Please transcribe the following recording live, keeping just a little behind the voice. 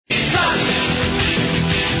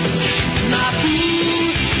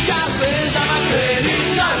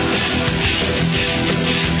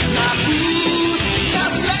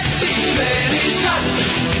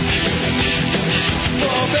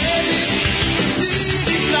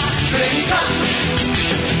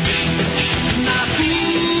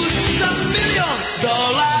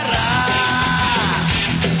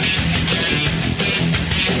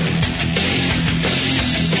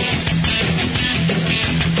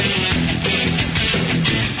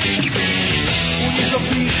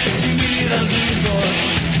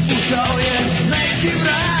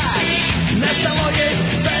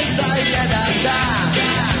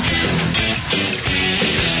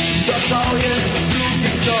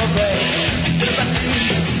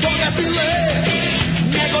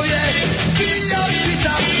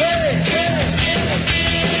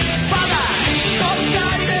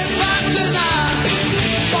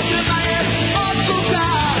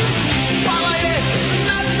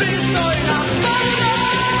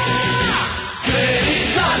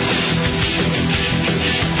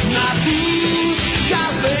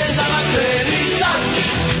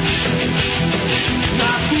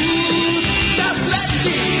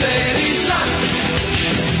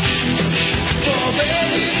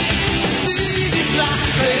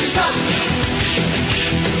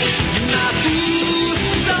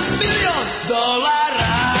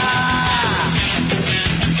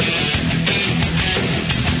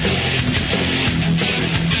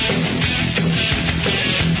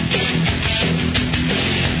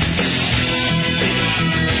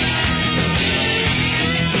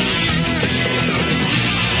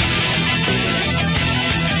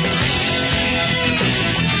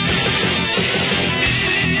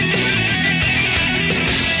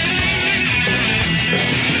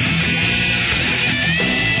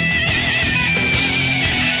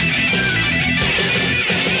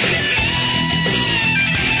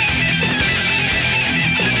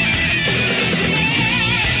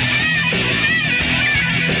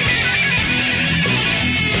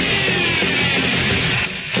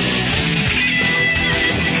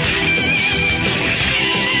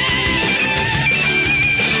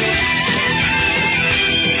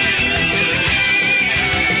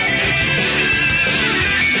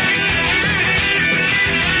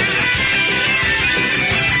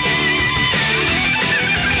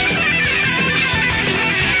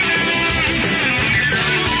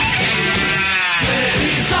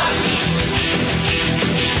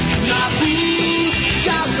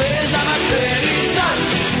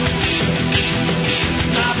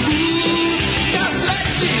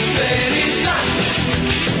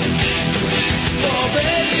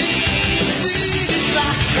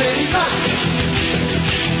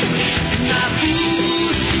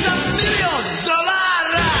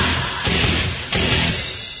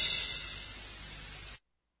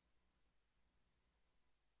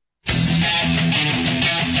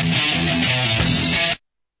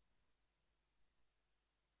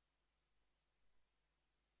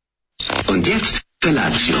Und jetzt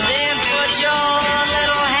Felatio.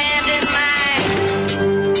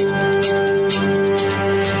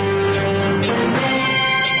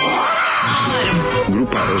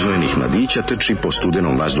 Grupa rozvojenih mladića trči po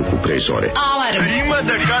studenom vazduhu pre zore. Alarm! Ima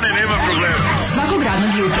da kane, nema problema. Svakog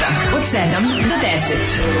radnog jutra, od 7 do 10.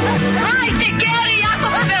 Hajde, Geri, jako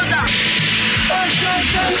se velda!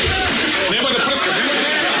 Nema da prska,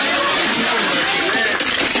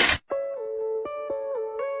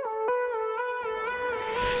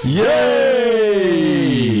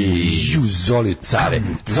 Zoli care.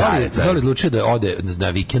 Zoli odlučio da ode na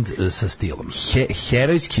vikend sa stilom.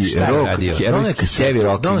 Herojski rock, herojski heavy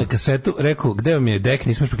rock. Donao je kasetu, rekao, gde vam je dek,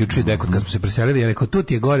 nismo još priključili dek od kad smo se preselili, ja rekao, tu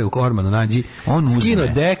ti je gore u Kormanu, nađi, skino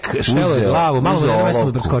dek, štelo je glavu, malo na jedno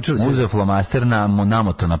mesto preskočili se. Uzeo flomaster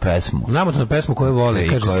namoto na pesmu. Namoto na pesmu koju vole,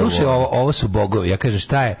 kaže, slušaj, ovo su bogovi, ja kaže,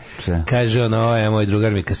 šta je? Kaže, ono, je moj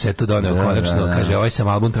drugar mi kasetu doneo konačno, kaže, ovaj sam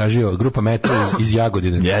album tražio, grupa Metal iz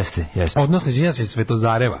Jagodine. Jeste. Odnosno, izvinjam se, iz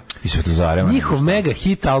Svetozareva. Njihov mega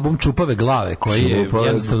hit album Čupave glave, koji je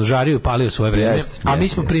jednostavno žario i palio svoje vreme. A mi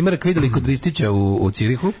smo primjerak videli kod Ristića u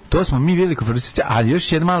Cirihu. To smo mi videli kod Ristića, ali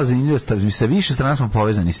još jedna mala zanimljivost, sa više strana smo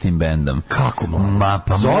povezani s tim bendom. Kako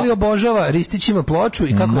Zoli obožava, Ristić ima ploču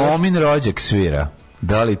i kako Momin rođak svira.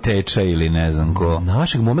 Da li Teča ili ne znam ko.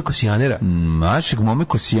 Našeg Mome Kosijanera. Našeg Mome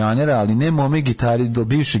Kosijanera, ali ne Mome do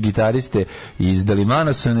bivše gitariste iz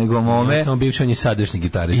Dalimanosa, nego Mome... Ja samo bivši, on je sadašnji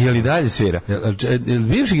gitarist. Je li dalje svira? Je li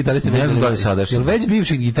bivši gitarist? Ne znam da li sadašnji. Je li već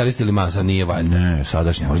bivši gitarist Dalimanosa? Nije valjda. Ne,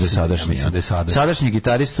 sadašnji, možda je sadašnji. Sadašnji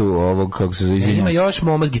gitaristu ovog, kako se izvinjam. Ima još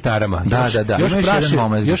Mome s gitarama. Da. Još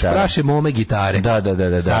praše Mome gitare.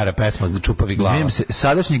 Da. Stara pesma, Čupavi glava.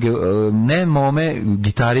 Sadašnji, ne Mome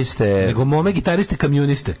gitariste... Nego Mome gitariste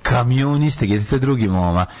Kamioniste, to je drugi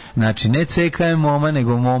Moma. Znači, ne CKM Moma,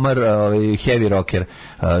 nego Momar heavy rocker,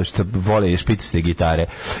 što vole špiciste gitare.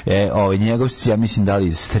 Njegov, ja mislim, da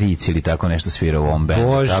li stric ili tako nešto svira u ovom bendu.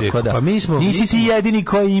 Bože, tako da, pa mi smo... Nisi ti jedini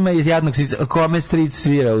koji ima jadnog strica, kome stric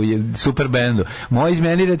svira u super bendu. Moj iz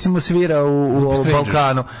meni, recimo, svira u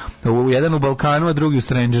Balkanu. Jedan u Balkanu, a drugi u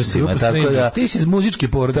Strangersima. Ti si iz muzičke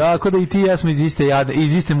porodice. Tako da i ti ja smo iz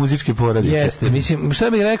iste muzičke porodice. Jeste, mislim, šta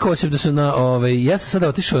bih rekao, osim da su na... Ja sam sada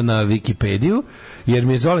otišao na Wikipediju, jer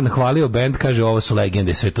mi je Zoli nahvalio bend, kaže ovo su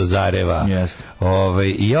legende Svetozareva.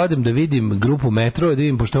 I ja odem da vidim grupu Metro, da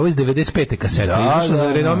vidim, pošto ovo iz 95. kaseta, izašla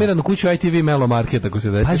za renomiranu kuću ITV Melo Market, ako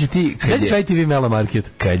se dete. Pazi ti, sećaš ITV Melo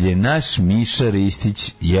Market? Kad je naš Miša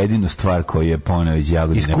Ristić jedinu stvar koju je poneo iz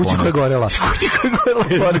Jagodine. Iz kuće koja je gorela. Iz kuće koja je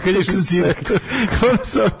gorela. Kad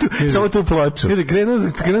je samo tu ploču. Kaže, krenuo za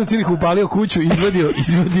Cirih, upalio kuću, izvadio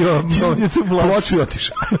ploču i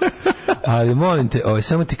otišao. Ali molim te,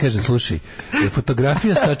 samo ti kažem, slušaj,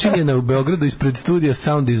 fotografija sačinjena u Beogradu ispred studija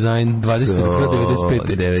Sound Design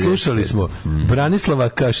 20.95. Slušali smo Branislava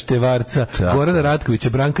Kaštevarca, Gorana Ratkovića,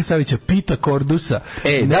 Branka Savića, Pita Kordusa.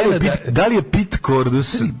 Da li je Pit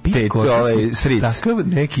Kordus stric? Takav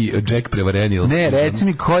neki Jack prevarenil. Ne, reci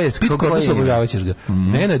mi ko je. Pit Kordus, obožavaćeš ga.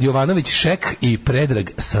 Nenad Jovanović Šek i Predrag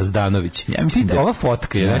Sazdanović. Ja mislim da ova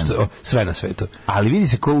fotka je nešto sve na svetu. Ali vidi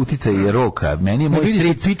se ko uticaj je roka. Meni je moj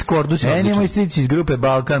stric Pit Kordus. Meni je moj stric iz grupe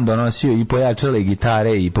Balkan donosio i pojačale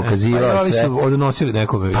gitare i pokazivao sve. Ali su odnosili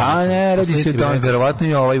nekog. Pa ne, radi se o tome, verovatno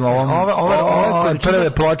i ove prve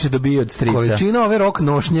ploče dobio od strica. Količina ove rok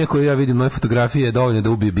nošnje koju ja vidim na fotografiji je dovoljno da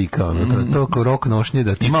ubije bika. To kao rok nošnje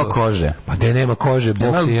da ti... Ima kože. Pa ne, nema kože.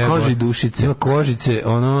 Ima kože i dušice. Ima kožice,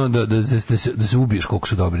 da se ubiješ koliko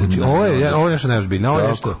su dobri. Znači, ovo je nešto neozbiljno. Ovo je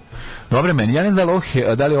nešto... Dobre, meni, ja ne znam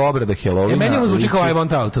da li je obrada Halloweena. Meni ovo zvuči kao I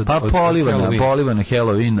want out. Pa poliva na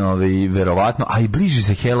Halloween, verovatno, a i bliži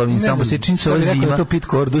se Halloween, samo se čim se ova zima... to Pit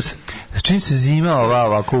Kordus. Čim se zima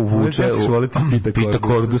ovako uvuče Pita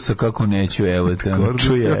Kordusa, kako neću, evo te,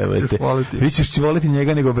 čuje, evo te. Vi ćeš voliti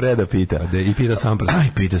njega nego Breda Pita. I Pita Samprasa. Aj,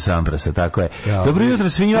 Pita Samprasa, tako je. Dobro jutro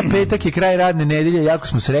svima, petak je kraj radne nedelje, jako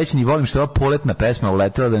smo srećni, volim što ova poletna pesma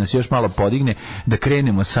uletela da nas još malo podigne, da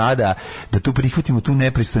krenemo sada, da tu prihvatimo tu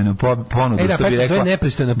nepristojnu ponudu, što bi rekla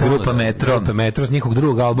grupa Metro. Grupa Metro s njihovog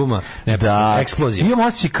drugog albuma, Eksplozija. Imam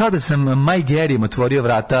osjećaj kao da sam Maj Gerijem otvorio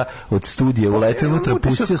vrata od studija, uletio unutra,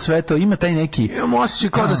 pustio sve to, ima taj neki... Imam osjećaj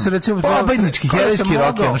kao da se recimo... Pobednički, herojski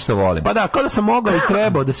rock je ono što volim. Pa da, kao da sam mogao i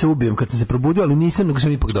trebao da se ubijem kad sam se probudio, ali nisam, nego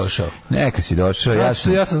sam ipak došao. Neka si došao, ja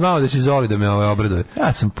sam znao da će Zoli da me obraduje.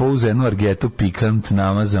 Ja sam pouzeo jednu argetu pikant,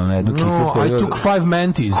 namazao na jednu kifu I took 5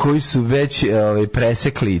 mentis. Koji su već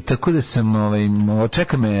presekli, tako da sam,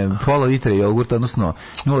 čeka me pola litra jogurta, odnosno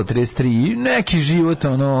 0,33 i neki život,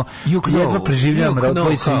 jedva preživljavam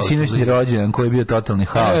tvoj sinoćni rođendan koji je bio totalni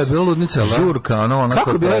haos. Bilo ludnica, žurka,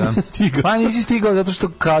 kako bi nisam stigao? Pa nisi stigao zato što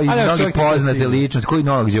kao i mnogi poznate ličnosti, koji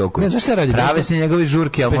Novak Đoković. Ne, znaš šta radi? Prave se njegove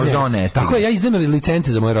žurke, ali možda on ne stigne. Tako je, ja izdam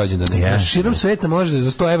licence za moj rođendan. Širom sveta možeš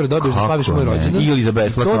za 100 evra dobiješ da slaviš moj rođendan. Ili za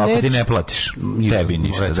besplatno, ako ti ne platiš. Tebi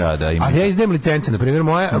ništa, da. Ali ja izdam licence, na primjer,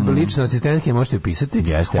 moja lična asistentkinja, možete joj pisati,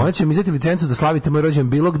 ona će mi izdati licencu da slavite moj rođendan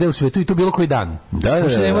bilo gde u svetu i to bilo koji dan. Da.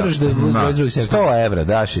 Ne moraš da rezervuješ 100 evra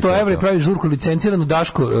daš. 100 evra i pravi žurku licenciranu,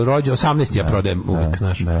 Dasko rođendan 18. ja prodajem uvek,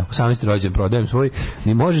 znaš. 18. rođendan prodajem svoj.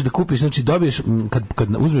 Ni možeš da kupiš, znači dobiješ kad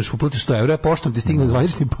uzmeš uplatiš 100 evra, poštom ti stigne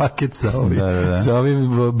zvanični paket sa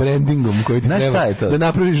ovim brandingom koji ti treba da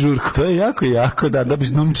napraviš žurku. To je jako, da dobiš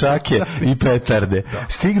nunčake i petarde.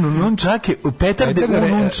 Stignu nunčake, petarde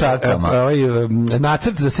u nunčakama.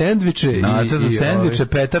 Nacrt za sendviče i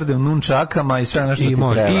petarde u nunčakama i sve ono što ti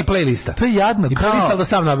treba. I playlista. To je jadno kao... I playlista da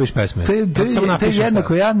sam nabaviš pesme. To je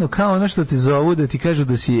jednako jadno kao ono što ti zovu da ti kažu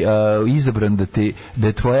da si izabran, da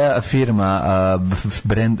je tvoja firma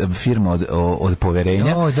firma od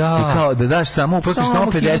poverenja i kao da daš uplatiš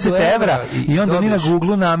samo 50 evra i onda oni na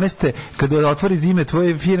Google nameste kad otvoriš ime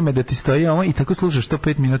tvoje firme da ti stoji i tako slušaš to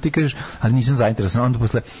 5 minuta i kažeš ali nisam zainteresovan, onda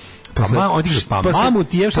posle mamu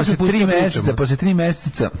ti je što se pustio posle 3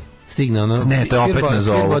 meseca stigne ono. Ne, to opet ne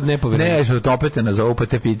zovu. Ne, što to opet ne zovu, pa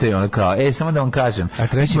te pitaju kao, samo da vam kažem.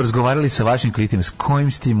 Mi smo razgovarali sa vašim klijentima, s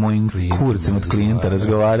kojim si ti mojim kurcem od klijenta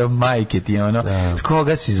razgovarao, majke ti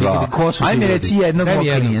koga si zvao? Ajme reci jednog mog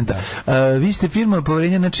klijenta. Vi ste firma od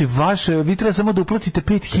poverenja, znači vi treba samo da uplatite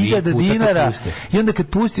 5.000 dinara i onda kad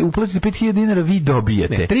uplatite 5.000 dinara vi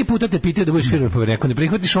dobijete. Ne, 3 puta te pitaju da budeš firma od poverenja. Ako ne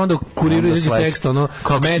prihvatiš, onda kuriru izađe tekst,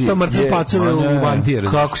 meto mrtve pacove u vantije.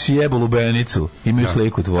 Kako si jebol lubenicu? Imaju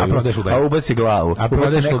sliku tvoju. A ubaci glavu. A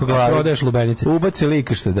prodaješ lubenice. Ubaci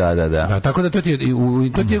lika što da. Tako da to ti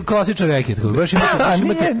je klasičan reket. Baš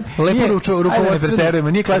imate lepo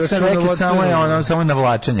rukovodstveno. Nije klasičan reket, samo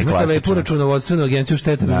navlačenje klasično. Imate lepo računovodstvenu agenciju,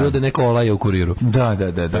 štete bi bilo da neko olaje u kuriru. Da.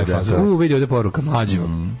 Vidi ovdje poruka, Mlađo.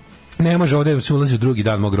 Ne može, ovdje se ulazi u drugi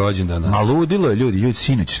dan mog rođendana. A ludilo je, ljudi,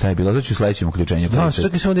 sinoć šta je bilo, to ću u sledećem uključenju.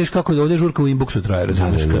 Čekaj samo da vidiš kako ovdje žurka u inboxu traje,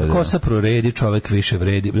 razumiješ, kad kosa proredi, čovek više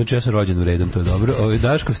vredi, znači ja sam rođen u redom, to je dobro.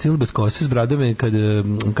 Daškov stil bez kose s bradom je kad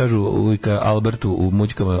kažu ujka Albertu u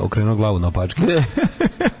mućkama okrenuo glavu na opačke.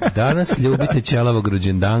 Danas ljubite ćelavog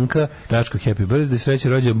rođendanka, Daško happy birthday, sreće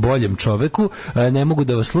rođen boljem čoveku. Ne mogu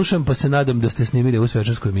da vas slušam, pa se nadam da ste snimili ovu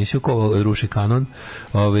svečansku emisiju, ko ruši kanon.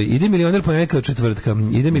 Ide milioner ponedjeljka od četvrtka.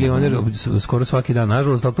 Ide milioner skoro svaki dan.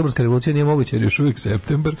 Nažalost, oktobarska revolucija nije moguća jer još uvijek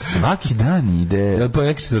septembar. Svaki dan ide.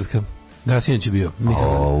 Ponedjeljka četvrtka. Da, sinoć je bio.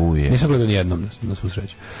 Nisam gledao nijednom, na svu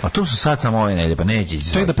sreću. A tu su sad samo ove nedelje, pa neće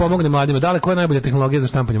ići. Ček da pomogne mladima. Da li koja je najbolja tehnologija za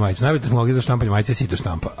štampanje majice? Najbolja tehnologija za štampanje majice je sito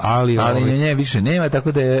štampa. Ali nje više nema,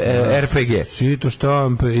 tako da je RPG. Sito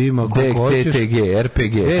štampe ima koliko hoćeš. DTG,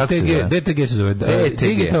 RPG. DTG se zove.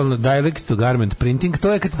 Digital Direct to Garment Printing.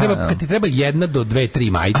 To je kad ti treba 1 do 2,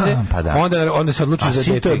 3 majice, onda se odluči za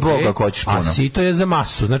DTG. A sito je Bog ako hoćeš puno. A sito je za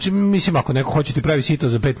masu. Znači, mislim, ako neko hoće ti pravi sito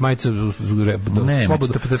za 5 majica,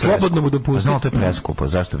 slobodno mu dopusti. Znao, to je preskupo,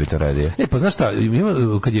 zašto bi to radio? Pa znaš šta,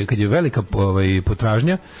 kad je velika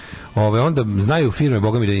potražnja, onda znaju firme,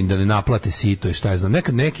 boga mi, da ne naplate sito i šta je znam.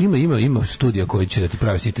 Neki ima studija koji će da ti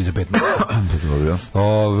pravi sito za 5 minuta.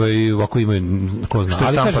 Ovako imaju, ko zna. Što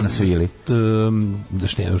je štampa na svili?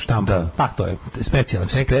 Štampa, pa to je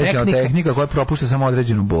specijalna tehnika koja propušta samo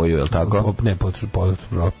određenu boju, je li tako? Ne,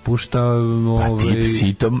 propušta... Pa ti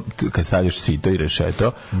sitom, kad stavljaš sito i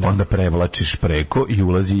rešeto, onda prevlačiš preko i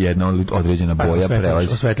ulazi jedna određena boja.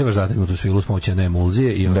 Osvetljivaš zategnutu svilu s pomoću jedne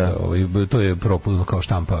emulzije i onda to je propusno kao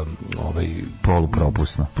štampa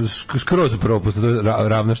polupropusno. Skroz propusno, to je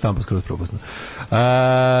ravna štampa, skroz propusno.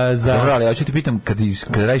 Dobro, ali ja ću ti pitam, kad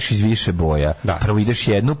radiš iz više boja, prvo ideš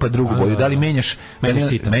jednu, pa drugu boju, da li menjaš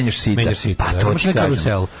sita? Pa to ti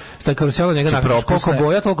kažem. Sta karusela njega nakon koliko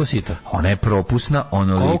boja, toliko sita. Ona je propusna,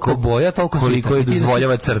 koliko boja, toliko sita. Koliko je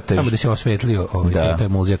dozvoljava crtež. Tamo da se osvetlio ta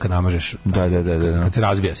emulzija kad namažeš, kad se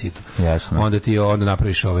razvija sito. Onda ti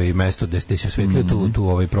napraviš mesto gde se osvetlio,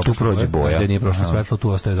 tu prođe boja. Gde nije prošlo svetlo, tu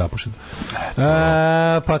ostaje zapušeno.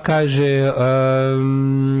 Pa kaže...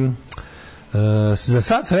 za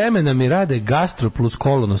sat vremena mi rade gastro plus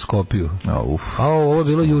kolonoskopiju. Ovo je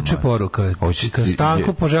bilo juče poruka.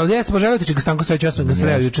 Stanko poželite će ga Stanko sreći. Ja sam ga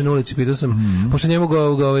sreo juče na ulici, pitao sam, pošto njemu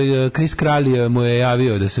Kris Kralj mu je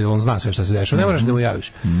javio da se on zna sve šta se dešava. Ne moraš da mu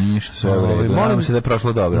javiš. Ništa, sve u redu. Molim se da je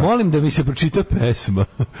prošlo dobro. Molim da mi se pročita pesma.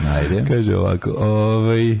 Ajde. Kaže ovako,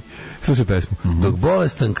 slušaj pesmu. Dok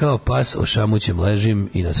bolestan kao pas ošamućem ležim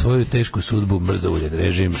i na svoju tešku sudbu mrzavoljen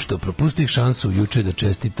režim, što propustih šansu juče da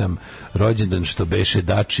čestitam rođendan što beše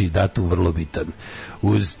dači, datum vrlo bitan.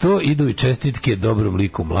 Uz to idu i čestitke dobrom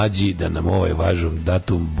liku Mlađi, da nam ovaj važan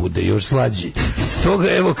datum bude još slađi. Stoga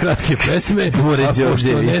evo kratke pesme, a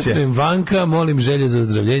pošto ne smem vanka, molim želje za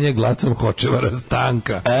ozdravljenje glacom Hočevara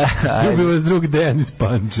Stanka. Ljubi vas drug Dejan iz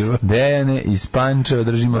Pančeva. Dejane iz Pančeva,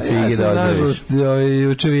 držimo fige da ozdraviš. Ja sam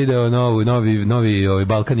juče video novi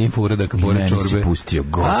Balkan Info uradak Bore Čorbe. Meni si pustio,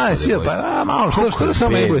 gospode boj. Malo, što da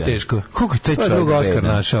samo ne bude teško. Koliko je taj čovjek drug Oskar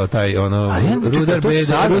našao, taj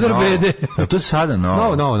Rudar Bede. To sada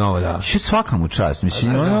Novo, da. Še svaka mu čast,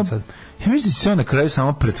 mislim, ja mislim da će se on na kraju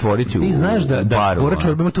samo pretvoriti u baru. Ti znaš da Bora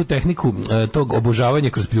Čorba ima tu tehniku tog obožavanja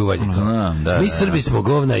kroz pljuvanje. Znam, da. Mi Srbi smo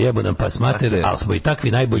govna, jebo nam pas mater, ali smo i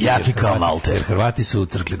takvi najbolji. Jaki kao Malter. Jer Hrvati su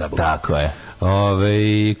crkli da bogu. Tako je.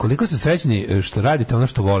 Koliko ste srećni što radite ono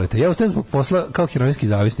što volite. Ja ustajem zbog posla kao heroinski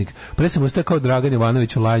zavisnik. Pre sam ustao kao Dragan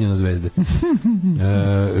Jovanović u lajanju na zvezde.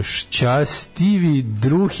 Šćastivi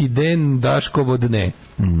drugi den Daškovo dne.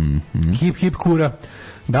 Hip hip kura.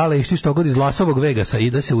 Dale išti što god iz Lasovog Vegasa i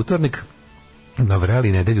da se utornik na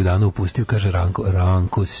vreli nedelju dana upustio, kaže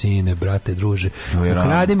Ranko, sine, brate, druže,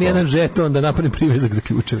 ukradi mi jedan žeton da napravim privezak za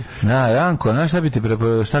ključeve. Da, Ranko, znaš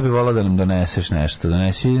šta bi volao da nam doneseš nešto?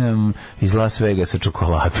 Donesi nam iz Las Vegasa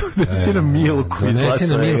čokoladu. Donesi nam Milku iz Las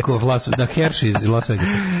Vegasa. Da, Hershey iz Las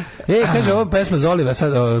Vegasa. Kaže, ova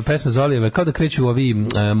pesma Zolijeva, kao da kreću ovi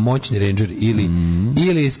moćni ranger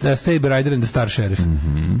ili Stay Rider and the Star Sheriff.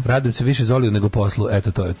 Radujem se više Zoliju nego poslu.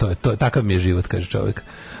 Eto, to je, takav mi je život, kaže čovjek.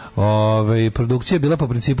 Produkcija je bila po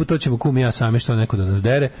principu to ćemo kum i ja sami što neko da nas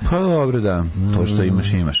dere. Pa dobro, da, to što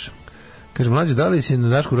imaš. Kaže, Mlađe, da li si na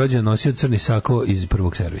Dašku rođendan nosio crni sako iz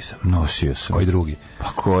prvog servisa? Nosio sam. Koji drugi? Pa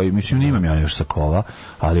koji, mislim, nimam ja još sakova,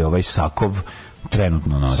 ali ovaj sakov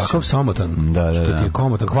trenutno nosim. Sakov samotan, da. Što ti je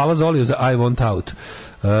komotan. Hvala Zoliju za I Want Out.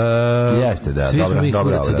 Jeste, da, svi smo mi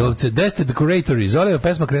kuraca dovce. Desite Decoratori. Zolijeva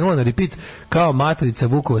pesma krenula na repeat kao matrica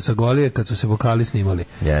Vukova sa Golije kad su se vokali snimali.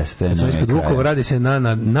 Jeste. Kod Vukova radi se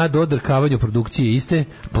na dodrkavanju produkcije iste,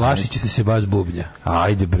 plašit ćete se bas bubnja.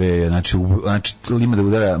 Ajde bre, znači ima da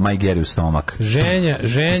udara Majgeri u stomak. Ženja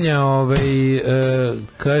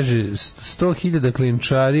kaže 100.000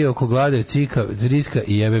 klinčari oko glade, cika, riska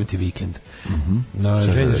i jebem ti vikend.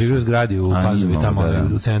 Želja živi u zgradi u Pazovi, tamo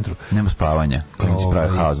u centru. Nema spavanja, klinci prave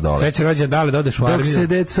haos dole. Sreće rođendan, dale da odeš u armiju. Dok se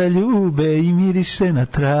deca ljube i miriše na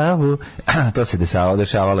travu. To se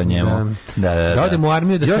dešavalo njemu. Da odem u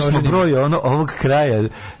armiju da se još oženimo. Smo broj ovog kraja,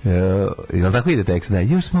 jel tako ide tekst? Da,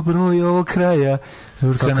 još smo broj ovog kraja.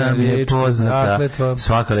 Žurka nam je poznata. Zakletva.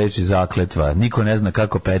 Svaka reč je zakletva. Niko ne zna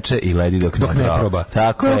kako peče i ledi dok ne proba.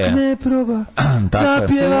 Tako je. Dok ne proba.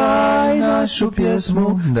 Zapjevaj našu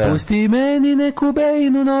pjesmu. Pusti meni neku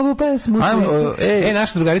Bejinu novu pesmu.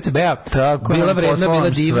 Naša drugarica Bea bila vredna, bila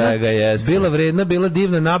divna. Bila vredna, bila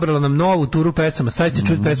divna, nabrala nam novu turu pesama. Sad će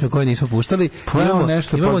čuti pesme koje nismo puštali.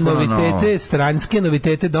 Imamo novitete, stranjske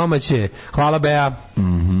novitete, domaće. Hvala Bea.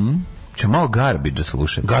 Če malo Garbidža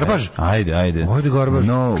slušati. Garbaž? Ajde. Ajde Garbaž.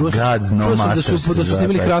 No Gods, no Masters. Da su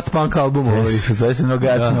snimili Crust Punk album. Zove se No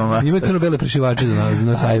Gods, no Masters. Imaju crno-bele prešivače za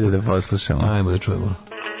nas. Ajde da poslušamo. Ajmo da čujemo.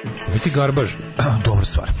 Ti Garbaž. Dobra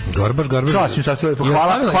stvar. Garbaž.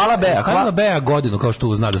 Hvala Bea. Hvala Bea godinu, kao što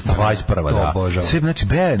uzna da stavlja. 21. da. Obožavam. Sve, znači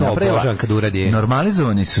Bea je napravila. Kad uradi.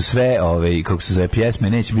 Normalizovani su sve, kako se zove, pjesme,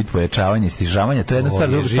 neće biti pojačavanje i snižavanje. To je jedna stvar,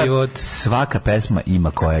 druga stvar. Svaka pesma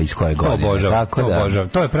ima koja iz koje godine. Obožavam.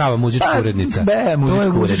 To je prava muzička urednica. To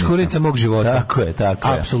je muzička urednica mog života. Tako je.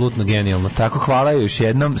 Apsolutno genijalno. Tako, hvala još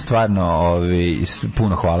jednom, stvarno,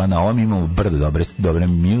 puno hvala na ovom. Imamo brdo dobre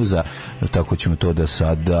muza, tako ćemo to da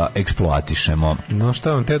sad eksploatišemo. No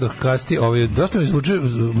šta vam te dok kasti, dosta mi zvuči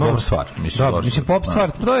dobra stvar, mislim pop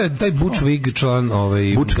stvar. To je taj Butch Vig član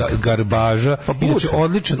Garbaža. Inače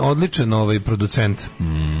odličan producent.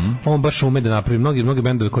 On baš ume da napravi mnogi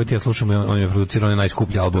bendove koje ti ja slušam, on je producirao onaj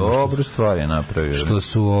najskuplji album. Dobru stvar je napravio. Što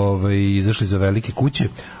su izašli za velike kuće,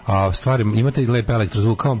 a stvari imate i lep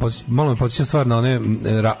elektrozvuk, kao malo me podsjeća stvar na one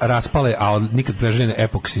raspale, a nikad preželjene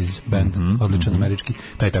Epoxys band, odličan američki,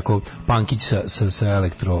 taj tako punkić sa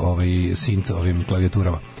elektro synth ovim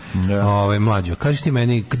klavijaturama. Mlađo, kažeš ti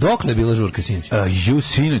meni, dokle je bila žurka sinoć?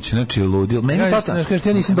 Sinoć, znači ludil.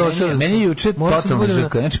 Ja nisam došao. Meni je juče totalno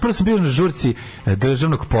žurka. Znači, prvo sam bio na žurci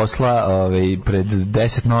državnog posla pred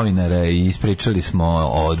 10 novinara i ispričali smo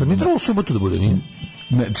o... To nije trebalo u subotu da bude, nije?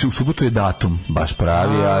 U subotu je datum baš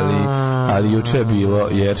pravi, ali juče je bilo,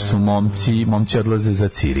 jer su momci odlaze za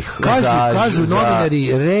Cirih. Kažu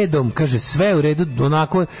novinari redom, kaže sve u redu,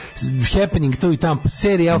 onako happening tu i tam,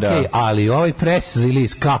 serija okej, ali ovaj press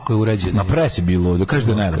release kako je urađen? Na press je bilo, kaže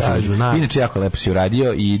da najlepše. Inače jako lepo si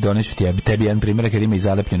uradio i doneću tebi jedan primjer kad ima i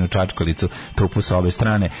zalepljenu čačkalicu trupu sa obe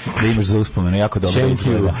strane, da imaš za uspomenu, jako dobro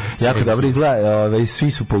izgleda. Jako dobro izgleda,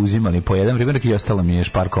 svi su pouzimali po jedan primjer i ostalo mi je još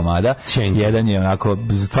par komada. Jedan je onako,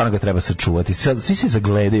 stvarno ga treba sačuvati. Svi se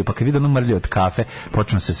zagledaju, pa kad vide onu mrlju od kafe,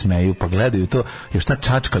 počnu se smeju, pa gledaju to, još ta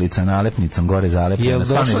čačkalica nalepnicom gore zalepljena.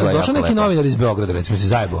 Došao neki novinar iz Beograda, recimo se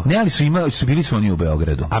zajebo. Ne, ali bili su oni u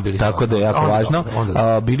Beogradu. Tako da je jako važno.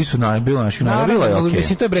 Bili su bilo naših bilo je okej.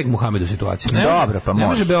 Mislim, to je Breg Muhamedu situacija. Dobro, pa ne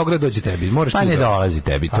može Beograd dođi tebi, moraš ti. Pa ne dolazi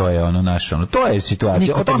tebi, to je ono naše, to je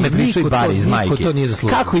situacija. O tome pričaju bari iz Majke.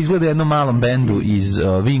 Kako izgleda jednom malom bendu iz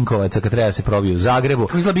Vinkovaca kad treba da se probije u Zagrebu.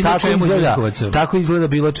 Tako izgleda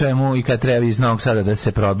bilo čemu i kad treba iz Novog Sada da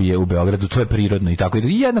se probije u Beogradu, to je prirodno i tako.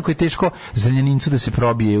 I jednako je teško Zrenjanincu da se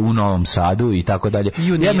probije u Novom Sadu i tako dalje.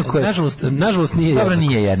 Nažalost nije jednako. Dobro,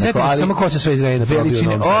 nije jednako. Ali samo ko se sve iz Zrenjanina probije u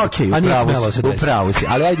Novom Sadu. Okej, upravo si.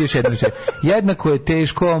 Ali ajde još jedno. Jednako je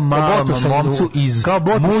teško malom momcu iz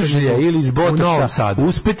Mužlja ili iz Botoša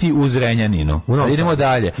uspeti u Zrenjaninu. Idemo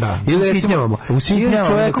dalje. Ili usitnjavamo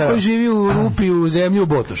čovjeku koji živi u rupi u zemlju u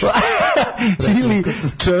Botošu. Ili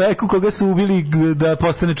čovjeku koga su ubili da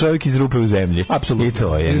postane čovjek iz rupe u zemlji. Apsolutno. I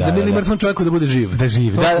to je. Da bili mrtvom čovjeku da bude živ. Da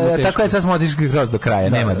živ. Tako je, sad smo otišli kroz do kraja.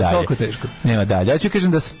 Nema dalje. Toliko teško. Nema dalje. Ja ću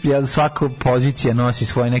kažem da svaka pozicija nosi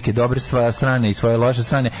svoje neke dobre strane i svoje loše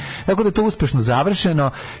strane. Tako da je to uspešno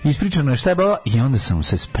završeno, ispričano je šta je bilo i onda sam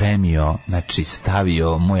se spremio, znači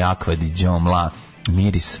stavio moj Aqua di Giomla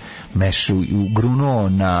miris mešu grunuo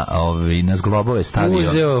na zglobove,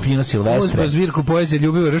 stavio Pino Silvestre, uzeo zbirku poezije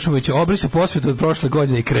Ljubivoja Ršumovića, obrisao posvetu od prošle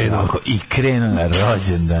godine i krenuo. I krenuo na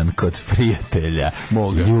rođendan kod prijatelja.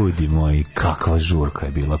 Ljudi moji, kakva žurka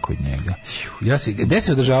je bila kod njega. Gde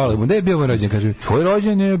se održavalo? Gde je bio moj rođendan, kaži? Tvoj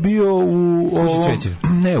rođendan je bio u Kući Cveće.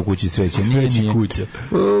 Ne u Kući Cveće, nije kuća.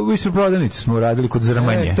 Ispred prodavnice smo radili kod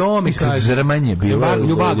Zrmanje. To mi kaže. Zrmanje bilo.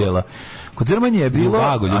 Ljubago. Kod Zrmanje je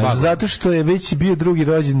bilo, zato što je već bio drugi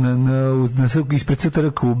rođendan ispred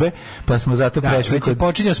CTR Kube, pa smo zato prešli kod...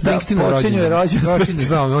 Počinjao Springsteenov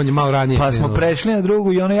rođendan. On je malo ranije. Pa smo prešli na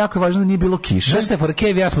drugu i ono jako važno da nije bilo kiše. Znaš, for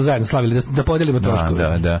Kev ja smo zajedno slavili, da podelimo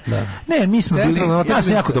troškove. Da. Ne, mi smo bili, ja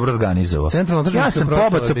sam jako dobro organizovao. Ja sam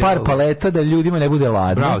pobacao par paleta da ljudima ne bude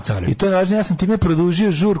ladno. I to je važno, ja sam time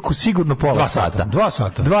produžio žurku sigurno pola sata.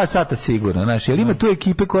 2 sata sigurno, znaš, jer ima tu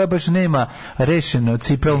ekipe koja baš nema rešeno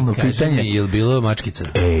cipelno pitanje. Jel bilo mačkica?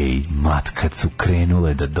 Ej, kad su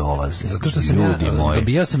krenule da dolaze. Zato što sam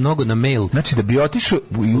dobijao sam mnogo na mail. Znači da bi otišao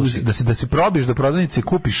da se probiš do prodavnice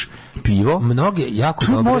kupiš pivo. Mnoge jako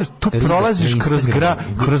dobre. Tu prolaziš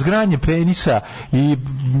kroz granje penisa i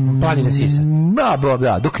planine sisa.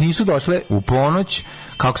 Da, dok nisu došle u ponoć,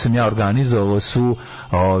 kako sam ja organizovao, su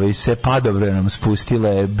se padobre nam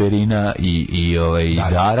spustile Berina i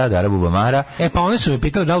Dara Bubamara. Pa oni su me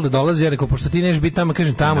pitali da li da dolazi, ja rekao, pošto ti neš biti tamo,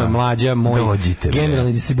 kažem, tamo je Mlađa, moj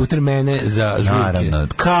generalni distributer mene za žurke. Naravno,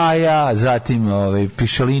 Kaja, zatim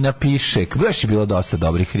Pišalina Pišek, baš je bilo dosta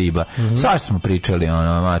dobrih riba. Sad smo pričali,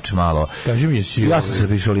 mač malo. Kaži mi si... Ja sam sa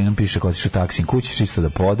Pišalinom Pišek otišao taksim kući, čisto da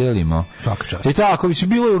podelimo. Svaka čast. I tako, bi si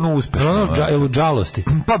bilo uspešno. U žalosti.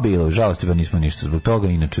 Pa bilo u žalosti, pa nismo ništa zbog toga,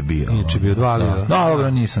 inače bio odvalio.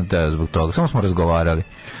 Dobro, nisam teo zbog toga, samo smo razgovarali.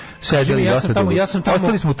 Sedeli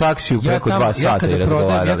ostali smo u taksiju preko 2 sata i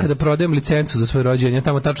razgovarali. Ja kada prodajem licencu za svoj rođendan, ja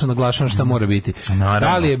tamo tačno naglašavam šta mora biti.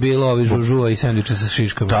 Da li je bilo ovi žužua i sendviče sa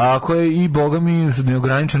šiškama? Tako je, i boga mi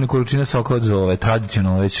neograničene količine soka od zove,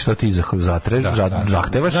 tradicionalno već što ti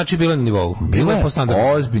zahtevaš. Znači bilo je na nivou. Bilo je po standardu.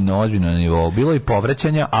 Ozbiljno na nivou. Bilo je i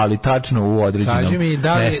povraćanja, ali tačno u određenom mestu. Kaži mi,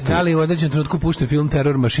 da li u određenom trenutku pušten film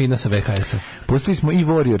Teror mašina sa VHS-a? Pustili smo i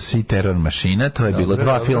Warriors i Teror mašina, to je bilo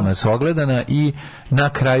 2 filma sagledana i na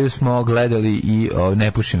kraju smo gledali i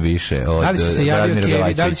Ne pušim više od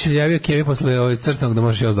Da li se javio Kevi posle crtanog da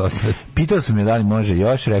može još da ostane? Pitao sam je da li može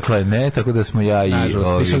još, rekla je ne, tako da smo ja i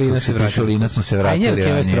Pišalina smo se vratili. A njena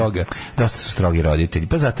Keva je stroga. Dosta su strogi roditelji,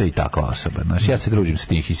 pa zato je i takva osoba. Znaš, ja se družim s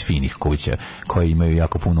tih iz finih kuća koji imaju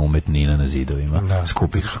jako puno umetnina na zidovima,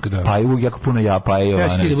 skupih. Pa i jako puno pa je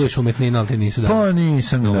Jovanović. Ja si ti da budeš umetnina, ali ti nisu dali. Pa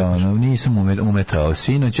nisam umetao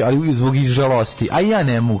sinoć, ali zbog izžalosti. A ja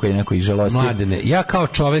ne mogu kad neko izžalosti. Mladene, ja kao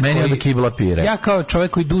čovek Ja kao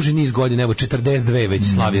čovjek koji duži niz godina, evo 42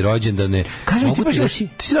 već slavi rođendane. Kažem mi, ti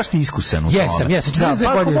si zašto iskusan u tome? Jesam,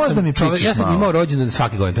 42 godine sam čovjek, ja sam imao rođendan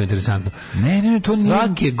svake godine, to je interesantno. Ne, to nije.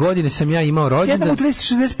 Svake godine sam ja imao rođendan. Jednom u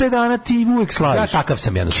 265 dana ti uvijek slaviš. Ja takav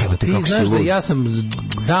sam jednostavno. Ti znaš da ja sam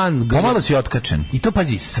dan... Pomalo si otkačen. I to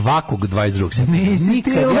pazi, svakog 22.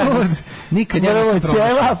 septembra. Nikad ja nisam promašao.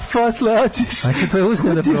 Ćeva, posle hoćeš. Znači, to je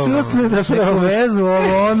usne da probam. Hoćeš usne da probam. Neku vezu,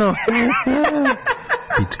 ono.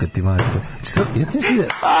 Pička ti mater. Što? Ja ti si...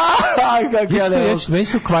 Kako ja ne mogu. Meni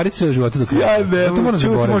su kvarice u životu do kraja. Ja ne mogu.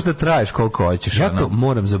 Čuti možda traješ koliko hoćeš. Ja to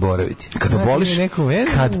moram zaboraviti. Kad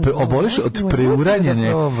oboliš od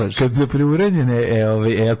preuranjene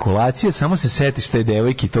ejakulacije, samo se setiš te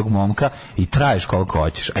devojke i tog momka i traješ koliko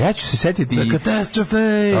hoćeš. A ja ću se setiti i...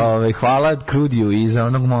 Katastrofe! Hvala Krudiju i za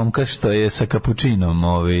onog momka što je sa kapučinom,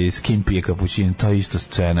 s kim pije kapućin. Ta isto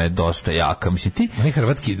scena je dosta jaka. Mislim, ti... Oni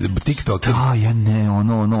hrvatski TikTok. Da, ja ne,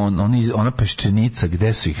 ona peščenica,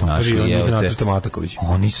 gde su ih našli? Njih je Nacrta Mataković.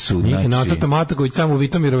 Oni su, njih je Nacrta Mataković samo u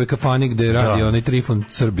Vitomirovoj kafani gde radi onaj Trifon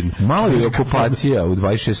Srbin. Malo je okupacija u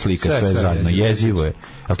 26 slika, sve zajedno, jezivo je.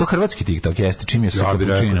 Ali to hrvatski TikTok jeste, čim je sa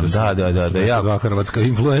kapučinom. Da, ja. Dva hrvatska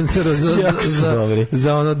influencera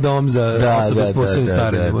za ono dom za osobe s posebnim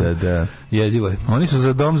starenjem. Da. Jezivo je. Oni su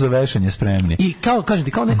za dom za vešanje spremni. I kao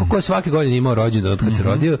neko ko je svake godine imao rođendan od kad se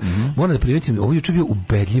rodio, moram da primetim, ovo juče bio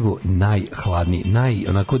ubedljivo najhladniji,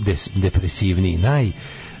 onako depresivniji,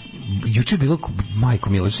 juče je bilo, majko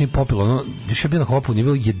miločni popilo, juče je bilo na Hopu, nije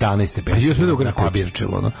bilo 11 stepeni. Pa još je bilo na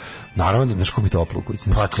Birčilo, naravno da znaš ko mi toplo u kući.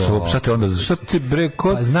 Pa šta te onda, šta ti bre,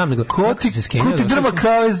 ko ti drma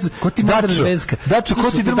kavez, Dačo,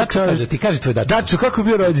 ko ti drma kavez, ti kaže tvoj Dačo. Dačo, kako je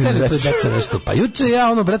bio rođendan? Kaže tvoj Dačo nešto, pa juče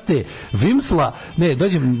ja brate, Vimsla, ne,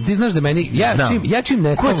 dođem, ti znaš da meni, ja čim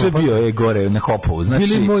nestavim. Ko sve bio gore na Hopovu,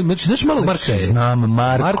 znači znaš malo Marka je? Znam,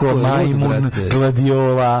 Marko, Majmun,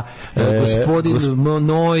 Gladiola, gospodin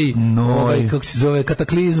Noj, kako se zove,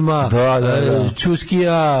 Kataklizma,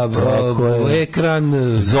 Čuskija, Ekran,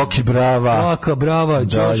 Zoki Brava,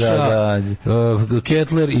 Đoša,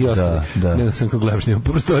 Ketler i ostali. Ne sam kako gledam što imam.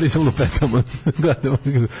 Prostori sam lupetamo.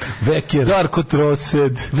 Veker. Darko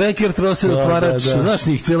Trosed. Veker Trosed, otvarač. Znaš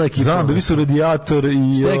njih cijela ekipa. Znam, bili su Radijator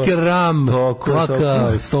i... Šteker Ram,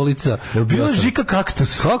 Kvaka, Stolica. Bio Žika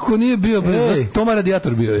Kaktus. Kako nije bio? Toma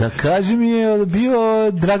Radijator bio je. Da kaži mi je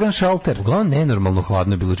bio Dragan Šalter. Uglavnom nenormalno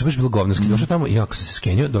hladno je bilo. znači baš bilo govnarski. Došao tamo i ako sam se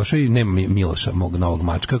skenio, došao i nema Miloša, mog novog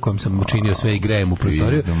mačka, kojem sam učinio sve i grejem u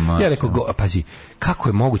prostoriju. Ja rekao, pazi, kako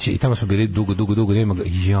je moguće, i tamo smo bili dugo, nema ga,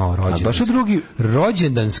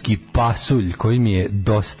 rođendanski pasulj koji mi je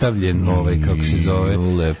dostavljen, kako se zove,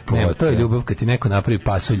 nema, to je ljubav kad ti neko napravi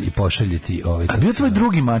pasulj i pošalje ti a bio tvoj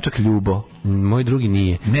drugi mačak Ljubo? Moj drugi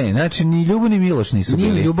nije. Ne, znači ni Ljubo ni Miloš nisu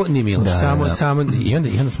bili. Ni Ljubo ni Miloš, samo i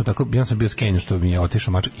onda smo tako, ja sam bio skenjen što mi je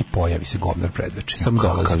otišao mačak i pojavi se govnar predveče. Sam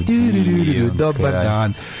dolazi. Dobar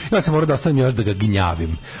dan. Ja sam morao da ostavim još da ga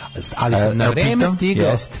gnjavim. Ali sam na vreme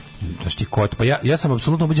stigao. Znači kot, pa ja sam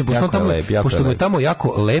apsolutno ubeđen, pošto mu je tamo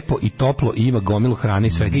jako lepo i toplo i ima gomilu hrane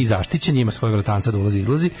i svega i zaštićen, ima svoje vratanca da ulazi i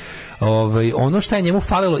izlazi. Ono što je njemu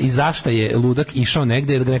falilo i zašto je ludak išao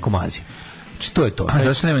negde jer ga neko mazi. To je to. A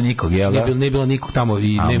zašto nema nikog, jel da? Nije bilo nikog tamo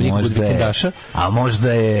i nema nikog od vikendaša. A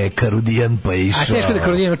možda je Karudijan pa išao. A teško da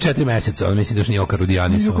Karudijan ima 4 meseca, on misli da još nije o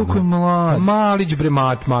Karudijani. Kako je mlad. Malić, bre,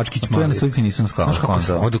 mačkić, to je na slici nisam skala.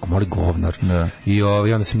 Ovdje ko mali govnar. I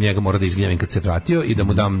onda sam njega morao da izgnjavim kad se vratio i da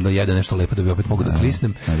mu dam da jede nešto lepo da bi opet mogu da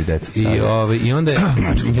klisnem.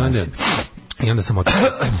 I onda sam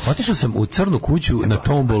otišao sam u crnu kuću na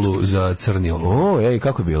tombolu za crni ovan.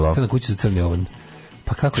 Kako je bilo? Crna kuća za crni ovan.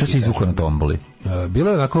 Pa kako što si izvukao na tomboli?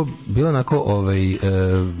 Bilo je onako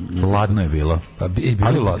ladno je bilo. Pa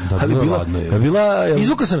bilo ladno je.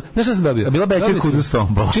 Izvukao sam, znaš šta sam dobio? Bila beća kudu s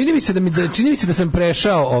tombola. Čini mi se da sam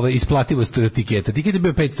prešao isplativost tiketa. Tiket je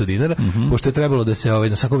bio 500 dinara, pošto je trebalo da se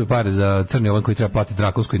da sakupi pare za crni ovan koji treba platiti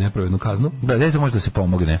drakonsku i nepravednu kaznu. Da to može da se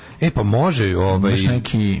pomogne. Pa može, imaš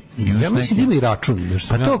neki ja mislim da ima i račun.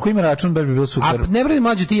 Pa to ako ima račun baš bi bilo super. A ne vredi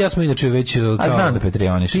Mlađe, ti i ja smo inače već a znam da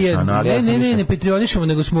Patreonišeš, ali ja sam ne Patreonišemo,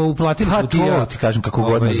 nego smo uplatili smo ti kažem kako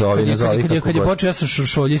god nazove. Kad je počeo, ja sam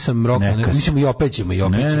šolji sam rokao, mi ćemo i opećemo.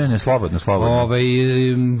 Ne, slobodno.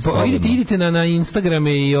 Idite na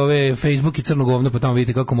Instagrame i ove Facebook i Crno govno, pa tamo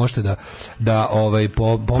vidite kako možete da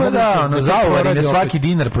pomognete. Zauveri na svaki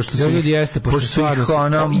dinar, pošto su ljudi jeste, pošto su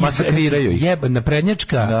ih masakriraju ih.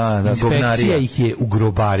 Naprednjačka inspekcija ih je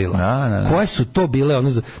ugrobarila. Koje su to bile?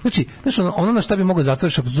 Znači, ono na šta bi mogao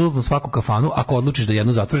zatvoriš apsolutno svaku kafanu, ako odlučiš da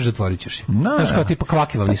jednu zatvoriš, zatvorit ćeš je. Znaš, kao tipa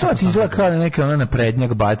kvaki vam nisu. To ti izgleda kao neka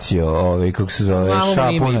naprednjak bacio, kako se zove,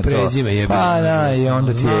 šapu na to. Pa da, i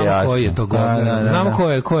onda ti je jasno.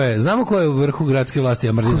 Znamo ko je u vrhu gradske vlasti,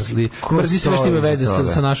 a mrzi sve što ima veze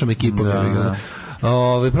sa našom ekipom.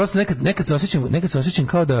 Prosto nekad se osjećam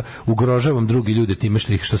kao da ugrožavam drugi ljude time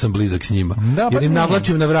što sam blizak s njima. Jer im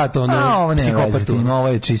navlačim na vrat psihopatu. Ovo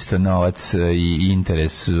je čisto novac i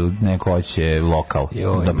interes, neko hoće lokal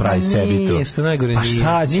da pravi sebi to. Pa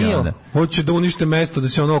šta će onda? Hoće da unište mesto, da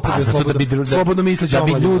se ono okupe slobodno misleći. Da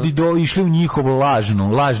bi ljudi išli u njihovo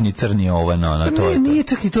lažni crni ovan. Nije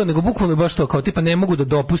čak i to, nego bukvalno baš to, kao tipa ne mogu da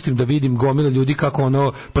dopustim da vidim gomile ljudi kako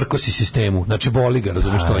ono prkosi sistemu. Znači boli ga,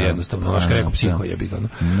 razumiješ, to je jednostavno. Znaš kako rekao psiho je bilo.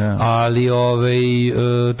 Ali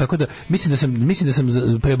tako da mislim da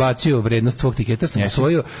sam prebacio vrednost tvog tiketa, sam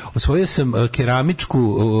osvojio sam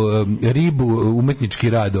keramičku ribu, umetnički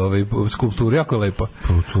rad, skulpturu, jako lepo.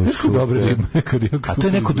 Dobre ribe. A to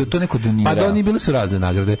je neko donirao. Pa bile su razne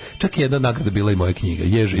nagrade. Čak i jedna nagrada bila i moja knjiga.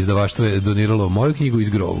 Jež izdavaštvo je doniralo moju knjigu i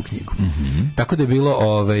Zgrovu knjigu. Tako da je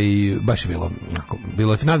bilo, baš je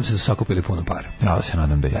bilo, nadam se da su sakupili puno para. Ja se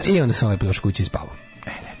nadam da jesu. I onda sam lepo došao kući i spavao.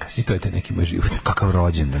 I to je te neki moj život. Kakav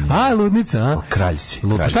rođendan. Ludnica, a? Kralj si.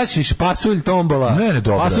 Šta ćeš više? Pasulj, tombola. Ne,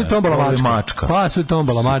 dobro. Pasulj, tombola, mačka. Pasulj,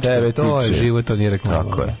 tombola, mačka. To je život, to nije reklama.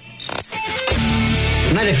 Tako je.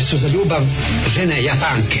 Najlepše su za ljubav žene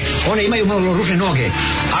Japanke. One imaju malo ružne noge,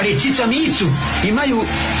 ali cica micu imaju,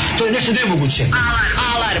 to je nešto nemoguće.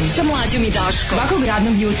 Alarm sa Mlađom i Daškom. Svakog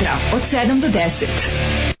radnog jutra od 7 do 10.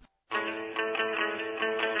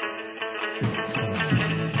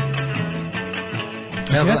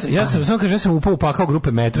 Ja sam upao u pakao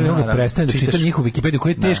grupe Metro i onda prestanem da čitam njihovu Wikipediju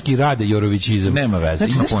koji je teški Rade Jorovićizam. Nema veze.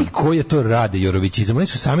 Znači, znaš ti koji je to Rade Jorovićizam? Oni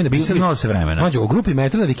su sami napisali... Malo se vremena. Mađo, o grupi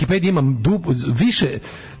Metro na Wikipediji imam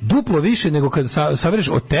duplo više nego kad sabereš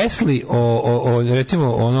o Tesli, o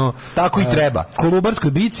recimo ono... Tako i treba.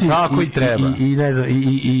 Kolubarskoj bici. Tako i treba. I ne znam,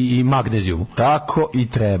 i magnezijumu. Tako i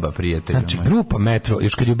treba, prijatelju. Znači, grupa Metro,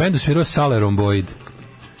 još kad je u bendu svirao Sale Romboid,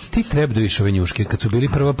 ti treba da viš ove njuške kad su bili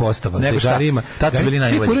prva postava. Nego šta, tad su bili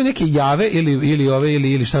najbolji. Svi furaju neke jave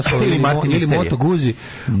ili šta su ili Moto Guzi.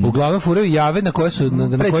 Uglavnom furaju jave na koje su...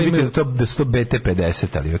 da su to BT50,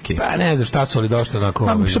 ali okej. Pa ne znam šta su, ali došlo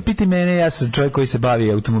onako... Što piti mene, ja sam čovjek koji se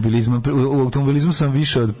bavi automobilizmom. U automobilizmu sam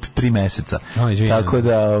više od 3 meseca. Tako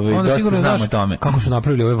da dosta znam o tome. Kako su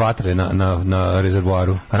napravili ove vatre na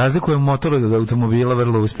rezervoaru? Razlikujem motor od automobila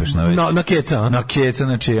vrlo uspešno. Na keca, na keca,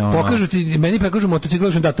 znači... Meni prekažu motocikl,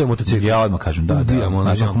 da to je motocikl. Ja odmah kažem, da.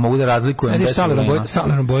 Znači, ako mogu da razlikujem...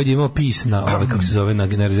 Saleran Boyd je imao pis na, kako se zove, na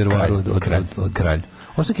rezervoaru od Kralj.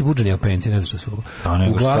 Osaki Budžani Alpenci, ne znam što su ovo.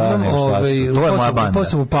 Uglavnom, to je moja banda. Posle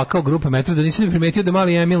sam upakao grupe Metro, da nisam ni primetio da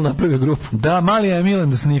Mali Emil napravio grupu. Da, Mali Emil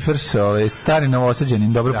and the Sniffers, stari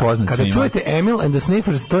novosađeni, dobro poznat svima. Kada čujete Emil and the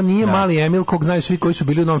Sniffers, to nije Mali Emil, kog znaju svi koji su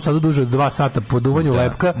bili u Novom Sadu duže od 2 sata po duvanju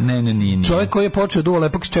lepka. Ne. Čovjek koji je počeo duva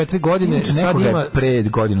lepak s 4 godine, sad ima... Pre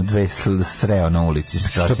godinu, 2 sreo na ulici.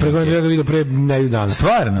 Što pre godinu, ja ga vidio pre nedelju dana.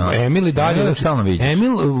 Stvarno? Emil i dalje.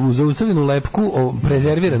 Emil u zaustavljenu lepku,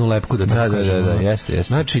 prezerviranu lepku, da tako kažem. Da, jeste.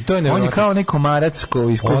 Znači, to je on je kao neki komarac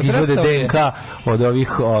iz kog izvode DNK od ovih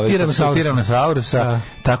Tyrannosaurusa,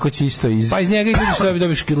 tako će isto Pa iz njega izvodiš da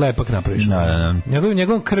dobiš lepak napraviš.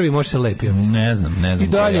 Njegovom krvi može se lepi, ja mislim. Ne znam. I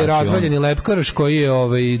dalje je razvaljeni lepkaraš koji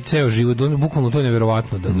je ceo život, bukvalno to je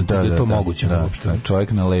nevjerovatno da je to moguće.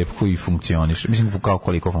 Čovjek na lepku i funkcioniš. Mislim, kao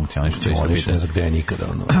koliko funkcioniš. Ne znam gde je nikada.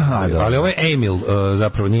 Ali ovo je Emil,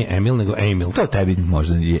 zapravo nije Emil, nego Emil. To tebi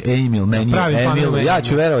možda je Emil, meni je Emil. Ja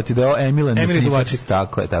ću verovati da je ovo Emil and the Sniffers.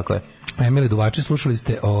 Tako je. Emile Duvači, slušali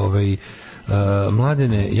ste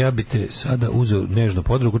Mladene, ja bi te sada uzeo nežno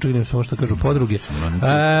podrugu, čekaj samo što kažu podruge.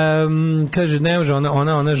 Kaže, ne može,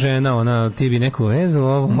 ona žena, ti bi neku vezu,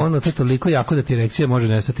 ono to je toliko jako da ti erekcija može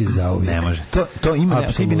nestati za uvijek. Ne može. To ima,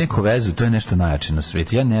 ti bi neku vezu, to je nešto najjače na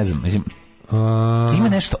svijetu. Ja ne znam, ima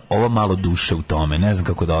nešto ovo malo duše u tome, ne znam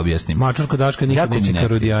kako da objasnim. Mačorko Daška nikad neće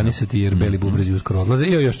karodijanisati jer beli bubrezi uskoro odlaze.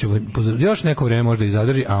 Još neko vreme možda i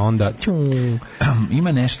zadrži, a onda...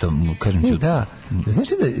 Ima nešto, kažem ću... Da,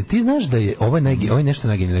 ti znaš da je ovo je nešto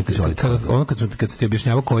najgenijalnije. Ono kad se ti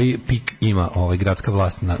objašnjava koji pik ima gradska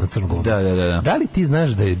vlast na Crnogoru. Da. Da li ti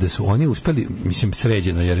znaš da su oni uspeli, mislim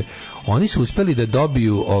sređeno, jer oni su uspeli da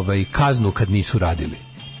dobiju kaznu kad nisu radili.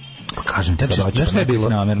 Pa kažem te, znaš šta je bilo?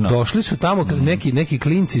 Došli su tamo, neki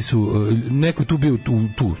klinci su, neko tu bio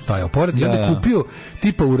tu stajao pored i onda kupio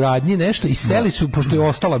tipa u radnji nešto i seli su, pošto je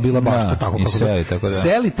ostala bila baš to tako kako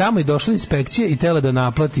seli tamo i došla inspekcija i tela da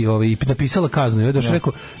naplati i napisala kaznu i onda je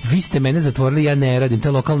rekao, vi ste mene zatvorili, ja ne radim,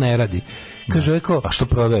 te lokal ne radi. Kaže, a što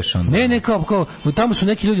prodaješ onda? Ne, kao, tamo su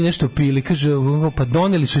neki ljudi nešto pili, kaže, pa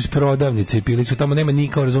doneli su iz prodavnice i pili su, tamo nema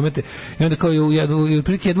nikao, razumete? I onda kao,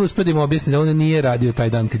 otprilike jedva uspio da im objasni da on nije radio taj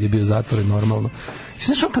dan kad je bio zatvoren normalno. I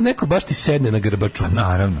znaš, on kad neko baš ti sedne na grbaču.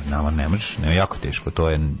 Naravno, ne možeš, jako teško, to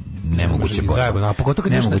je nemoguće bolje. A pogotovo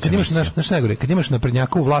kad imaš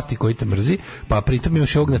naprednjaka u vlasti koji te mrzi, pa pritom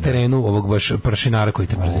imaš ovog na terenu, ovog baš pršinara koji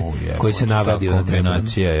te mrzi, koji se navadio na terenu.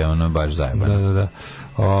 Kombinacija je ono baš zajebana. Da.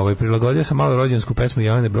 Prilagodio sam malo rođensku pesmu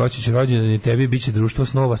Jelene Bročić, rođendan je tebi, bit će društvo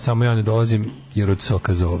snova, samo ja ne dolazim jer od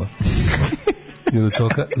soka zova. Jer od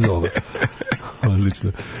soka zova.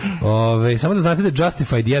 Odlično. Samo da znate da je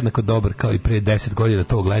Justified jednako dobar kao i pre 10 godina,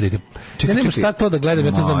 to gledajte. Ja nemam šta to da gledam,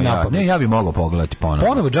 ja to znam napamet. Ne, ja bih mogao pogledati ponovo.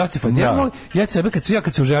 Ponovo Justified. Ja sebe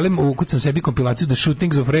kad se uželim, ukucam sebi kompilaciju The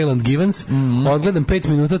Shootings of Rayland Givens, odgledam 5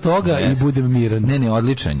 minuta toga i budem miran. Ne,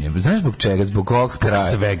 odličan je. Znaš zbog čega? Zbog Gold kraja.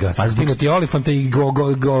 Svega. Zbog Timothy Olyphanta i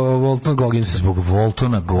Walton Goggins. Zbog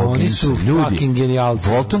Waltona Gogginsa. Oni su fucking genijalci.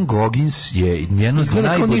 Walton Goggins je jedan od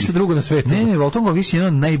najboljih... ništa drugo na svetu. Ne, Walton Goggins je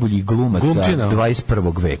jedan od najboljih glumaca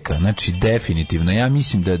 21. veka. Znači, definitivno. Ja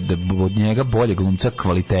mislim da od njega bolje glumca,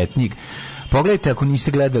 kvalitetnijeg. Pogledajte, ako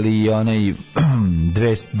niste gledali i onaj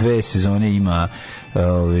dve sezone ima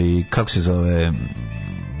kako se zove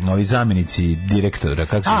ovi zamjenici direktora,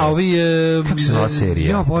 kako se zove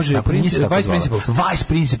serija? Ja, Bože, Vice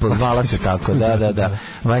Principals zvala se tako, da.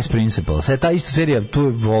 Vice Principals. Ta ista serija, tu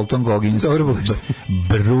je Walton Goggins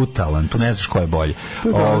brutalan, tu ne znaš ko je bolje.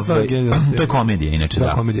 To je komedija, inače,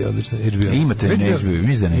 da. Komedija, odlično, HBO. Imate na HBO,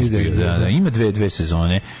 mislim da na HBO, da. Ima dve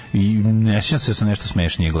sezone i ne sjećam se sa nešto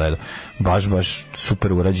smešnije gledao. Baš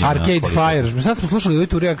super urađena. Arcade Fire, sad smo slušali ovi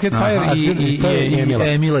turi Arcade Fire i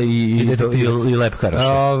Emila i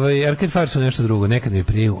Lepkaraša. Arcade Fire su nešto drugo, nekad mi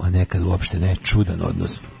priju, a nekad uopšte ne, čudan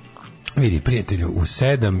odnos. Vidi, prijatelju, u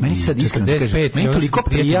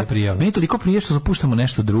 7:45 meni toliko prije što zapuštamo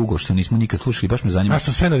nešto drugo što nismo nikad slušali, baš me zanima. A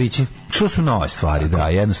što sve novići? Što su nove stvari, da,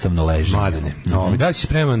 jednostavno leži. Mladene, da li si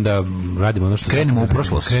spreman da radimo ono što... Krenemo u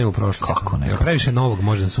prošlost. Kako ne? Previše novog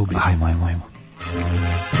može da se ubije. Ajmo.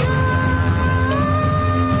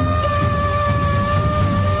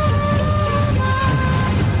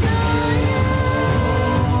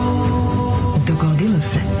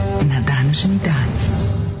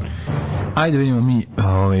 Ajde vidimo mi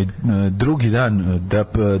drugi dan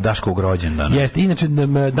Daškovog rođendana. Jeste, inače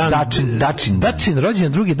Dačin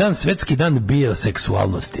rođendan, drugi dan, svetski dan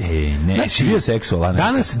bioseksualnosti. Ne, znači, bioseksualan.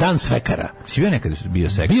 Danas dan svekara. Si bio nekad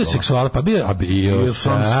bioseksualan? Bioseksualan, pa bio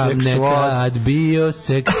sam nekad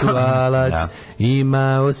bioseksualac.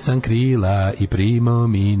 Imao sam krila i primao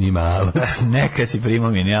minimalac. Neka si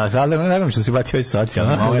primao minimalac, ali ne što si bacio ovaj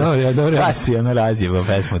socijalni moment. Dobro. Pa si ono razjeba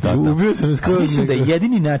pesmu totalno. Ubio sam skoro. Mislim da je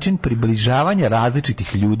jedini način približavanja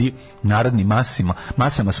različitih ljudi narodnim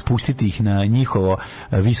masama spustiti ih na njihovo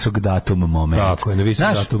visok datum moment. Tako je, na visok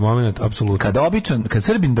datum moment, apsolutno. Kad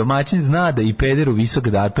Srbin domaćin zna da i pederu visok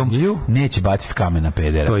datum, neće baciti kamen na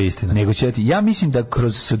pedera. To je istina. Nego će, ja mislim da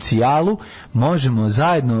kroz socijalu možemo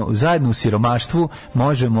zajedno u siromaštvu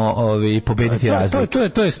možemo pobediti razlike.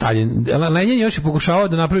 To je Stalin. Lenin još je pokušavao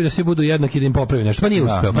da napravi da svi budu jednaki, da im popravi nešto. Pa nije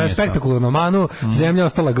uspeo. Pa je spektakularno manu, zemlja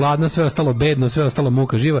ostala gladna, sve ostalo bedno, sve ostalo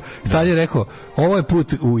muka živa. Stalin je rekao, ovo je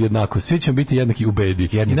put u jednakost. Svi ćemo biti jednaki u bedi.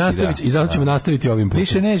 I zato ćemo nastaviti ovim putem.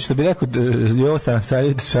 Više neće, što bi rekao Jovan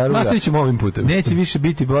Šaruga. Nastavit ćemo ovim putem. Neće više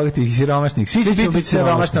biti bogatih i siromašnih. Svi će biti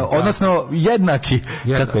siromašni, odnosno jednaki.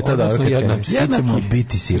 Kako je to dobro? Svi ćemo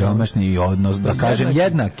biti siromašni, odnosno da kažem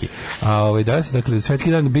jednaki. A danas, dakle,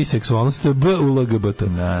 svetski dan biseksualnosti, to je B u LGBT.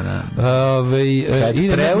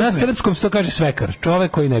 Na srpskom se to kaže svekar,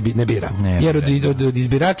 čovek koji ne bira. Jer od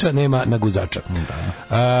izbirača nema naguzača.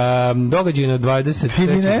 Događaj na 23. Ti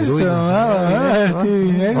mi nešto malo, ti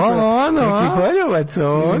mi nešto. Neki poljubac,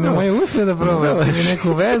 moje usne da probam, ti mi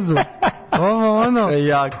neku vezu.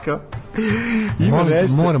 Jako. Ima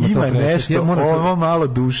nešto, ovo malo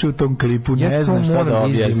duše u tom klipu, ne znam šta da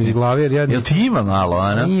objasnim. Jel ti ima malo,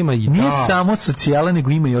 Ana? Nije samo socijala,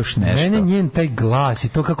 nego ima još nešto. Mene njen taj glas i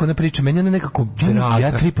to kako ona priča, meni ona nekako draga.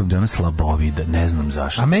 Ja tripam da ona slabovida, ne znam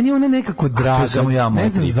zašto. A meni je ona nekako draga, ne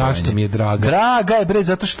znam zašto mi je draga. Draga je, bre,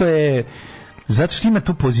 zato što ima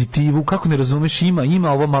tu pozitivu, kako ne razumeš,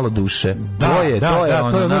 ima ovo malo duše. To je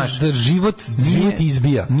ono naš. Da život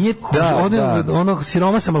izbija. Nije ono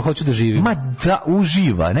siroma sam, ali hoću da živim. Ma da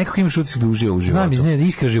uživa, nekako imaš utisak da uživa u životu. Znam, iz nje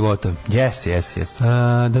iskra života.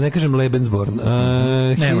 Yes. Da ne kažem Lebensborn.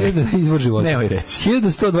 Izvor života. Nemoj reći.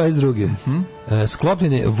 1122.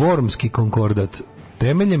 Sklopljen je Wormski konkordat,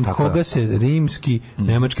 temeljem koga se rimski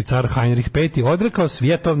nemački car Heinrich V odrekao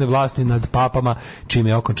svjetovne vlasti nad papama, čime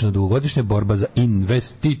je okončena dugogodišnja borba za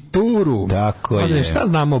investituru. Tako je. Šta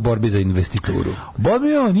znamo o borbi za investituru?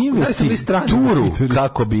 Borbi on investituru,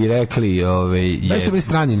 kako bi rekli, da ste bili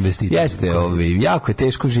strani investitori. Jeste, jako je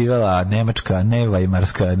teško živela Nemačka, ne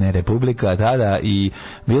Vajmarska, ne Republika tada i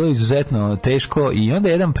bilo je izuzetno teško i onda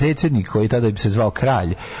jedan predsjednik koji tada bi se zvao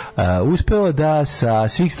kralj uspeo da sa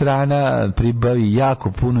svih strana pribavi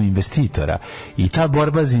jako puno investitora i ta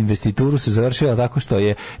borba za investituru se završila tako što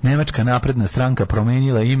je Nemačka napredna stranka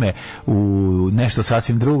promenila ime u nešto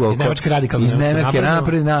sasvim drugo. Iz Nemačke radikalne.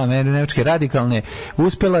 Nemačke radikalne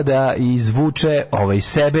uspela da izvuče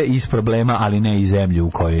sebe iz problema, ali ne i zemlju u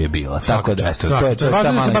kojoj je bila. Tako da, to je ta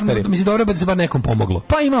mala istorija. Mislim, dobro da se bar nekom pomoglo.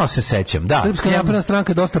 Pa imao se sećam, da. Srpska napredna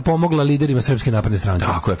stranka je dosta pomogla liderima Srpske napredne stranke.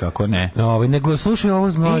 Tako je, kako ne. Nego slušaj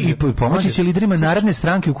ovo Mladje. I pomoći će liderima narodne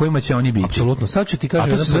stranke u kojima će oni biti. Apsolutno. Sad ću ti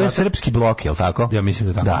kažem, a to se zove srpski blok, je li tako? Ja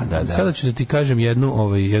mislim da tako. Da. Sada ću da ti kažem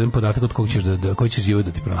jedan podatak od koji ćeš život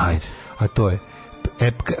da ti pronaći. Ajde. A to je,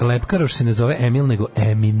 lepkaroš se ne zove Emil, nego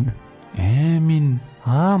Emin. Emin?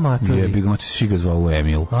 A, matori. Jebi ga, svi ga zvao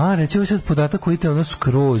Emil. A, reći sad podatak koji te ono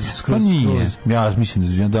skroz. Pa nije. Ja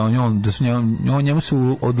mislim da njemu se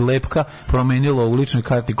od lepka promenilo u ličnoj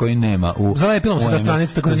karti koji nema. Zalepilo mu se na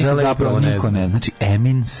stranicu, tako da niko zapravo ne zna. Znači,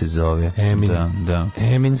 Emin se zove. Da.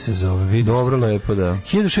 Emin se zove, vidiš. Dobro, lepo, da.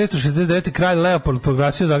 1669. kralj Leopold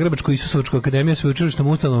proglasio Zagrebačku Isusovačku akademiju sveučilišnom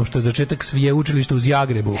ustanovom, što je začetak svije učilišta u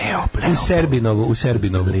Zagrebu. U Serbinovu.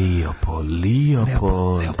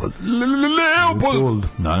 Leopold.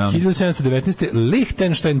 1719.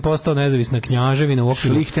 Lichtenstein postao nezavisna knjaževina u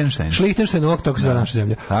okviru Šlihtenštajn u okviru, tako se zove naša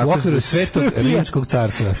zemlja, u okviru Svetog Rimskog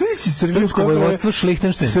carstva. Srpsko vojvodstvo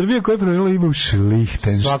Šlihtenštajn. Srbija koja je promenila ime u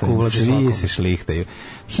Šlihtenštajn. Svi se šlihtaju.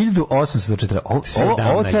 1804.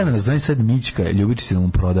 Ovo treba nas zove sad Mićka, ljubit će da mu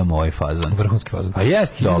prodamo ovaj fazon. Vrhunski fazon. A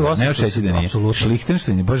jest dobro, ne ošeći da nije.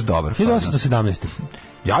 Šlihtenštajn je baš dobar fazon. 1817.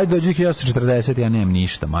 Ajde, dođe 1840, ja nemam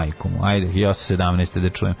ništa, majku mu. Ajde, 1817. da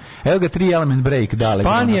čujem. Evo ga 3 element break, dale.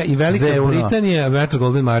 Španija i Velika Britanija, Metro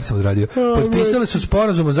Golden Mayer sam odradio, potpisali su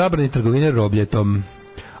sporazum o zabrani trgovine robljetom.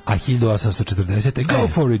 a 1840. Go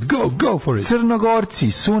for it, go for it.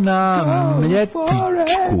 Crnogorci su na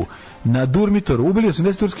Mljetičku na Durmitoru ubili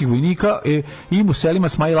 80 turskih vojnika i Muselima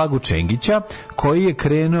Smailagu Čengića, koji je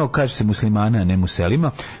krenuo, kaže se muslimana, a ne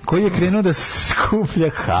Muselima, koji je krenuo da skuplja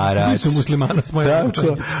harač. Su muslimana Smailagu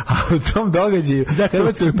Čengića. A u tom događaju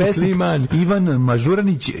hrvatski pesnik Ivan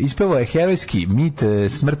Mažuranić ispevao je herojski mit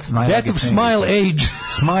smrt Smailaga Čengića. Death of Smile Age.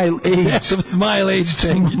 Smile Age. Death of Smile Age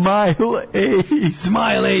Čengić. Smile Age.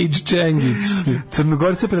 Smile Age Čengić.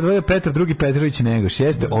 Crnogorce predvodio Petar II. Petrović Njegoš.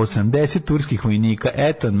 Jeste 80 turskih vojnika.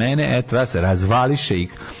 Eto od mene, eto vas, razvališe ih.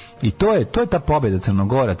 I to je ta pobjeda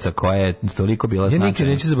Crnogoraca koja je toliko bila značajna. Ja nikad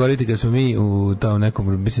neću zaboraviti kad smo mi u tom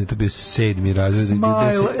nekom, mislim da to bio 7. razred.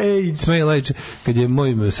 Smile Age. Kad je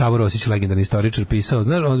moj Savor Osić, legendarni istoričar, pisao,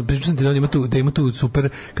 znaš, pričam ti da ima tu super,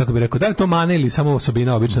 kako bi rekao, da li to mana ili samo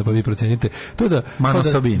osobina obična, pa vi procenite. To da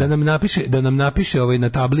da nam napiše na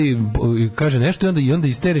tabli, kaže nešto i onda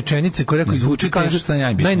iz te rečenice koje rekao izvuče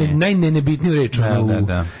najnebitniju reč.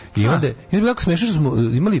 I onda je jako smešno što smo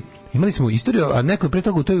imali smo istoriju, a neko je pre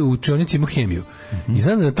toga u toj učionici imao hemiju. I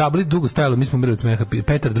znam da na tabli dugo stajalo, mi smo umrli od smeha,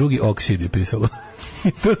 Petar II. Oksid je pisalo.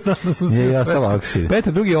 I to znam da smo svi oksid.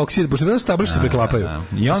 Petar II. Oksid, pošto vedno su tabli što se preklapaju.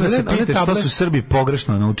 I onda se pita što su Srbi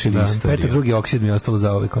pogrešno naučili istoriju. Petar II. Oksid mi je ostalo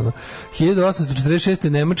za ovih. 1846.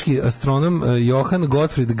 nemački astronom Johann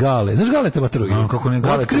Gottfried Gale. Znaš Gale te matori? Kako ne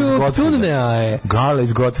Gale? Otkrio Ptunea. Gale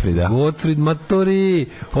iz Gottfrieda. Gottfried matori.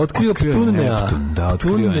 Otkrio Ptunea. Da,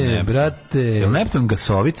 otkrio je brate. Je li Neptun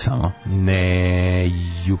gasovit samo? Ne,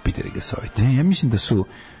 Jupiter je gasovit. Ne, ja mislim da su...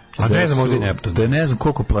 A ne znam, možda i Neptun. Da ne znam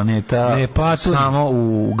koliko planeta samo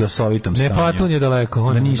u gasovitom stanju. Neptun je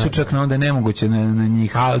daleko. Da nisu čak na onda nemoguće na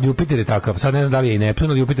njih. A Jupiter je takav. Sad ne znam da li je i Neptun,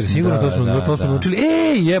 ali Jupiter sigurno, to smo naučili.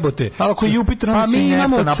 Jebote. Ali ako Jupiter, onda se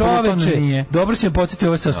Neptun, a Pluton nije. Dobro si me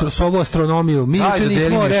podsjetio ovu astronomiju. Mi uče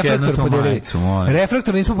nismo reflektor podelili.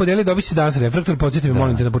 Reflektor nismo podelili, dobi si danas reflektor, podsjetio me,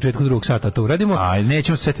 molim te, na početku drugog sata to uradimo. A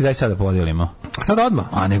nećemo se setiti, daj sada podelimo. Sad odmah.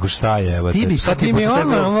 A nego šta je, evo te. Ti bi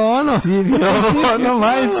ono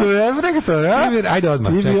majicu reflektor, a? Ajde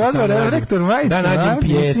odmah. Ti bi odmah reflektor majicu, da nađem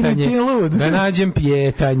pijetanje. Da nađem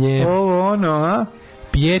pijetanje. Ovo ono, a?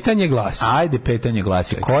 Pijetanje glasi. Ajde, pijetanje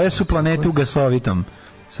glasi. Koje su planete u gasovitom?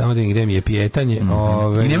 Samo da im gde mi je pijetanje.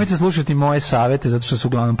 I nemojte slušati moje savete, zato što su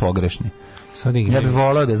uglavnom pogrešni. Ja bih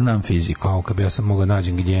voleo da znam fiziku. A kad bi ja sam mogao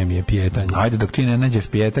nađem gdje mi je pijetanje. Ajde, dok ti ne nađeš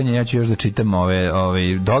pijetanje, ja ću još da čitam ove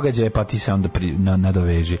događaje, pa ti se onda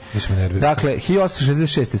nadoveži. Dakle,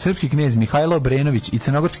 1866. srpski knez Mihajlo Obrenović i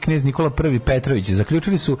crnogorski knez Nikola I Petrović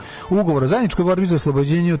zaključili su ugovor o zajedničkoj borbi za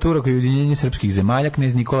oslobođenje od Turaka i ujedinjenje srpskih zemalja.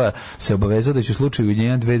 Knez Nikola se obavezao da će u slučaju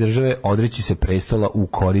ujedinjenja dve države odreći se prestola u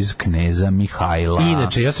korist kneza Mihajla.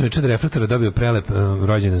 Inače, ja sam već od reflektora dobio prelep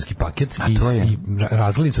rođendanski paket i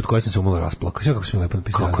razglednicu od koje sam se umalo rasplao. Sve kako se mi lepo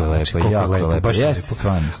napisao. Kako je lepo, jako je lepo. Jeste,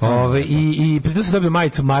 stvarno. I pritom sam dobio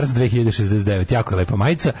majicu Mars 2069, jako je lepa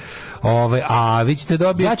majica. A vi ćete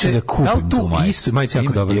dobiti... Ja ću da kupim tu majicu. Majica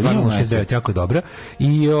jako dobra, 2069, jako je dobra.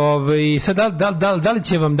 I sad, da li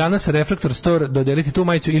će vam danas Reflektor Store dodeliti tu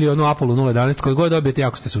majicu ili onu Apollo 011, koju god dobijete,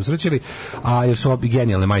 jako ste se usrećili, jer su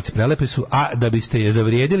genijalne majice, prelepe su, a da biste je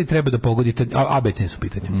zavrijedili, treba da pogodite, ABC su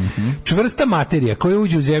pitanja. Čvrsta materija koja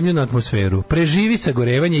uđe u zemljenu atmosferu, preživi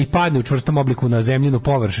sagorevanje i padne u čvrstom obliku na zemljinu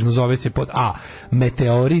površinu, zove se pod A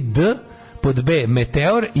meteorit D, pod B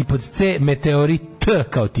meteor i pod C meteorit T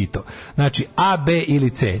kao Tito. Znači A, B ili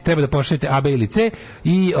C. Treba da pošaljete A, B ili C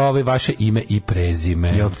i vaše ime i prezime.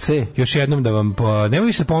 Jel C? Još jednom da vam nemoj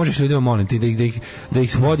više da pomožeš ljudima, molim ti, da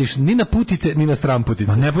ih vodiš ni na putice, ni na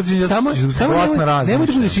stramputice. Ne putice, samo nemoj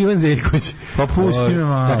da budeš Ivan Zeljković. Pa pusti me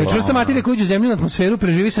malo. Dakle, čvrsta materija koja uđe u zemljenu atmosferu,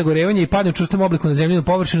 preživi sagorevanje i padne u čvrstom obliku na zemljenu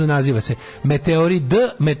površinu, naziva se meteorit D,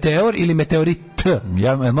 meteor ili meteorit T.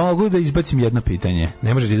 Ja mogu da izbacim jedno pitanje.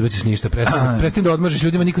 Ne možeš da izbaciš ništa. Prestani da odmažeš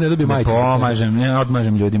ljudima, niko ne dobije majicu. Ne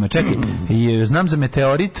odmažem ljudima. Čekaj, znam za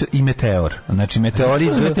meteorit i meteor. Znači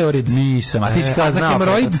meteorit nisam. A ti si kao znao.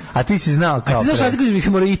 A ti si znao kao. A ti znaš razliku između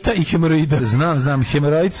hemoroida i hemoroida? Znam.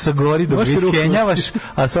 Hemoroid sa gori dok iskenjavaš,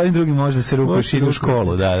 a sa ovim drugim možeš da se rukaš i u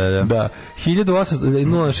školu. Da.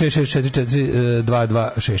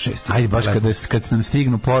 1800-0664-2266. Ajde, baš kad nam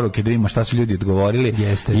stignu poruke da vidimo šta su ljudi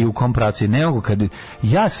odgovorili i u kom pravcu. Ne mogu kad...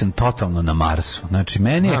 Ja sam totalno na Marsu. Znači,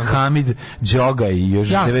 meni je Hamid Đoga i još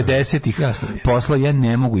 90-ih posla, ja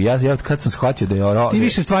ne mogu. Ja kad sam shvatio da je ti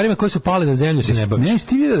više stvarima koje su pale na zemlju se ne baviš. Ne,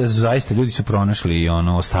 ti vidio da su zaista ljudi su pronašli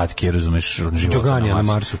ostatke, razumeš, života na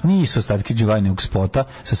Marsu. Nisu ostatke Đoganja, nego spota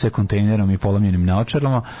sa sve kontejnerom i polomljenim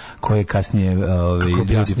naočarama koje kasnije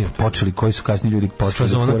ljudi počeli, koji su kasnije ljudi počeli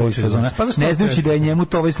da furaju iz fazona. Ne znajući da je njemu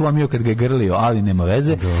to slomio kad ga je grlio, ali nema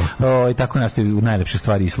veze. Tako nastaju najlepše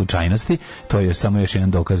stvari i slučajnosti. To je samo još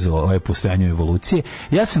jedan dokaz o postojanju evolucije.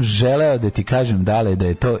 Ja sam želeo da ti kažem dale da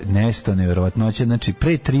je to nešto neverovatnoće. Znači,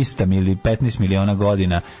 pre 300 ili 15 miliona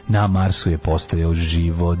godina na Marsu je postojao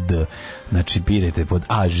život. Znači, birajte pod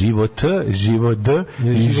A, život, život,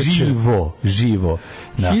 živo.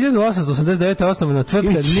 Da. 1889. osnovana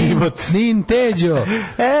tvrtka Ninteđo.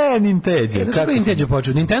 Ninteđo. Kako je Ninteđo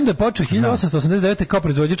počeo? Nintendo je počeo 1889. kao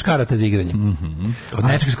proizvođač karata za igranje. Od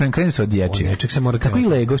nečeg s kojim krenu se od dječjeg. Od nečeg se mora krenuti.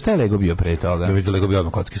 Kako i Lego? Šta je Lego bio pre toga? Ja vidim Lego bio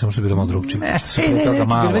odmah kocki, samo što je bilo malo drugčije. Nešto su pre toga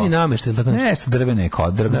malo. Drveni nameštaj, tako nešto. Nešto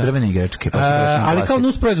drvene igračke. Ali kao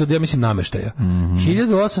nus proizvod, ja mislim nameštaja.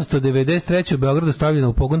 1893. u Beogradu stavljena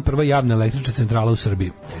u pogon prva javna električna centrala u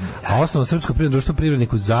Srbiji. A osnovno Srpsko privredno društvo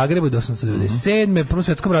Privrednik u Zagrebu do 1897. Prvom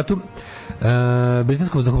svjetskom ratu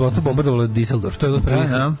britansko vazduhoplovstvo bombardovalo Düsseldorf. To je od prvih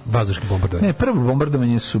vazdušnih bombardovanja. Ne, prvo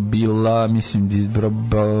bombardovanje su bila, mislim,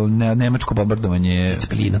 nemačko bombardovanje.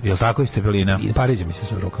 Cepelina. Je li tako iz Cepelina? Pariđe, mislim,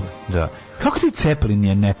 su rukama. Da. Kako ti Cepelin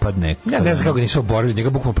je ne padne? Ja ne znam kako ga nisu oborili, njega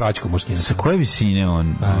bukvalno praćku možda. Sa koje visine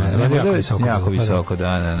on? Jako visoko,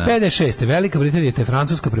 da. 56. Velika Britanija te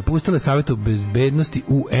Francuska prepustila Savetu bezbednosti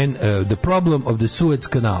UN the problem of the Suez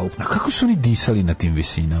Canal. A kako su oni disali na tim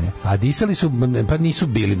visinama? A disali su, pa nisu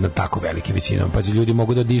bili na tako velikim visinama, pa ljudi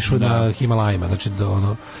mogu da dišu na Himalajima, znači da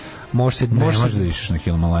ono... Može da išeš na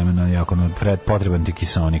Himalajima, jako potreban ti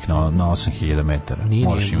kiseonik na 8000 metara.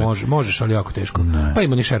 Možeš, ali jako teško. Ne. Pa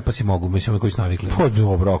ima ni šerpasi mogu, mislim, koji su navikli. Pa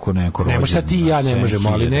dobro, ako neko rođen. Ne može sad ti i ja ne možemo,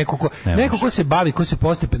 ali neko ko se bavi, ko se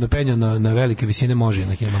postepeno penja na velike visine može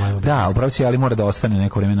na Himalajima. Da, upravo si, ali mora da ostane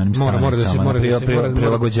neko vreme na onim stranicama,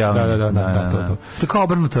 prilagođavanje. Da. To je kao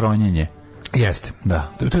obrnuto ronjenje. Jeste.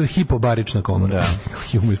 Da. To je hipobarična komora.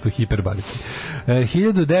 Da. Umjesto hiperbarična.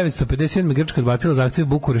 1957. Grčka odbacila zahtjev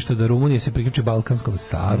Bukurešta da Rumunija se priključi Balkanskom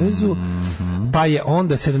savezu. Pa je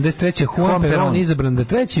onda 73. Juan Perón izabran da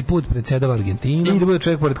treći put predsjedava Argentinom. I da bude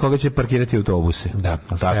čovjek pored koga će parkirati autobuse. Da.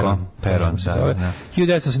 Tako? Perón.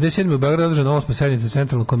 1987. u Beogradu održana 8. sednica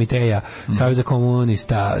Centralnog komiteja Saveza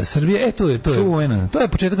komunista Srbije. To je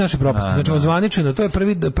početak naše propasti. Znači, ozvaničeno, to je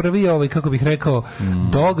prvi kako bih rekao,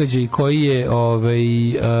 događaj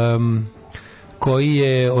koji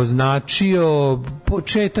je označio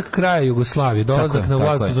početak kraja Jugoslavije, dolazak na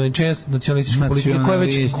vlast ozvaničenja nacionalističke politike koja je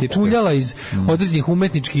već kuljala iz određenih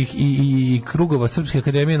umetničkih i krugova Srpske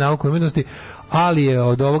akademije nauke i umetnosti, ali je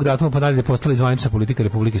od ovog datuma pa dalje postala zvanična politika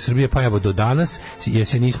Republike Srbije, pa evo do danas, jer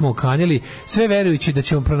se nismo okanjali, sve verujući da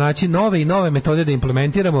ćemo pronaći nove i nove metode da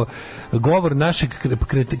implementiramo. Govor našeg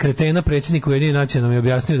kretena predsjednika Ujedinjenih nacija nam je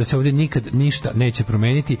objasnio da se ovdje nikad ništa neće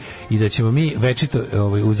promeniti i da ćemo mi večito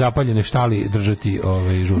u zapaljenoj štali držati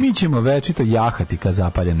žur. Mi ćemo večito jahati ka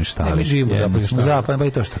zapaljenoj štali. Ne, mi živimo u zapaljenoj štali. Pa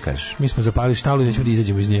i to što kažeš. Mi smo zapalili štalu i nećemo da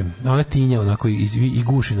izađemo iz nje. Ona tinja onako i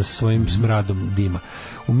guši nas sa svojim smradom dima.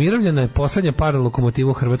 Umirovljena je posljednja para lokomotiva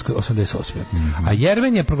u Hrvatskoj 88. A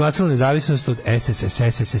Jerven je proglasila nezavisnost od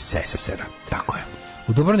SSSR-a. Tako je.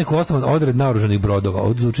 U Dubrovniku osnovan odred naoružanih brodova.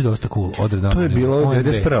 Ovo zvuči dosta cool. To je bilo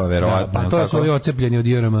 91. verovatno. Pa to su ovi ocepljeni od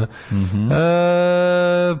IRM.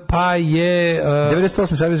 Pa je...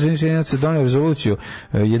 98. Savez Ujedinjenih donio rezoluciju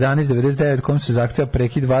 1199 kom se zahteva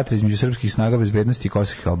prekid vatre između srpskih snaga bezbednosti i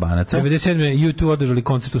kosovskih Albanaca. 97. U2 održali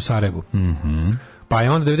koncert u Sarajevu. Pa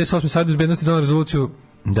je onda 98. Savez bezbednosti donio rezoluciju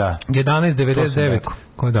 1199.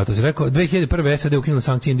 Koje dato se rekao? 2001. SAD ukinula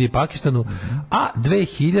sankcije Indiji i Pakistanu, a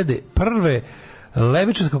 2001.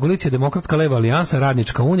 Levičarska koalicija, Demokratska leva alijansa,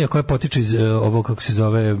 Radnička unija, koja potiče iz ovog, kako se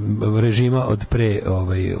zove, režima od pre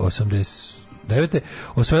 89.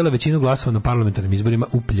 osvojila većinu glasova na parlamentarnim izborima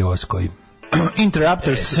u Pljoskoj.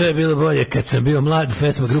 Interrupters. Sve je bilo bolje kad sam bio mlad,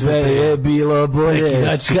 pesma grupe. Sve je bilo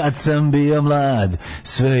bolje kad sam bio mlad.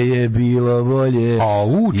 Sve je bilo bolje.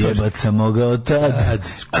 Jebat sam mogao tad.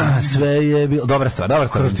 Sve je bilo... Dobra stvar.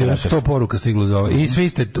 100 poruka stiglo za ovo. I svi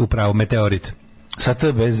ste upravo Meteorit. Sa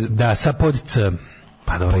T bez... Da, sa pod C.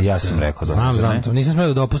 Pa dobro, ja sam rekao da. Znam to. Nisam smeo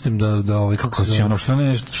da dopustim da kako si ono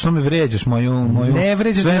što me vređaš moju ne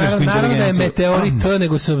vređaš, naravno da je Meteorit,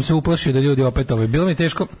 nego sam se uplašio da ljudi opet bilo mi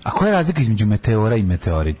teško. A koja je razlika između meteora i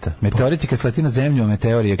meteorita? Meteorit je kad sleti na zemlju, a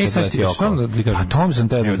meteor je kad leti okolo. A tom sam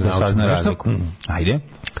te da sazna razliku. Ajde.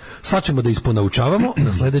 Sad ćemo da isponaučavamo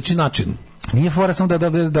na sledeći način. Nije fora samo da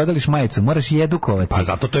dodališ majicu, moraš i edukovati. Pa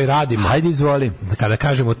zato to i radimo. Hajde, izvoli. Kada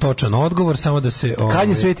kažemo točan odgovor, samo da se... Kad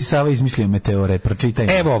je Sveti Sava izmislio meteore?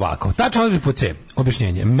 Pročitaj. Evo ovako, tačan odgovor po C.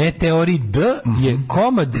 Objašnjenje. Meteorid je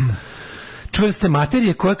komad čvrste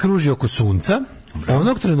materije koja kruži oko Sunca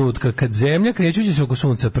Onog trenutka kad Zemlja krećući se oko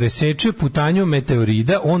Sunca preseče putanju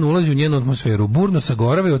meteorida, on ulazi u njenu atmosferu, burno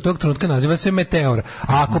sagorava i od tog trenutka naziva se meteor.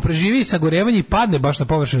 A ako preživi sagorevanje i padne baš na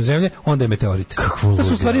površinu Zemlje, onda je meteorit. To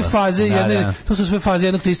su u stvari faze to su sve faze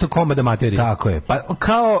jednog te istog komada materije. Tako je. Pa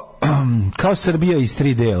kao Srbija iz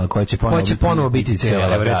 3 dela koja će ponovo biti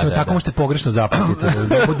cijela. Recimo tako možete pogrešno zapamtiti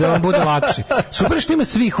da vam bude lakše. Super što ima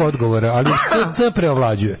svih odgovora, ali C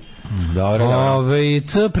preovlađuje. Dobro.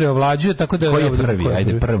 C preovlađuje, tako da koji je prvi?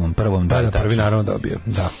 Ajde prvom daj. Da, prvi naravno dobio.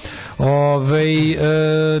 Da.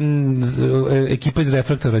 Ekipa iz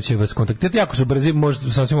Reflektora će vas kontaktirati. Jako su brzi,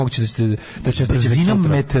 možda sasvim moguće da će brzinom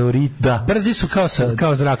meteorita. Brzi su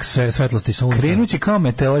kao zrak svetlosti sunca. Krenuće kao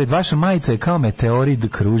meteorit. Vaša majica je kao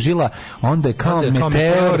meteorit kružila, onda je kao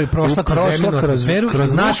meteor prošla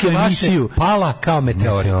kroz našu emisiju. Pala kao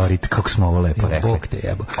meteorit. Kako smo ovo lepo rekli. Bog te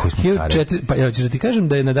jebo. Pa ja ću da ti kažem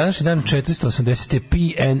da je na današnji dan 480.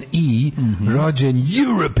 PNE rođen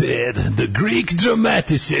Euripid, the Greek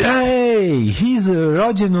dramaticist. Hey, he's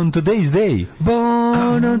rođen on today's day.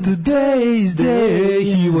 Born on today's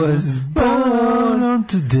day, he was born on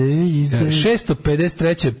today's day.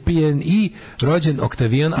 653. PNE, rođen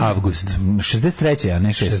Oktavijan Avgust. 63. a ne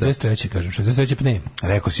 63. kažem, 63. pne.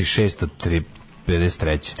 Rekao si 653.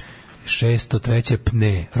 603.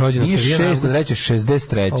 pne. Rođen nije 603.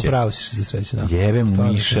 63. Opravo si 63. Da. Jebem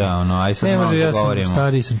Miša, aj sad malo ja govorimo. Sam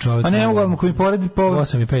stariji sam čovjek. A ne mogu ako mi poredi po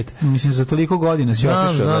 8 i 5. Mislim za toliko godina si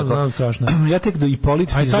otišao. Znam, strašno. Ja tek do Ipolit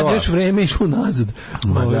Fizo. Aj tad još vreme išlo nazad.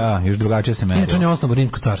 Da, još drugačije se menjalo. On je osnovno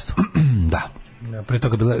Rimsko carstvo. Da. Pre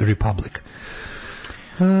toga bila Republic.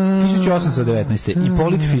 1819.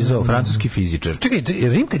 Ipolit Fizo, francuski fizičar. Čekaj,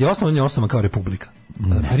 Rim kad je osnovan, je osnovan kao republika.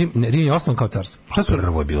 Rim je osnovan kao carstvo. Šta su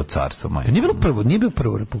prvo je bilo carstvo, majko? Nije bilo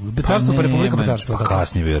prvo republika. Carstvo pa republika pa carstvo. Pa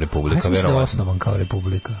kasnije je bio republika, verovatno. Da je osnovan kao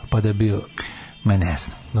republika, pa da je bio. Ma ne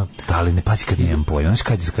znam. No. Da, ali ne pazi kad nijem pojma. Znaš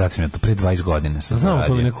kad sam ja to pre 20 godina sam znam,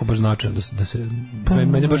 to mi nekako baš značajno da se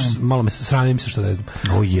meni baš malo sramim se što ne znam.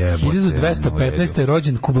 O jebote. 1215. je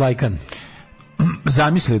rođen Kublajkan.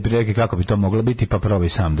 Zamisli otprilike kako bi to moglo biti, pa probaj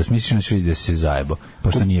sam da smisliš na vidi da si se zajebo,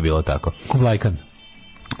 pošto nije bilo tako. Kublajkan.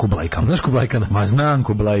 Znaš Kublajkana? Ma znam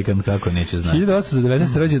Kublajkan, kako neće znati.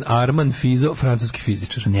 1819. rođen Armand Fizo, francuski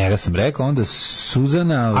fizičar. Njega sam rekao, onda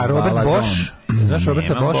Suzana a Robert Bosch, znaš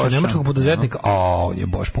Roberta Boscha, nemačkog poduzetnika, on je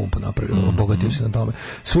Bosch pumpa napravio, obogatio se na tome.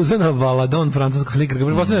 Suzana Valadon, francuska slikarka,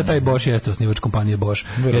 pretpostavljam da taj Bosch jeste osnivač kompanije Bosch,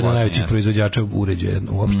 jedan od najvećih proizvođača uređaja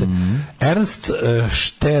uopšte. Ernst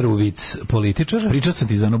Šterovic, političar. Pričao sam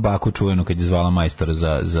ti za onu baku čuvenu kad je zvala majstora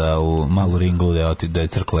za u malu ringlu da je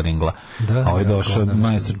crkla ringla. A ovaj došao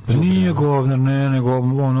majstor, nije govnar, ne, nego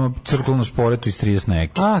ono crklo na šporetu iz 30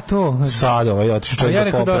 neki. A, to. Sad ovaj otišao čovjek da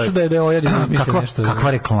popravi. Ja rekao došao da je ojadi izmislio nešto.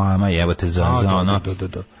 Kakva reklama jebote za ono.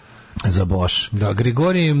 Za Bosch. Da,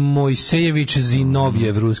 Grigorij Mojsejević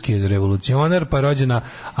Zinovjev, ruski revolucionar, pa rođena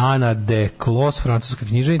Ana de Klos, francuska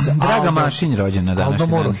književnica. Draga Mašin rođena danas.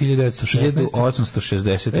 Aldo Moro, 1916.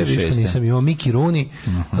 1866. Nisam imao Miki Rooney,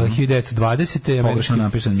 1920. Pogrešno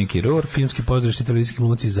napisan Miki Rourke. Filmski pozdravišti televizijski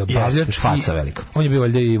glumci zabavljač. Faca velika. On je bio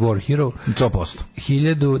valjda i War Hero.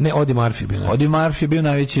 100%. Ne, Odi Murphy bio najveći. Odi Murphy bio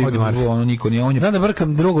najveći. Ono niko nije. On je. Znam da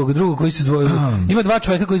brkam drugog koji se zvoje. Ima dva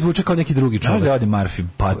čovjeka koji zvuče kao neki drugi čovjek. Znaš da Odi Murphy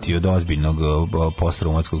patio od ozbiljnog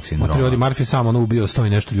postraumatskog sindroma. Odi Murphy samo ono ubio 100 i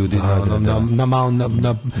nešto ljudi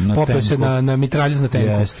popeo se na mitraljez na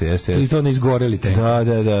tenku. Jeste. I to ne izgoreli tenk.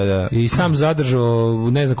 Da. I sam zadržao,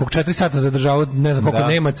 ne znam koliko, 4 sata zadržao, ne znam koliko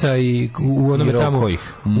Nemaca i u onome tamo,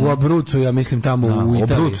 u Abruzzu, ja mislim tamo u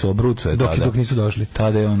Italiji. Abruzzu je dok nisu došli.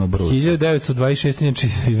 Tada je on Abruzzu. 1926. Znači,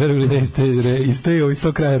 verovali ne iz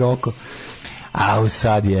tog kraja Roko. A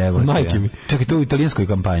sad je, evo majke mi. Čekaj, to u italijanskoj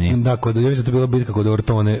kampanji. Da, ja mislim da to bila bitka kod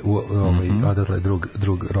Ortone odatle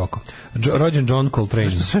drug Roko. Rođen John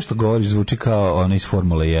Coltrane. Sve što govoriš zvuči kao ono iz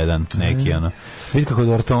Formule 1, neki ono. Bitka kod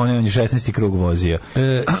Ortone, on je 16. krug vozio.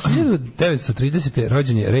 1930.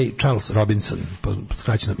 rođen je Ray Charles Robinson, po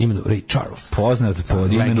skraćenom imenu Ray Charles. Poznat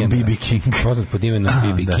pod imenom B.B. King. Poznat pod imenom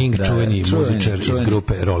B.B. King, čuveni muzičar iz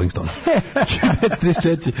grupe Rolling Stones.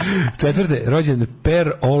 1934. rođen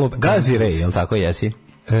Per Olof Gazi Ray, jel tako jesi?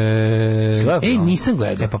 Nisam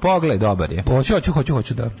gledao. Pa pogledaj, dobar je.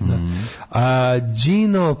 Hoću, da.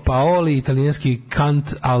 Gino Paoli, italijanski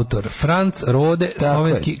kant autor. Franz Rode,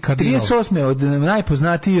 slovenski kardinal. 38. od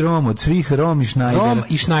najpoznatiji Rom od svih, Rom i Schneider. Rom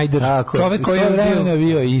i Schneider. Čovjek koji je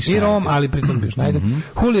bio i Rom, ali pritom bio Schneider.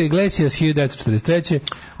 Julio Iglesias, 1943.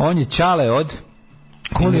 On je Čale od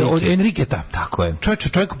Od Enriqueta. Tako je.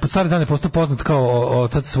 Čovjek po stare dane postao poznat kao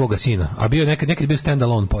otac svoga sina, a bio nekad bio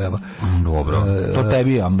stand-alone pojava. Dobro. To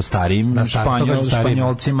tebi, starijim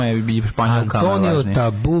Španjolcima je i Španjolkama važnije. Antonio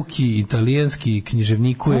Tabucchi, italijanski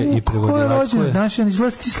književnikuje i prevodilačkuje. Znaš,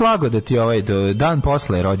 izgleda ti slago da ti dan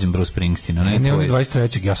posle je rođen Bruce Springsteen. Ne, on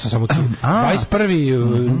 23. Ja sam samo tu.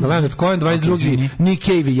 21. Leonard Cohen, 22. Nick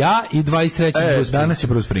Cave i ja i 23. Bruce Springsteen. Danas je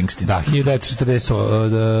Bruce Springsteen. Da,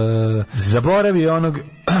 1940. Zaboravi onog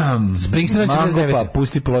Springsteen 49. Pa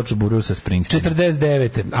pusti ploču Brusa Springsteen.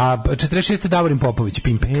 49. A 46. Davorin Popović,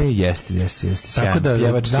 Pimpek. Jeste. Tako da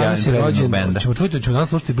danas je rođen. Ćemo danas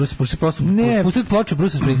slušati Bruce Springsteen. Pustiti ploču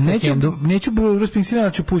Brusa Springsteen. Neću Bruce Springsteen,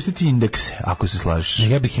 ali ću pustiti indekse, ako se slažeš.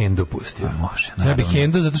 Ja bih Hendu pustio. Može. Ja bih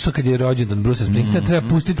Hendu, zato što kad je rođendan Brusa Springsteena, treba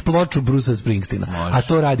pustiti ploču Brusa Springsteena. A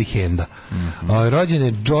to radi Henda. Rođen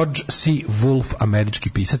je George C. Wolfe, američki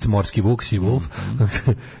pisac, morski vuk C. Wolfe.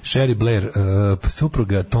 Sherry Blair,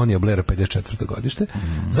 supruga Tonija Blaira, 54. godište.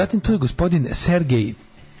 Zatim tu je gospodin Sergej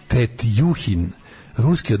Tetjuhin,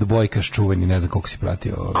 ruski odbojkaš čuveni, ne znam koliko si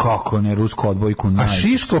pratio. Kako ne, rusku odbojku najčešće. A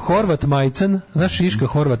Šiško Horvat Majcan, znaš Šiška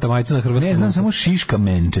Horvata Majcan na hrvatskom? Ne, znam samo Šiška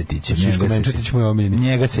Menčetić. Šiško Menčetić moj omiljeni.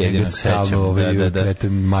 Njega se jedino sećam.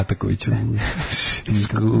 Kreten Mataković u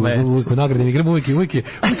nagradnim igrama uvijek je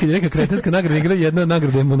neka kretenska nagrada igra, jedna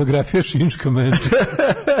nagrada je monografija Šiška Menčetić.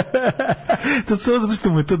 To samo zato što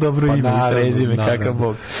mu je to dobro ime i prezime, kakav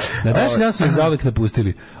bog. Na današnji dan su zauvek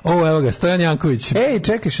napustili. Evo ga, Stojan Janković. Ej,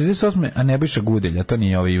 čekaj, 68. A Nebojša Gudelj, a to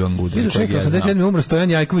nije Ivan Gudelj. 1687. umro Stojan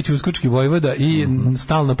Janković, uskočki vojvoda i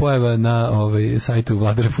stalna pojava na sajtu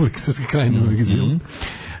Vlade Republike Srpske Krajine u magazinu.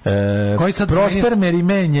 Koji sad Prosper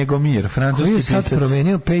Merime Njegomir, francuski pisac. Koji sad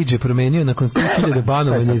promenio page, promenio nakon 100.000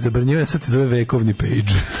 banovanja i zabranjivanja, sad se zove vekovni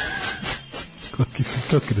page. Koliki su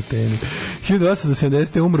to kreteni.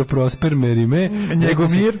 1870. umro Prosper Merime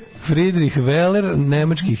Njegomir, Friedrich Weller,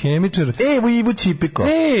 nemački hemičar. Evo Ivo Čipiko.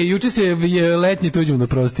 Juče se je letnji tuđman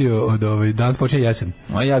oprostio od danas počeće jesen.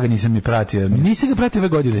 Ja ga nisam ni pratio. Nisi ga pratio ove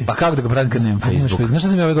godine? Pa kako da ga pratim kad nemam Facebook? Znaš šta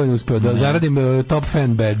sam ja ove godine uspeo? Da zaradim top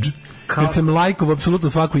fan badge. Jer sam lajkov apsolutno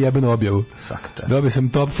svaku jebenu objavu. Dobio sam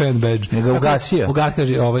top fan badge. Njega ugasio?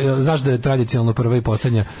 Kaže, znaš da je tradicionalno prva i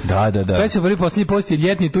poslednja. Da. Već se prvi poslednji post je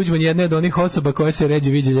ljetni tuđman, jedna od onih osoba koje se ređe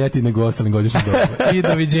viđe ljeti nego ostalim godišnjim dobama. I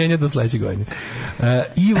doviđenja do sledeće godine.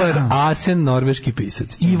 Ivar Asen, norveški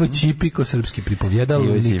pisac. Ivo Čipiko, srpski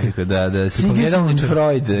pripovjedalnik. Ivo Čipiko, da. Sigismund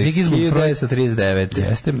Freud, 1939.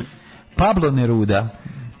 Jeste. Pablo Neruda.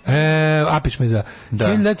 Apiš me za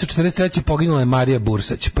 1943. poginula je Marija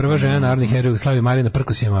Bursać, prva žena narodnih heroja Jugoslavije, Marija na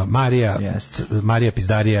Prkosijama, Marija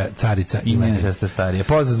Pizdarija, carica i njena sestra starija.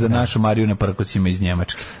 Pozdrav za našu Mariju na Prkosijama iz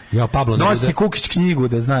Njemačke. Pablo Neruda. Nositi Kukić knjigu,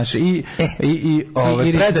 da znaš, i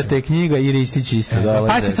predate knjiga i Ristić isto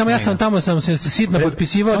dolaze. Pazite, samo ja sam tamo sam se sitno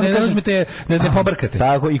potpisivao, ne uzmete, ne pobrkate.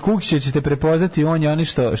 Tako, i Kukića ćete prepoznati, on je oni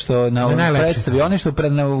što na predstavi, oni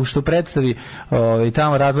što predstavi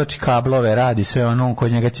tamo razvlači kablove, radi sve ono,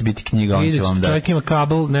 kod njega će biti knjiga, on će vam da. Čovjek ima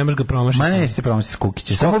kabel, ne možeš ga promašiti. Ma nećete promašiti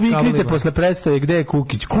Kukića. Samo vi kliknite posle predstave gde je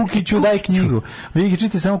Kukić. Kukiću daj knjigu. Vi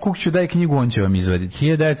kričite samo Kukiću daj knjigu, on će vam izvaditi.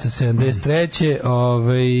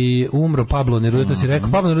 1973. Umro Pablo Neruda, to si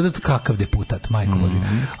rekao. Pablo Neruda kakav deputat, majko Božja.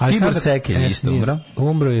 Tibor Sekelj isto umro.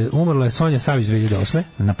 Umrla je Sonja Savić 2008.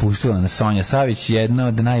 Napustila nas Sonja Savić, jedna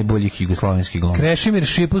od najboljih jugoslovenskih glumaca. Krešimir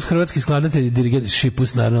Šipus, hrvatski skladatelj i dirigent.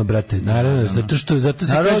 Šipus, naravno, brate. Naravno, zato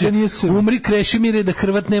se kaže umri Krešimire da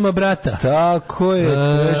Hrvat nema brata. Tako je,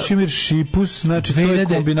 Krešimir Šipus, znači to je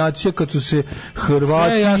kombinacija kad su se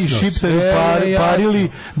Hrvati i Šiptari parili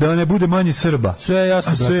da ne bude manje Srba. Sve je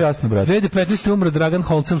jasno, brate. 2015. umro Dragan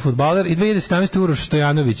Holcel, fudbaler, i 2017. Uroš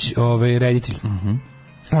Stojanović, reditelj.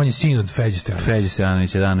 On je sin od Feđe Stojanović. Feđe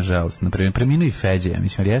Stojanović je dan, žalost. Naprimjer, preminuo i Feđe, ja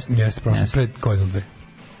mislim, jeste? Jeste, prošlo, pred godinu dve.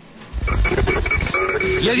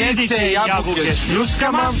 Jedite jabuke s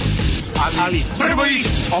ljuskama, ali prvo ih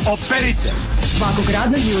operite. Svakog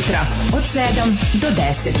radnog jutra od 7 do 10.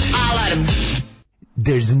 Alarm.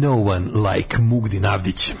 There's no one like Mugdin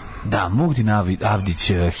Avdić. Da, Mugdin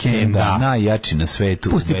Avdić, Henda, najjači na svetu.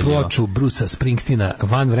 Pusti ploču Brusa Springsteena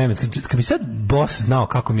van vremenska. Kad bi sad boss znao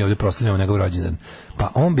kako mi ovdje proslavljamo njegov rođendan,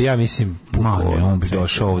 pa on bi, ja mislim, on bi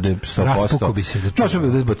došao ovdje 100%. Raspukao bi se. Došao bi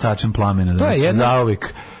ovdje s bacačem plamena, da se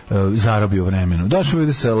zauvek zarobio vremenu. Došao bi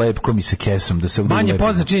ovdje sa lepkom i sa kesom, da se ovdje manje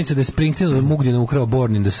pozna činjenica da je Springsteen od Mugdina ukrao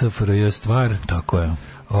Born in the SFRJ stvar. Tako je.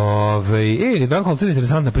 Dragan Holcer je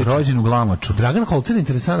interesantna priča. Rođen u Glamoču. Dragan Holcer je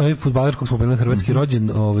interesantan, fudbaler kog smo pomenuli, hrvatski,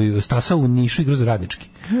 rođen, stasao u Nišu, igrao za Radnički.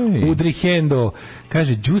 Udri Hendo,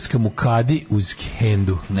 kaže, džuska mu kadi uz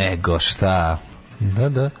Hendu. Nego šta?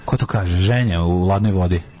 Da. Ko to kaže? Ženja u ladnoj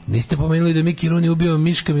vodi. Niste pomenuli da Miki Runi ubio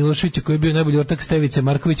Miška Miloševića koji je bio najbolji ortak Stevice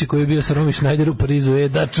Markovića koji je bio sa Romi Schneider u Parizu.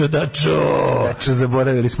 Dačo. Dačo,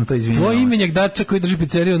 zaboravili smo to, izvinjamo. Tvoj imenjak Dača koji drži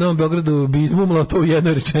pizzeriju u Novom Beogradu bi izmumlao to u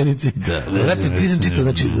jednoj rečenici. Znate, ti sam čitao,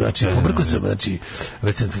 znači, pobrko sam,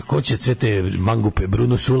 već sam, ko će sve te mangupe,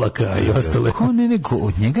 Bruno Sulaka i ostale. Ko ne,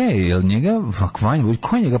 od njega je, jel njega, Vanja Bolić,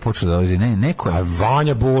 ko je njega počeo da ovdje? Ne, neko je.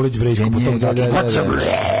 Vanja Bolić, Brejsko, potom Dača.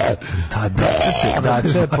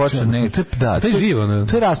 Dača je počeo, ne, to je živo,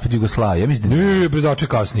 to je raspad Jugoslavije, ja mislim da nije Dača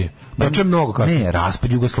kasnije. Dača je mnogo kasnije. Ne,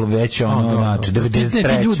 raspad Jugoslavije već znači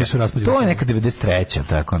 93. Ljudi su raspad to je neka 93.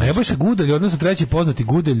 tako nešto. Nebojša Gudelj, odnosno treći poznati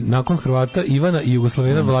Gudelj nakon Hrvata Ivana i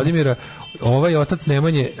Jugoslavena Vladimira, ovaj otac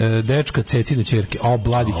Nemanje, dečka Cecine ćerke.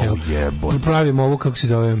 Bloody hell. Pravimo ovo, kako se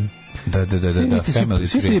zove. Da.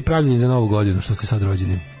 Svi ste vi pravljeni za Novu godinu, što ste sad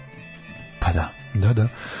rođeni. Pa da. Da.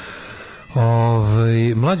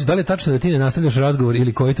 Mlađe, da li je tačno da ti ne nastavljaš razgovor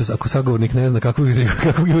ili koitus ako sagovornik ne zna kako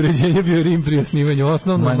je uređenje bio Rim pri osnivanju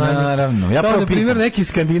osnovno znanje? Naravno. Ja prvo primjer neki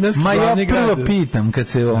skandinavski glavni grad. Ja prvo pitam kad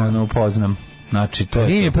se upoznam. Znači, to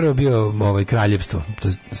Rim je prvo bio kraljevstvo. To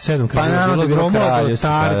je 7 kraljeva bilo Gromo, do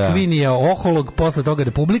Tarkvinija, Oholog, posle toga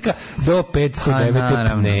Republika, do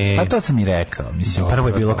 509. Ne. Pa to sam i rekao. Mislim, prvo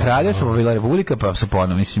je bilo kraljevstvo, pa bila Republika, pa se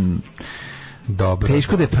ponovno, mislim... Dobro.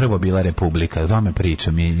 Teško da je prvo bila Republika, o tome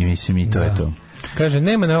pričam i mislim i to je to. Kaže,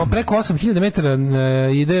 nema, preko 8000 metara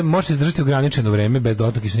ide, može se izdržati ograničeno vreme bez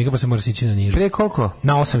dotoka kiselnika, pa se mora sići na niže. Pre koliko?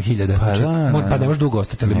 Na 8000. Pa, znači, pa ne može dugo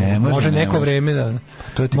ostati, ali može neko vreme da...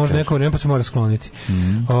 Može neko vreme, pa se mora skloniti.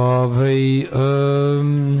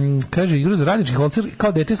 Kaže, igra za radnički holcer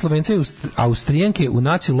kao dete Slovence i Austrijanke u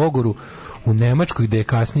naci logoru u Nemačkoj, gde je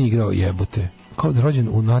kasnije igrao jebote. Kao da rođen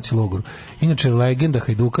u naci logoru. Inače, legenda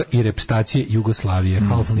Hajduka i repstacije Jugoslavije.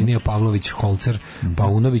 Halfa linija Pavlović, Holcer,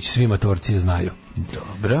 Paunović, svi matorci je znaju.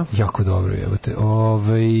 Dobro. Jako dobro, jebote.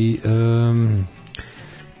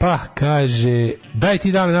 Pa, kaže, daj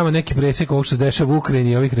ti dali nama neki presjek ovog što se dešava u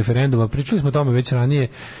Ukrajini i ovih referenduma. Pričali smo o tome već ranije.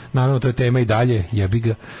 Naravno, to je tema i dalje. Jebi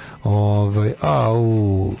ga.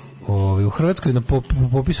 U Hrvatskoj na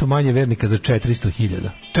popisu manje vernika za 400.000.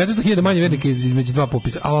 400.000 manje vernika između dva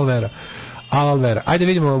popisa. Alvera. Ajde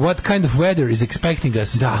vidimo what kind of weather is expecting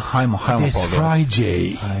us. Da, hajmo this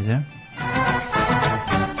Friday. Ajde.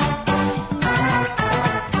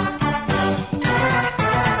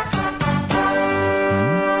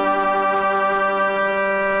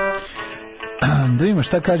 Da vidimo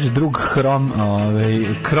šta kaže drug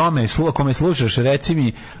Chrome, ako me slušaš, reci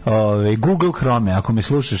mi, Google Chrome, ako me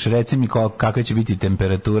slušaš, reci mi kakve će biti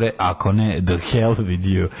temperature, ako ne, the hell with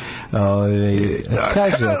you.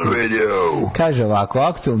 Kaže ovako,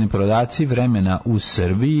 aktualni prodavci vremena u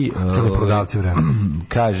Srbiji,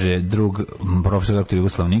 kaže drug profesor dr.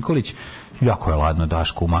 Jugoslav Nikolić, jako je ladno,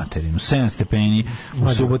 Daško, u materinu. 7 stepeni u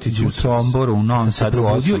Subotici, u Somboru, u Novom Sadu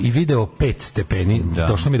 8. I video 5 stepeni,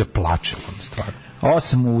 došlo mi da plačem, stvarno.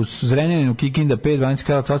 8 u Zrenjaninu, Kikinda 5, Banjska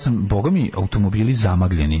Karlovac 8. Boga mi, automobili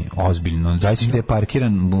zamagljeni, ozbiljno. Zaista gde je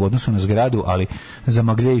parkiran u odnosu na zgradu, ali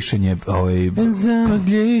zamagljation je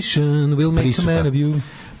zamagljation will make a man of you.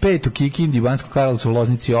 5 u Kikindi, Banjsko Karlovcu, u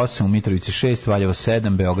Loznici 8, u Mitrovici 6, Valjevo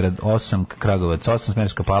 7, Beograd 8, Kragovac 8,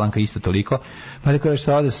 Smederevska Palanka isto toliko. Pa rekao je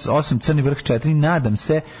što ovde 8, Crni vrh 4, nadam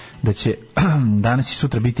se da će danas i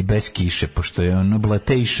sutra biti bez kiše, pošto je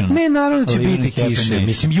oblatation. Ne, naravno će biti kiše.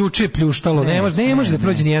 Mislim, juče je pljuštalo, ne može da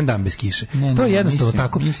prođe ni jedan dan bez kiše. To je jednostavno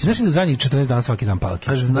tako. Znaš li da zadnjih 14 dana svaki dan pala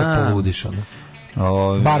kiša? Da poludiš, ono.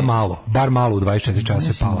 Bar malo u 24 časa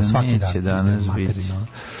je pala svaki dan. Neće danas biti.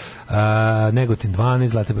 Negotin 12,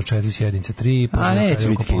 Zlatibor 4, Sjedinca 3, a neće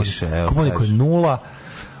biti kiše, Koponik je 0,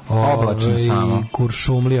 oblačno samo.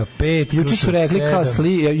 Kuršumlija 5, juče su rekli kao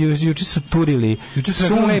juče su turili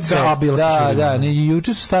sunce,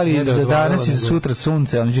 juče su stali za danas i za sutra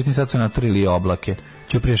sunce, ali međutim sad su naturili oblake.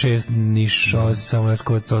 Ćuprije 6, Niš 8,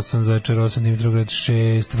 Leskovac 8, Zaječar 8, Dimitrov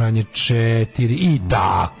 6, Vranje 4 i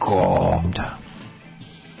tako. Da.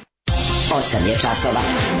 8 je časova.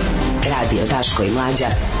 Radio Daško i Mlađa.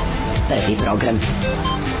 Prvi program.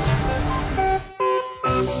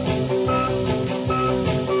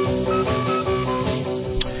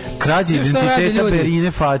 Krađe identiteta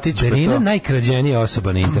Berine Fatić. Berina najkrađenija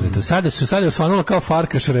osoba na internetu. Sada je osvanula kao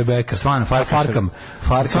Farkaš Rebeka.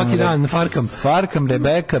 Svaki dan Farkam. Farkam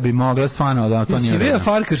Rebeka bi mogla stvarno da to nije. Sve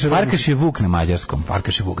Farkaš je Vuk na mađarskom.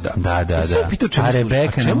 Farkaš je Vuk, da. Da. A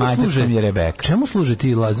Rebeka na mađarskom je Rebeka. Čemu služe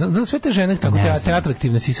ti Znaš, sve te žene, tako te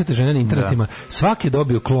atraktivne sisate žene na internetima, svaki je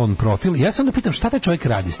dobio klon profil. Ja se onda pitam šta taj čovjek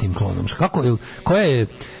radi s tim klonom?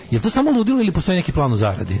 Je to samo ludilo ili postoji neki plan u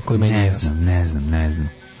zaradi koji meni ne znam.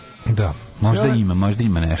 Da. Možda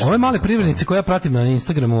ima nešto. Ove male privrednice koje ja pratim na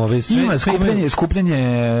Instagramu, ove sve ima skupljenje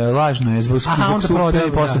lažno je zbog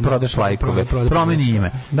posle prodaš lajkove.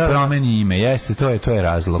 Promeni ime. Jeste, to je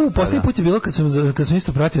razlog. Poslednji put je bilo kad sam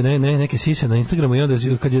isto pratio neke sise na Instagramu i onda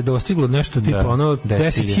kad je dostiglo nešto tipa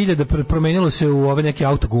 10.000 promenilo se u ove neke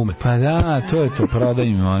autogume. Pa da, to je to,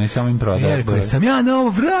 prodajim, oni samo im prodaju. Rekao sam ja na ovo,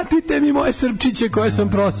 vratite mi moje srpčiće koje sam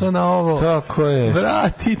prosao na ovo. Tako je.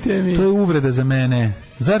 Vratite mi. To je uvreda za mene.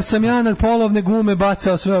 Zar sam ja na polovne gume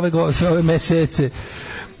bacao sve ove mesece?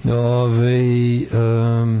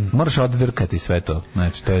 Moraš oddrkati sve to,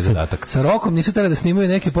 znači to je zadatak. Sa rokom nisu tada da snimaju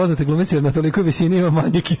neke poznate glumice jer na toliko visini ima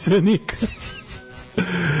manje kiselnika.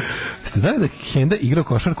 Ste znali da Henda igra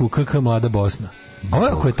košarku u KK Mlada Bosna? Ovo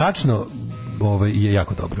ako je tačno, je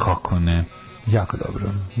jako dobro. Kako ne? Jako dobro,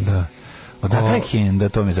 da. Odakle je Henda,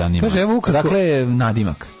 to me zanima. Kaže, evo ukratko. Odakle je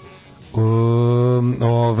nadimak?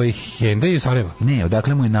 Henda iz Sarajeva. Ne,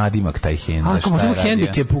 odakle mu je nadimak taj Henda? Ako možemo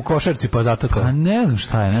hendikep u košarci, pa zato kao... Pa ne znam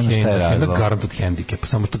šta je radilo. Henda garant od hendikep,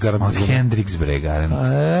 samo što garant od Hendrix bre, garant.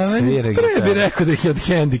 Pre bi rekao da je od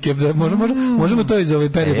hendikep, možemo to iz ovaj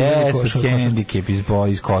period. Jeste hendikep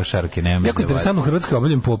iz košarke, nema. Jako interesantno u Hrvatskoj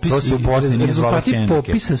obavljen popis. To se u Bosni nije zvalo hendikep.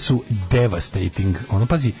 Popisa su devastating. Ono,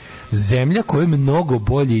 pazi, zemlja koja mnogo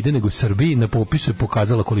bolje ide nego Srbiji na popisu je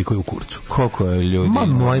pokazala koliko je u kurcu. Koliko je ljudi?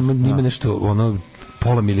 Ima nešto, ono,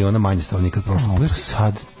 500.000 manje stanovnika od prošlog.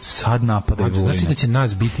 Sad napadaju Vulina. Znači da će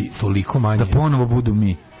nas biti toliko manje. Da ponovo budu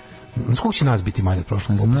mi. Koliko će nas biti manje od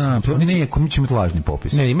prošlog popisa? Znam, mi ćemo imati lažni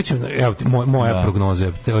popis. Ne, imaćemo, evo ti, moja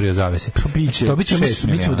prognoza, teorija zavese.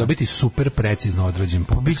 Mi ćemo dobiti super precizno određen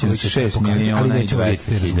popis. Biće 6 miliona ali nećemo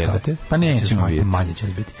vidjeti rezultate. Pa nećemo vidjeti. Manje će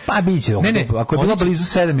biti. Pa biće. Ako je bilo blizu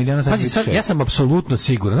 7 miliona, sad će biti 6. Ja sam apsolutno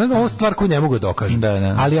siguran. Ovo je stvar koju ne mogu da dokažem.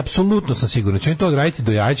 Ali apsolutno sam siguran. Će oni to odraditi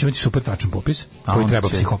do jaja, će imati super tačan popis koji treba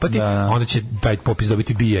psihopati. Onda će taj popis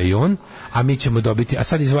dobiti bija i on, a mi ćemo dobiti, a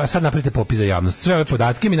sad napravite popis za javnost. Sve ove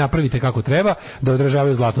podatke mi napravite kako treba da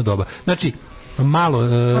odražavaju zlatno doba. Znači, malo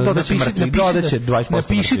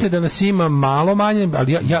napišite da nas ima malo manje,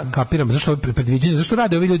 ali ja kapiram zašto ovo predviđenje, zašto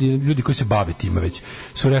rade ovi ljudi koji se bave time već.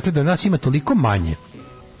 Su rekli da nas ima toliko manje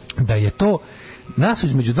da je to nas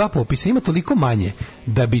između dva popisa ima toliko manje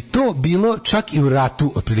da bi to bilo čak i u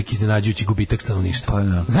ratu otprilike iznenađujući gubitak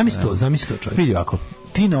stanovništva. Zamisli to čovjek. Vidi ovako,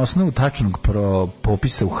 ti na osnovu tačnog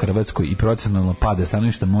popisa u Hrvatskoj i procentualno pada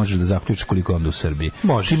stanovništva možeš da zaključiš koliko onda u Srbiji.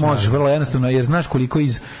 Ti možeš vrlo jednostavno, jer znaš koliko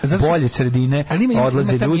iz bolje sredine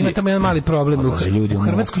odlaze ljudi. Ima tamo jedan mali problem. U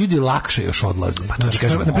Hrvatskoj ljudi lakše još odlaze. Pa to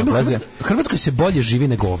kažem, u Hrvatskoj se bolje živi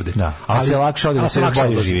nego ovde. Ali se lakše odlaze, da se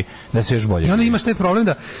bolje živi. Da se još bolje. I onda imaš taj problem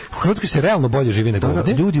da u Hrvatskoj se realno bolje živi nego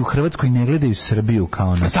ovde. Ljudi u Hrvatskoj ne gledaju Srbiju kao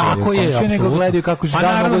na Srbiju. Tako je, nego gledaju kako će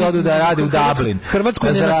da rade u Dublin. Hrvatsku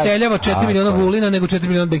ne naseljava 4 miliona Vulina, nego 4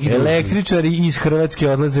 miliona Begina. Električari iz Hrvatske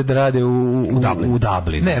odlaze da rade u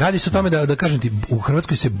Dublin. Ne, radi se o tome da kažem ti, u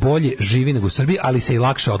Hrvatskoj se bolje živi nego u Srbiji, ali se i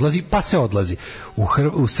lakše odlazi, pa se odlazi.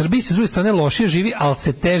 U Srbiji se s druge strane lošije živi, ali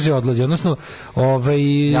se teže odlazi, odnosno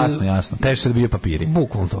jasno, teže se dobije papiri.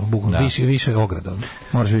 Bukvalno, više ograda.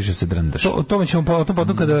 Moraš više se drndaš. Tome ćemo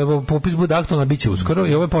potom kada popis bude aktualan, biće uskoro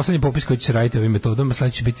i ovo je poslednji popis koji će se raditi ovim metodama,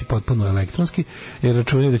 sledeći će biti potpuno elektronski, jer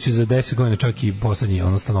računaju da će za 10 godina čak i poslednji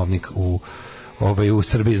stanovnik u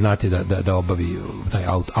Srbiji znati da obavi taj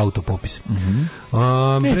autopopis.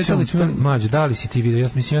 Mlađe, da li si ti vidio?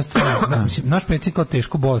 Naš predsjednik kao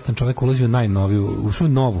teško bolestan čovjek ulazi u najnoviju, u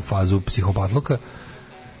novu fazu psihopatluka.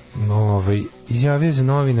 Izjavio za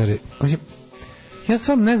novinare. Ja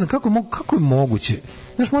stvarno ne znam kako je moguće.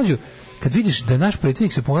 Znaš, Mlađe, kad vidiš da naš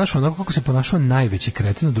predsjednik se ponaša onako kako se ponašao najveći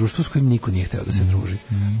kreten u društvu s kojim niko nije hteo da se druži.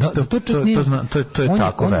 To je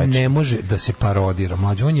tako već. On ne može da se parodira,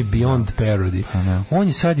 Mlađe. On je beyond parody. On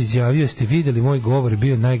je sad izjavio, ste vidjeli, moj govor je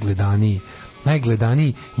bio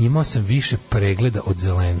najgledaniji i imao sam više pregleda od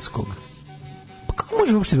Zelenskog. Pa kako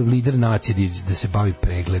može uopšte lider nacije da se bavi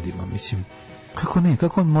pregledima, mislim? Kako ne?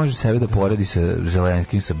 Kako on može sebe da poredi sa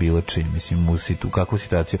Zelenskim, sa bilo čim? Mislim, u kakvu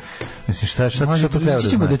situaciju? Mislim, šta to treba da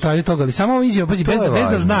znači? Detalje toga, ali samo ovo izjava, bez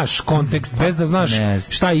da znaš kontekst, bez da znaš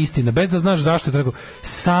šta je istina, bez da znaš zašto je tako.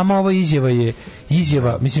 Sama ova izjava je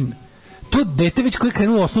izjava, mislim, to dete već koje je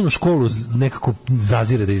krenulo u osnovnu školu nekako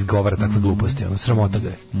zazire da izgovara takve gluposti, sramota ga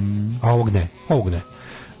je. A ovog ne.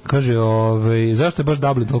 Kaže, zašto je baš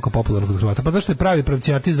Dublin toliko popularan kod Hrvata? Pa zašto je pravi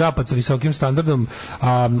pravcijati zapad sa visokim standardom,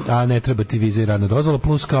 a ne treba ti viza i radna dozvola,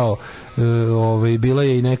 plus kao bila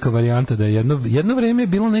je i neka varijanta da jedno vreme je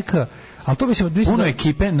bilo neka Ali to mislim puno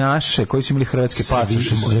ekipe naše koji su imali hrvatske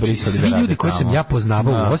pasoše su brisali. Svi ljudi koji sam ja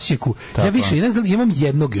poznavao u Osijeku, ja više ne znam, imam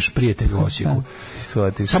jednog još prijatelja u Osijeku.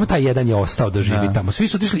 Samo taj jedan je ostao da živi tamo. Svi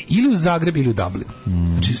su otišli ili u Zagreb ili u Dublin.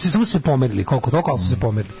 Znači samo su se pomerili, koliko su se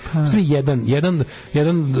pomerili. Svi jedan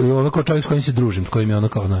onako čovjek s kojim se družim, s kojim je ono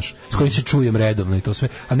kao, znaš, s kojim se čujem redovno i to sve,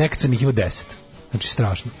 a nekad sam ih imao 10. Znači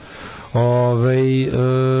strašno.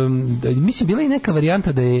 Mislim bila i neka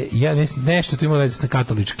varijanta da je nešto to imalo veze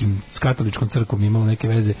s katoličkom crkvom, imalo neke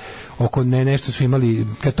veze oko nešto su imali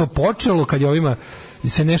kad to počelo, kad je ovima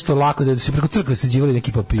se nešto lako da se preko crkve sađivali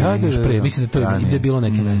neki papiri još pre, mislim da to je bilo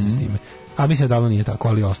neke veze s time, a mislim da davno nije tako,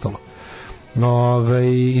 ali je ostalo.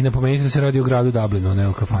 I napomenite da se radi o gradu Dublinu, ne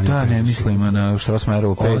o kafani. Da, ne mislimo na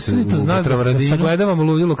Štrosmajerovu pesu. Ostanite, znaš da sagledavamo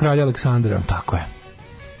ludilo kralja Aleksandra. Tako je.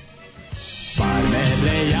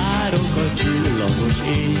 Parmele járok a csillagos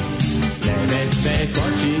ég, nevetve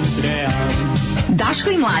kacsintrejám. Daško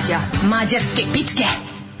i Mlađa, mađarske pičke.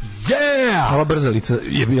 Yeah! Ova brzalica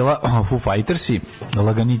je bila Foo Fightersi,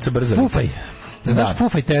 laganica brzalica. Fufaj. Znaš Foo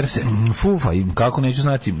Fighterse? Fufaj, kako neću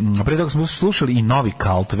znati. Pre toga smo slušali i novi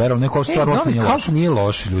Cult, verujem, neko stvar novi Cult nije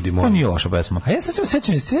loš, ljudi moji. Pa nije loša pesma. A ja sad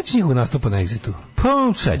sećam njihovog nastupa na Exitu.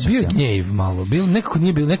 Pa sećam se. Bio gnjev malo, nekako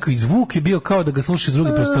nije bilo, neki zvuk je bio kao da ga slušaš iz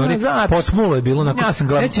druge prostorije, potmulo je bilo. Ja sam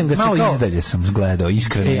gledao, malo izdalje sam gledao,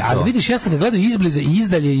 iskreno. Ali vidiš, ja sam ga gledao izbliza i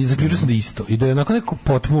izdalje i zaključio sam da isto. I da je onako neko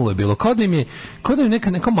potmulo je bilo, kao da im je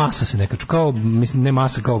neka masa se neka, kao, mislim, ne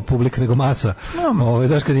masa kao publika, nego masa.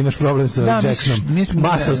 Znaš kad imaš problem sa Jacksonom.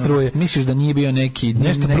 Masa struje. Misliš da nije bio neki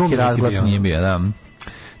razglas nije bio, da.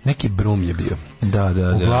 Neki brum je bio. Da.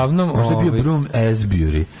 Uglavnom, možda je bio Brum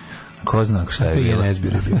Asbury. Ko zna šta je bilo. To je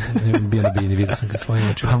Asbury bio na bini, vidio sam ga svojim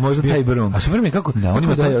očima. Pa možda taj Brum. A super mi kako...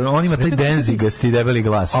 On ima taj denzigasti debeli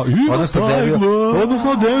glas.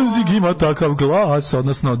 Odnosno Denzig ima takav glas,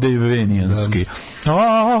 odnosno Devenijanski.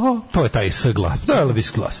 To je taj S-glas. To je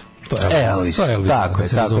Elvis glas. Elvis,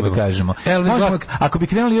 tako da kažemo. Ako bi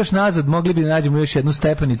krenuli još nazad, mogli bi da nađemo još jednu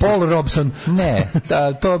stepenicu. Paul Robson. Ne,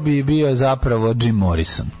 to bi bio zapravo Jim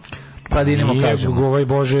Morrison. Pa da idemo kažemo. Ovaj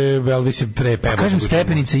Bože, Elvis je prepevao. Kažem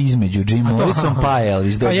stepenice između Jim Morrison pa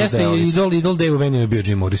Elvis. Pa jeste, idol Dave Venue je bio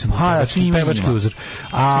Jim Morrison. Pevački uzor.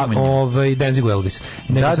 A Danzigu Elvis.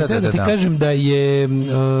 Da ti kažem da je...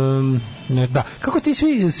 Da, kako ti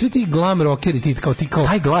svi ti glam rockeri,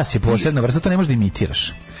 taj glas je posebna vrsta, to ne možeš da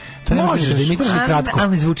imitiraš. Možeš da imitiraš kratko.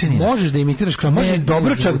 Ali ne zvuči ni. Možeš da imitiraš kratko, možeš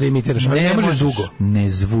dobro čak da imitiraš, ali ne možeš dugo. Ne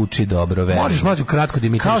zvuči dobro, verujem. Možeš Mlađu kratko da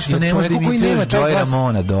imitiraš. Kao što ne možeš da imitiraš Joy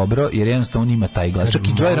Ramona dobro, jer jednostavno on ima taj glas. Čak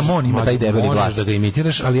i Joy Ramon ima taj debeli glas. Možeš da ga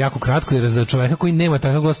imitiraš, ali jako kratko, jer za čoveka koji nema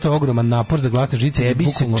takav glas, to je ogroman napor za glasne žice. Tebi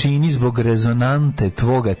se čini zbog rezonante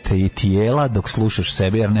tvoga tijela dok slušaš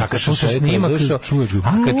sebe, jer ne slušaš snimak,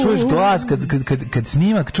 kad čuješ glas, kad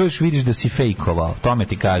snimak čuješ, vidiš da si fejkovao. Tome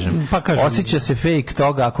ti kažem. Osjeća se fejk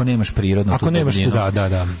toga ako nemaš prirodno. Nemaš tu,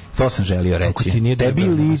 da. To sam želio reći.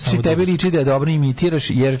 Tebi liči da dobro imitiraš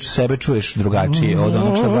jer sebe čuješ drugačije od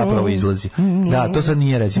onog što zapravo izlazi. Da, to sad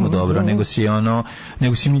nije recimo dobro,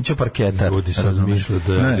 nego si Mićo Parketar. Ljudi sad misle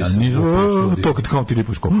da... To kad kao ti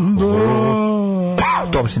lipuš ko...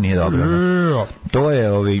 To se nije dobro. To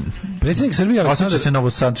je predsjednik Srbije osjeća se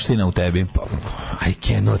novosadština u tebi. I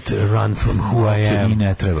cannot run from who I am. I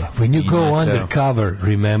ne treba. When you go undercover,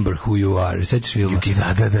 remember who you are. Sećaš film?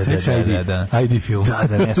 Da. ID film.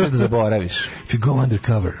 Da, ne smiješ da zaboraviš. If you go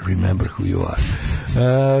undercover, remember who you are.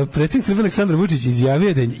 Predsjednik Srbije Aleksandar Vučić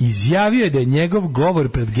izjavio je da je njegov govor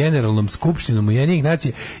pred Generalnom skupštinom Ujedinjenih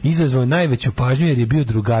nacija izazvao najveću pažnju jer je bio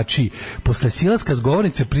drugačiji. Posle silaska s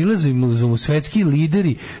govornice prilazu mu svetski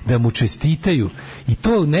lideri da mu čestitaju i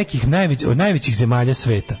to od nekih najvećih zemalja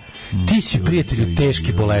sveta. Ti si, prijatelju,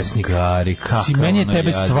 teški bolesnik. Meni je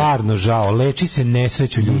tebe stvarno žao. Leči se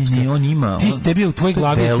nesreću ljudska. Tebi je u tvoj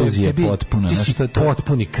glavi ti si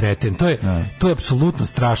potpuni kreten. To je apsolutno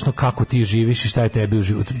strašno kako ti živiš i šta je tebi u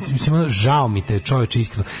životu. Mislim, žao mi te, čoveče,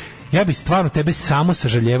 iskreno. Ja bih stvarno tebe samo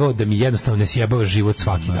sažaljevao da mi jednostavno ne sjebavaš život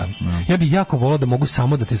svaki dan. Ja bih jako volao da mogu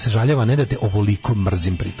samo da te sažaljeva, ne da te ovoliko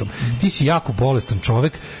mrzim pritom. Ti si jako bolestan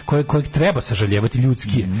čovek kojeg treba sažaljevati,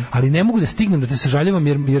 ljudski je, ali ne mogu da stignem da te sažaljevam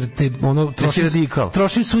jer te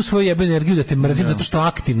trošim svu svoju jebenu energiju da te mrzim zato što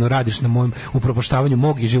aktivno radiš na mojem upropaštavanju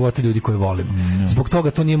mog i života ljudi koje volim. Zbog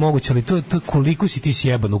toga to nije moguće, ali to koliko si ti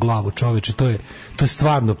sjeban u glavu, čoveče, to je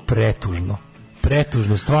stvarno pretužno.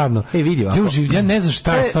 pretužno, stvarno. Vidi ovako. Ja ne znam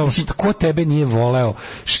šta je stalo, ko tebe nije voleo,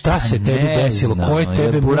 šta se tebi desilo, ko je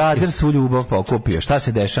tebe... Burazer svu ljubav pokupio, šta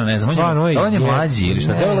se dešava, ne znam. On je mlađi ili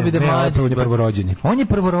šta, trebalo bi da je mlađi. On je prvorođeni.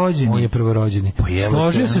 On je prvorođeni.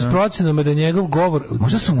 Složio se s procenama da njegov govor...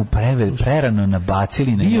 Možda su mu prerano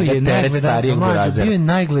nabacili na njega teret starijeg Burazera. Bio je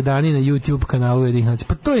najgledaniji na YouTube kanalu Ujedinjenih nacija.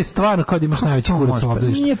 Pa to je stvarno kao da imaš najveći kurac u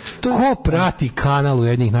obdaništu. Ko prati kanal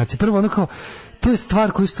Ujedinjenih nacija? Prvo ono kao, to je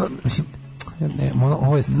stvar koju stvar, mislim,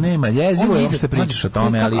 ovo je nema jezivo je što pričaš o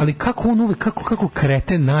tome, ali kako on uvek kako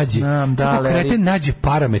kreten nađe, kako kreten nađe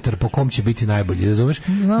parametar po kom će biti najbolji, razumeš?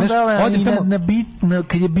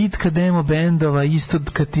 Kad je bitka demo bendova, isto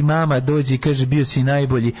kad ti mama dođe i kaže bio si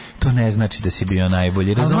najbolji, to ne znači da si bio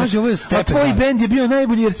najbolji, razumeš? A tvoj bend je bio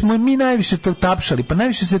najbolji jer smo mi najviše to tapšali, pa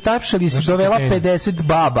najviše se tapšali, si dovela 50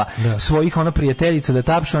 baba svojih prijateljica da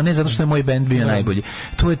tapšu, a ne zato što je moj bend bio najbolji.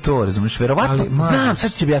 To je to, razumeš? Verovatno, znam,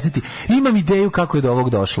 sad ću ti objasniti. Imam ideju kako je do ovog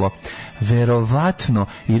došlo. Verovatno,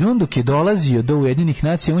 jer on dok je dolazio do Ujedinjenih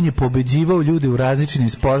nacija, on je pobeđivao ljude u različitim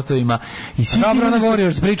sportovima i svi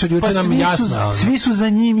svi su za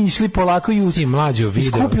njim išli polako i Mlađo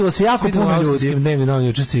video. Skupilo se jako puno ljudi. Dnevni novin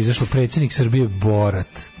juče izašlo predsjednik Srbije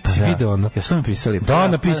Borat. Si video ono? Ja sam napisali. Da,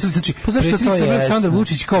 napisali, znači, predsjednik Srbije Aleksandar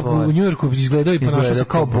Vučić kao u Njujorku izgledao i ponašao se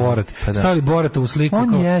kao Borat. Stavili Borata u sliku.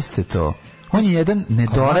 On jeste to. On je jedan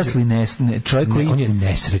nedorasli čovjek koji... On je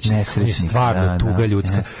nesrećnik. On je stvarno tuga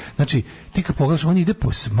ljudska. Znači, ti kad pogledaš, on ide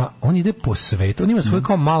po svetu. On ima svoju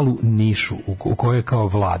kao malu nišu u kojoj kao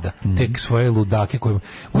vlada. Tek svoje ludake koje...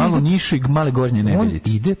 Malu nišu i male gornje nedeljice.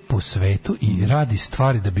 On ide po svetu i radi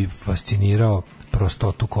stvari da bi fascinirao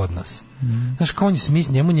prostotu kod nas. Znaš, kao on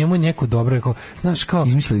je njemu je neko dobro rekao, znaš, kao...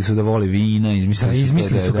 Izmislili su da voli vina,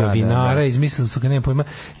 izmislili su ga vinara, izmislili su ga, nema pojma,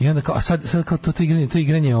 i onda kao, a sad kao to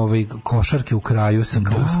igranje košarke u kraju, sam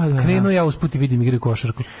kao, krenuo ja usput i vidim igre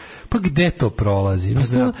košarku. Pa gde to prolazi?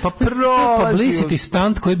 Pa prolazi. Publicity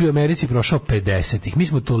stunt koji bi u Americi prošao 50-ih. Mi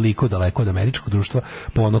smo toliko daleko od američkog društva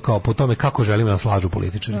po tome kako želimo da slažu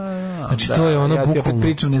političari. Znači, to je ono bukvalno... Ja ti opet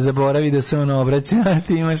pričam, ne zaboravi da se ono obraća,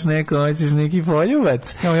 ti imaš hoćeš neki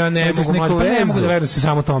poljubac. Ja ne mogu da verujem se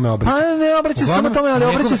samo tome obraća. Pa ne obraća se samo tome, ali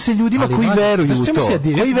obraća se ljudima koji veruju u to.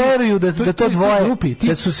 Koji veruju da to dvoje,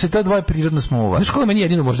 da su se ta dvoje prirodno smuva. Znaš koga meni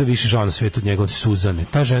jedino možda više žao na svijetu od njega, od Suzane.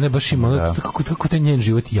 Ta žena baš ima, kako taj njen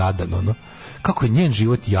život jadan, ono. Kako je njen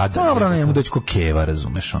život jadan. Dobro, njemu doći ko keva,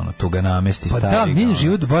 razumeš, ono, tu ga namesti stari. Pa da, njen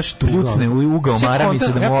život baš tu. Pljucne u ugao maramice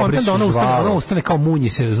da mu obrišu žvalu. Ona ustane kao munji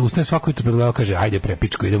se, ustane svako jutro pregledao, kaže, ajde pre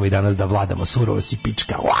pičko, idemo i danas da vladamo, surovo si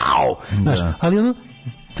pička, wow! Znaš, ali ono,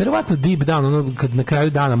 verovatno deep down, ono, kad na kraju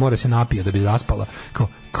dana mora se napija da bi zaspala, kao,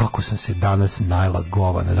 kako sam se danas najela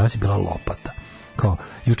govana, danas je bila lopata. Kao,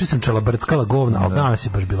 juče sam čelabrckala govna, ali danas je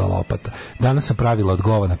baš bila lopata. Danas sam pravila od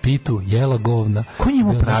govana pitu, jela govna. Ko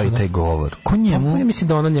njemu pravi taj govor? Ko njemu? Ja mislim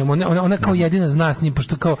da ona njemu, ona kao jedina zna s njim,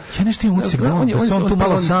 pošto kao... Ja nešto imam utisak da on tu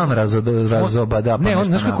malo sam razobada. Ne, on,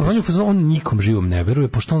 znaš kako, on nikom živom ne veruje,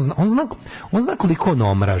 pošto on zna koliko on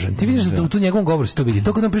omražen. Ti vidiš da u tu njegovom govoru se to vidi.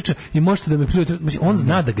 To kad nam priča, i možete da me pljujete, on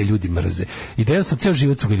zna da ga ljudi mrze. I da je ceo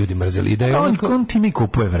život su ga ljudi mrzeli. On ti mi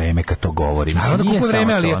kupuje vreme kad to govori. On kupuje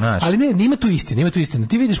vreme, ali ne, ima tu istine.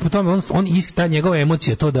 Ti vidiš po tome, on ta njegova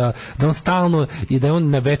emocija, to da on stalno i da je on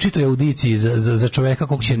na večitoj audiciji za čoveka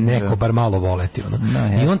kog će neko bar malo voleti. Ono.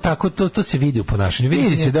 I on tako, to se vidi u ponašanju.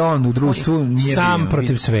 Vidi se da on u društvu nije sam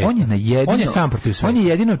protiv sve. On je sam protiv sve. On je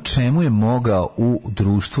jedino čemu je mogao u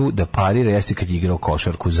društvu da parira jeste kad je igrao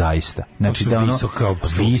košarku zaista. Znači da ono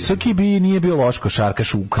visoki bi nije bio loš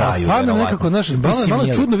košarkaš u kraju. Stvarno nekako,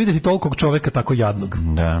 malo čudno videti tolikog čoveka tako jadnog.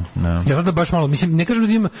 Da. Ja da baš malo, mislim, ne kažem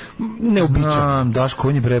da ima neobičan. Daško,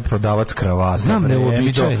 on je provadavac kravata. Znam,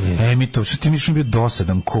 neobičajen Emitov, što ti misliš bio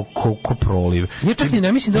dosadan, ko proliv. Ja čak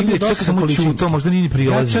ne mislim da on bio dosadan količinski. To možda nije ni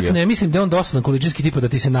prilazio. Ja čak ne mislim da je on dosadan količinski tipa da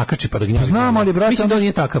ti se nakači pa da gnjavi. Znam, ali brate, mislim da on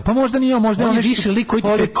nije takav. Pa možda nije, možda on je više lik koji ti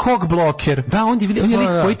se kog bloker. Da, on je lik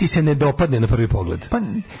koji ti se ne dopadne na prvi pogled.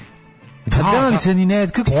 Da li se ni ne...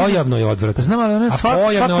 Pojavno je odvratan. Znam, ali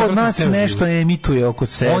svako od nas nešto emituje oko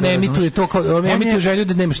sebe. On emituje to, on emituje želju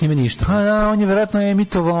da nemaš njime ništa. Pa da, on je vjerojatno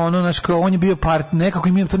emitovao ono, on je bio nekako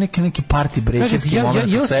imao to neki party breakerski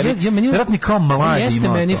moment u sebi. Vjerojatno kao mladi. Jeste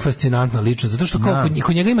meni fascinantna ličnost, zato što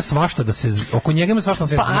oko njega ima svašta da se... Oko njega ima svašta da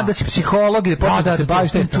se... Pa da si psiholog i početi da se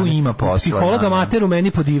baviš, tu ima posla. Psiholog amater u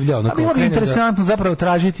meni podivljao. A bilo bi interesantno zapravo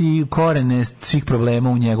tražiti korene svih problema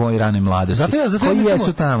u njegovoj ranoj mladosti. Koji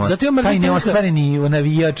jesu tamo? taj neostvareni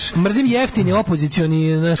navijač. Mrzim jeftini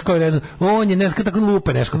opozicioni, znaš, kao ne znam, on je, ne znam, tako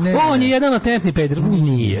lupe nešto. On je jedan latentni peder.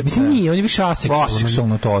 Nije. Mislim, nije, on je više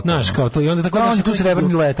aseksualno. To. Znaš, kao to. I onda tako on je tu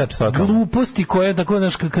srebrni letač. Gluposti koje, tako,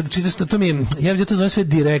 znaš, kad čitaš, to mi je, ja to zovem sve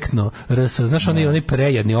direktno, znaš, onaj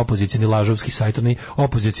prejedni opozicioni lažovski sajt, onaj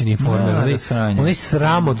opozicioni informer, onaj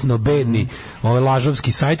sramotno bedni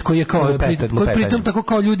lažovski sajt koji je kao, koji pritom tako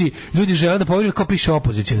kao ljudi žele da povjeruju kao piše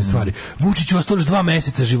opozicione stvari. Vučić ostalo još 2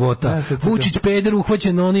 meseca života. Vučić peder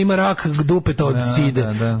uhvaćen, on ima rak dupeta od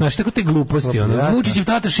side. Znaš, tako te gluposti. Vučićev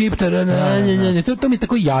tata šiptar, to mi je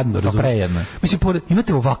tako jadno, razumiješ? Mislim,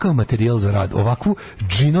 imate ovakav materijal za rad, ovakvu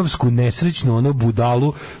džinovsku, nesrećnu,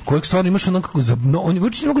 budalu, kojeg stvarno imaš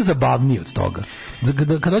Vučić je mnogo zabavniji od toga.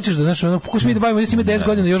 Kad hoćeš da, znaš, pokušaj mi da bavimo, ima 10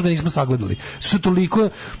 godina, još ga nismo sagledali. Što toliko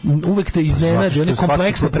uvek te iznenadi, on je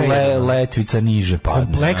kompleksno prejedan. Letvica niže padne.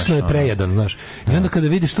 Kompleksno je prejedan, znaš. I onda kada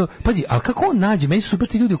vidiš to, pazi, ali kako on nađe, meni su super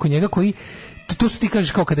ti ljudi oko njega koji to što ti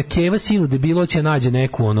kažeš kao kada Keva sinu debilo će nađe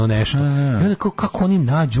neku nešto. I onda kako oni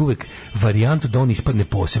nađu uvek varijantu da on ispadne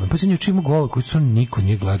poseban. Pa se nju čemu govor koji su niko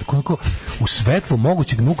nije gledao. Kako u svetlu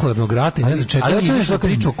mogućeg nuklearnog rata i ne znam čega. Ali hoćeš da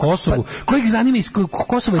priča o Kosovu. Kojeg zanima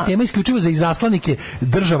Kosovo je tema isključivo za izaslanike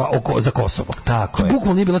država za Kosovo. Tako je.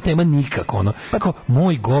 Bukvalno nije bila tema nikako. Kao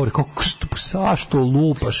moj govor, kao što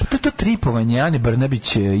lupaš. To tripovanje Ane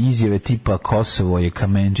Brnabić izjave tipa Kosovo je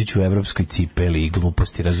kamenčić u evropskoj cipeli i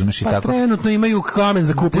gluposti, razumeš i tako. Trenutno imaju kamen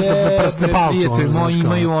za kupus na palcu.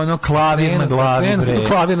 Imaju ono klavir na glavi.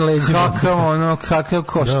 Klavir na leđima. Kakav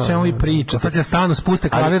što ćemo i pričati. Sad će stanu, spuste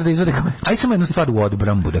klavir da izvede kamen. Aj samo jednu stvar u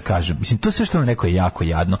odbrambu da kažem. Mislim, to sve što vam neko je jako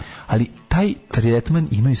jadno, ali taj tretman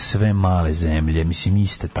imaju sve male zemlje, mislim,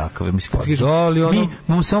 iste takve. Mislim, mi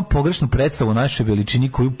imamo samo pogrešnu predstavu o našoj veličini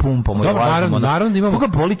koju pumpamo. Naravno da imamo.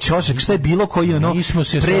 Koga boli ćošak, šta je bilo koji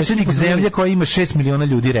predsjednik zemlje koji ima 6 miliona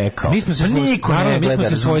ljudi rekao. Mi smo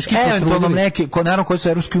se svojski potrudili. Naravno koji su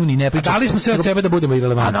u Evropskoj uniji ne pričaju. Dali smo sve od sebe da budemo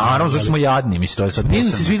irelevantni. A naravno, zašto smo jadni, mislim, to je sad. Mi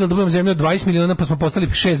se svidjelo da budemo zemlja od 20 miliona, pa smo postali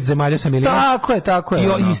 6 zemalja sa milion. Tako je.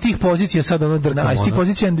 I iz tih pozicija sad drkamo. Iz tih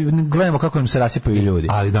pozicija gledamo kako nam se rasipaju ljudi.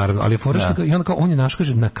 Ali naravno, ali je fora što i onda kao on je naš,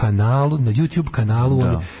 kaže, na kanalu, na YouTube kanalu.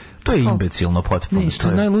 To je imbecilno potpuno. Ne, što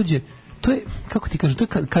je najluđe, to je, kako ti kažem, to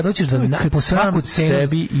je kad hoćeš da po svaku cenu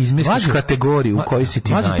sebi izmisliš kategoriju u kojoj si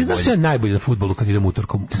ti najbolji. Ti znaš se najbolji na fudbalu kad idem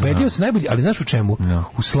utorkom. Ubedio se najbolji, ali znaš u čemu?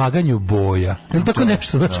 U slaganju boja. Ili tako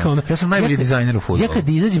nešto, znaš kao ono. Ja sam najbolji dizajner u fudbalu. Ja kad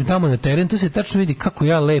izađem tamo na teren, to se tačno vidi kako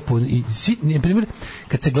ja lepo, na primjer,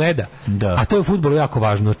 kad se gleda, a to je u fudbalu jako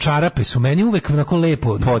važno, čarape su meni uvek onako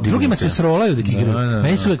lepo, drugima se srolaju dok igraju,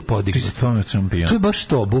 meni su uvek podignu. To je baš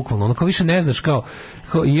to, bukvalno, ono kao više ne znaš kao,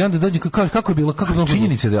 i onda dođe kako je bilo,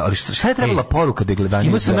 činjenica da, ali šta je trebala poruka da gledanje?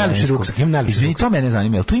 Ima se najlepši ruksak, ima najlepši ruksak. Izvini, to mene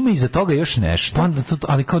zanima, jel tu ima iza toga još nešto? Onda to,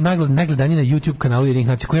 ali kao najgledanje na YouTube kanalu Jedinih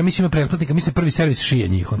nacija, koja mislim ima pretplatnika, mislim prvi servis šije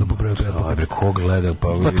njih, onda po broju pretplatnika. Bre, ko gleda?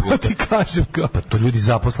 Pa to ti kažem kao. Pa to ljudi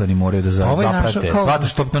zaposleni moraju da zaprate. Znate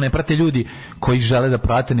što to ne prate ljudi koji žele da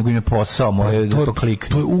prate, nego im je posao, moraju da to kliknu.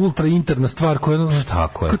 To je ultra interna stvar koja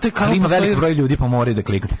tako je. Ali ima veliki broj ljudi pa moraju da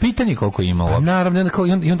kliknu. Pitanje koliko ima uopšte. Naravno,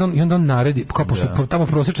 i onda on naredi, kao pošto tamo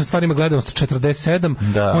prosječna stvar ima gledanost 47,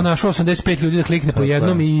 on našao 85 ljudi da klikne po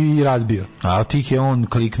jednom i razbio. A od tih je on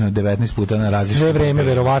kliknuo 19 puta na različite. Sve vreme,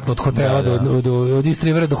 verovatno, od hotela od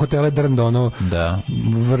Istrivera do hotela Drndo, ono,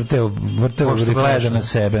 vrteo. Pošto gleda na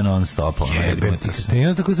sebe non stop. I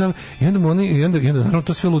onda naravno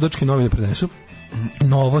to sve ludački novine prenesu.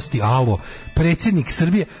 Novosti, alo, predsjednik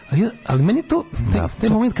Srbije, ali meni to taj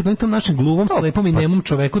moment kad on tom našem gluvom, slepom i nemom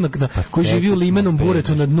čoveku koji živi u limenom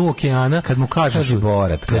buretu na dnu okeana, kad mu kažu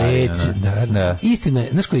Borat, istina je,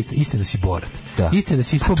 znaš ko je istina si Borat. Istina da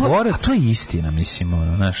si ispod Borat. A to je istina,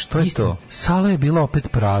 mislim, znaš, to je to. Sala je bila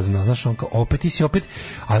opet prazna, znaš, on kao opet, ti si opet,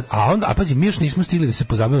 a pazi, mi još nismo stigli da se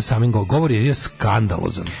pozabavimo samim govor je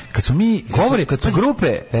skandalozan. Kad su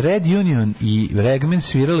grupe Red Union i Regmen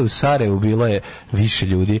svirale u Sarajevu, bilo je više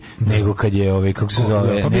ljudi nego kad je kako se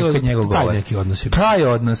zove, nekad njegov govor. Taj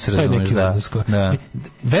odnos, razumiješ, da.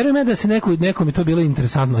 Verujem ja da se nekom je to bilo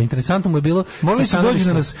interesantno. Interesantno mu je bilo... Morali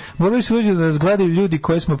su dođi da nas gledaju ljudi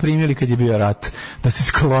koje smo primili kad je bio rat, da se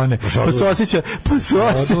sklone. Pa su osjećali su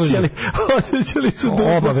dužnost.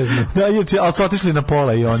 Obavezno. Da, ali su otišli na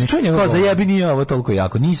pola i oni. Kao zajebi nije ovo toliko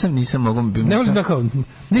jako. Nisam mogu... Ne volim da kao...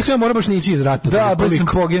 Nisam ja morao baš nići iz rata. Da, baš sam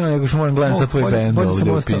poginuo, nego što moram gledati sa tvoj band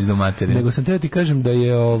ovdje u pizdu materiju. Nego sam ti kažem da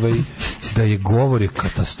je govor je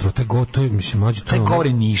katastrofa, to je, mislim, mađe, taj govor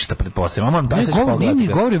je ništa, pretpostavljam. Moram da se pogledati.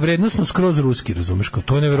 Ne, govor je vrednostno skroz ruski, razumeš, kao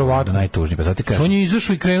to je neverovatno. Najtužnije, pa sad ti kažem. On je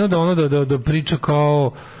izašao i krenuo da priča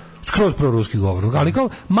kao skroz proruski govor, ali kao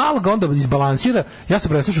malo ga onda izbalansira. Ja sam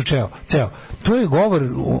preslušao ceo. To je govor,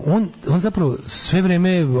 on zapravo sve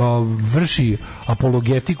vreme vrši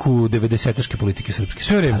apologetiku 90-taške politike srpske.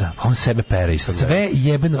 Sve vreme. Da, on sebe pere isto. Sve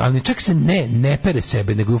jebeno, ali čak se ne pere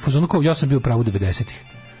sebe, nego je u fazonu kao ja sam bio pravo 90-ih.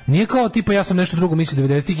 Nije kao tipa ja sam nešto drugo mislio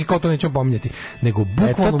 90-ih i kao to nećemo pominjati, nego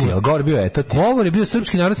bukvalno govor je bio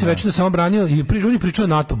srpski narod se već da samo branio i pričao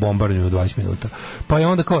NATO bombardanju 20 minuta. Pa je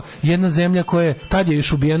onda kao jedna zemlja koja je tad je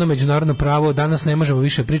još ubijeno međunarodno pravo, danas ne možemo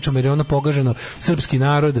više pričati jer je ono pogaženo, srpski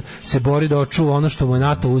narod se bori da očuva ono što mu je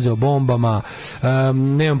NATO uzeo bombama,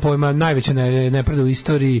 nemam pojma, najveća nepravda u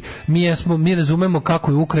istoriji, mi razumemo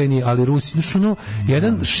kako je u Ukrajini, ali Rusi,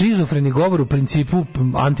 jedan šizofreni govor u principu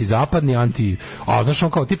antizapadni, znaš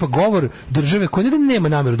on kao tipa govor države koja nema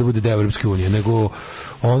namjeru da bude deo Evropske unije, nego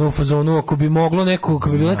ono u fazonu ako bi moglo neko, ako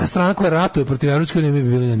bi bila neka strana koja ratuje protiv Evropske unije, mi bi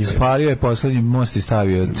bili na njoj. Spalio je poslednji most i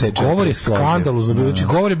stavio C4. Govor je skandalozno bio,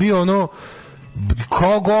 govor je bio ono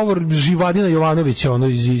kao govor Živadina Jovanovića ono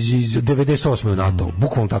iz 98. u NATO,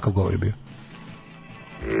 bukvalno takav govor je bio.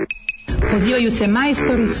 Pozivaju se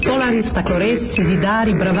majstori, stolari, stakloresci,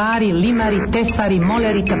 zidari, bravari, limari, tesari,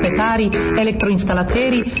 moleri, tapetari,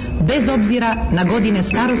 elektroinstalateri, bez obzira na godine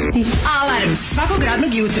starosti. Alarm svakog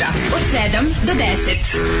radnog jutra od 7 do 10.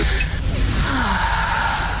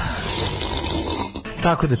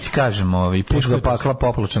 Tako da ti kažem, put do pakla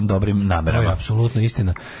popločan dobrim namerama. To je apsolutno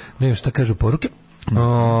istina. Ne, šta kažu poruke?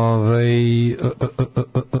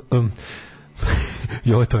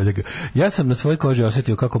 Ja sam na svojoj koži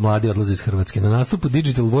osjetio kako mladi odlaze iz Hrvatske. Na nastupu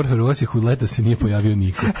Digital Warfare u Osijeku leto se nije pojavio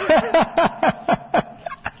niko.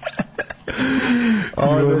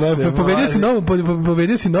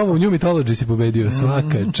 Pobedio si novo u New Mythology si pobedio,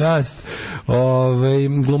 svaka čast.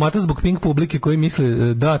 Glumata zbog pink publike koji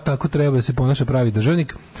misle da tako treba da se ponaša pravi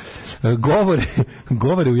državnik.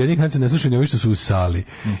 Govore u jednih nacija ne slušaju ovi što su u sali.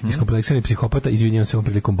 Iskompleksirani psihopata, izvinjavam se ovom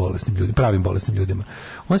prilikom bolesnim ljudima, pravim bolesnim ljudima.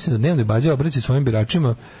 On se na dnevnoj bazi obraća svojim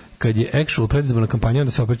biračima kad je actual predizborna kampanja,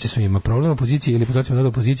 onda se obraća svima. Problem opozicije ili podacima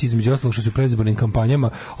opozicije između ostalog što su predizbornim kampanjama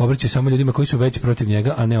obraća samo ljudima koji su već protiv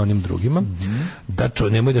njega, a ne onim drugima. Da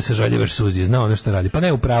nemoj da se žaljevaš suzi, zna ono što radi. Pa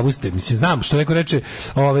ne, u pravu ste, mislim, znam što neko reče,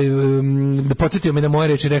 da podsjetio me na moje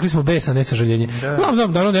reči, rekli smo bes, a ne sažaljenje.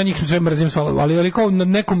 Znam, da ja njih sve mrzim, ali kao na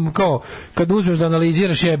nekom, kao, kad uzmeš da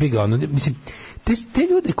analiziraš jebi ga, ono, mislim, te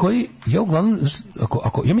ljude koji, ja uglavnom,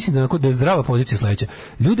 ja mislim da je zdrava pozicija sledeća,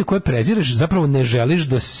 ljude koje prezireš zapravo ne želiš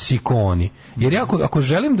da si ko oni. Jer ja ako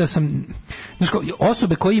želim da sam, znaš,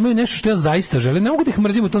 osobe koje imaju nešto što ja zaista želim, ne mogu da ih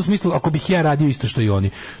mrzim u tom smislu ako bih ja radio isto što i oni.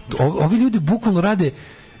 Ovi ljudi bukvalno rade,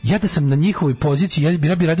 ja da sam na njihovoj poziciji,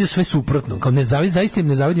 ja bi radio sve suprotno. Kao zaista im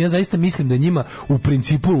ne zavidim, ja zaista mislim da je njima u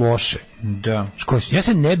principu loše. Da. Ja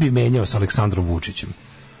se ne bi menjao sa Aleksandrom Vučićem.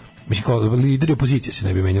 Mislim, kao lideri opozicije se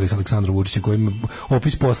ne bi menjali s Aleksandrom Vučićem, kojim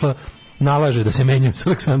opis posla nalaže da se menjam s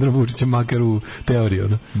Aleksandrom Vučićem, makar u teoriji,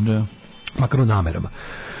 da. Makar u namerama.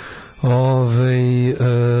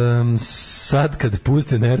 Sad kad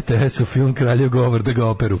puste na RTS-u film Kraljev govor da ga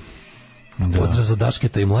operu. Pozdrav za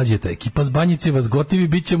Dašketa i Mlađeta. Ekipa s Banjice vas gotivi,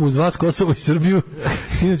 bit ćemo uz vas Kosovo i Srbiju.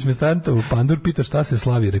 Sinoć me Stantovu Pandur pita šta se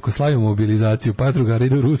slavi. Rekao, slavimo mobilizaciju. Patrugara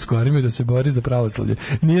ide u rusku armiju da se bori za pravoslavlje.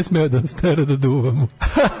 Nije smeo da nas tera da duvamo.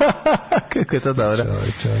 Kako je sad dobro?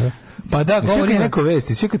 Pa da, govorimo neko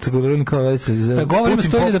vesti, sve kad se govorili kao vesti. Da govorimo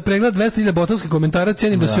stoji da pregled 200.000 botovskih komentara,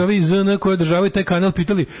 cenim da se ovi iz ZN koji održavaju taj kanal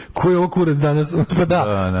pitali ko je ovo kurac danas. Pa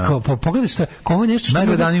da. Kao, pa pogledaj šta, kao ovo nešto što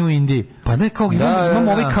najgledaniji u Indiji. Pa ne, kao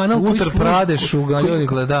imamo ovaj kanal koji Uttar Pradešu ga ljudi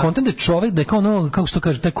gleda. Kontent je čovjek da je kao ono, kako što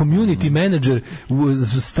kaže, taj community manager u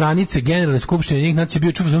stranice generalne skupštine njih nacija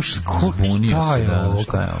bio čuva šta je ovo.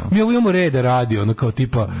 Mi ovo imamo reda radi, ono kao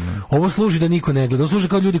tipa ovo služi da niko ne gleda. Ovo služi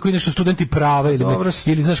kao ljudi koji nešto studenti prava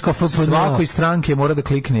ili znaš kao svakoj stranke mora da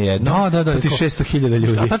klikne jedno. Da. Proti 600.000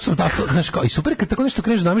 ljudi. A tačno tako, znaš, kao, i super kad tako nešto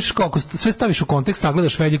kreneš da namišljaš, kao ako sve staviš u kontekst,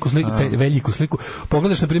 sagledaš veliku sliku,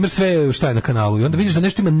 pogledaš, na primjer, sve šta je na kanalu i onda vidiš da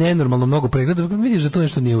nešto ima nenormalno mnogo pregleda, vidiš da to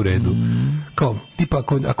nešto nije u redu. Kao, tipa,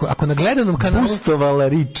 ako na gledanom kanalu... Bustovala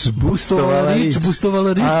rič.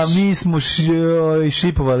 A mi smo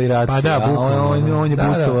šipovali raci. Pa da, bukvalno. On je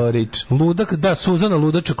bustovao rič. Ludak, da, Suzana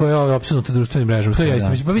Ludača koja je opsednuta društvenim mrežama. To je ja isto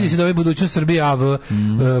mislim. Pa vidi se da ovaj budućnost Srbije AV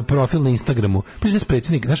profil na Instagramu.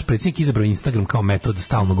 Naš predsjednik izabrao Instagram kao metod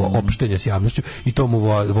stalnog opštenja s javnošću i to mu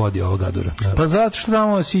vodi ovog gadura. Pa zato što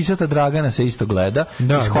tamo sisata Dragana se isto gleda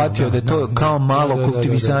i shvatio da je to kao malo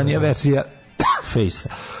kultivisanija verzija Face-a.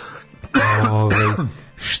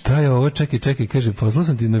 Šta je ovo čekaj, kaže, poslao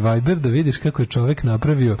sam ti na Viber da vidiš kako je čovek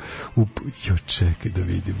napravio čekaj da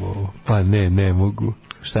vidimo ovo. Pa ne mogu.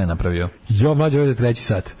 Šta je napravio? Mlađe, ovo je za 3.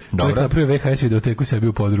 sat. Čovjek napravio VHS videoteku sebi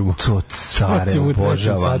u podrumu. To care,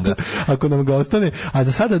 obožavam ga. Ako nam ga ostane. A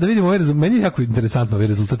za sada da vidimo ovaj rezultat. Meni je jako interesantno ovaj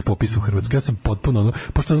rezultat popisa u Hrvatskoj. Ja sam potpuno,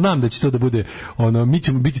 pošto znam da će to da bude, mi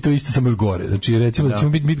ćemo biti to isto samo još gore. Znači, recimo da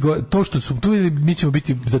ćemo biti to što su tu, mi ćemo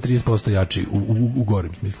biti za 30% jači u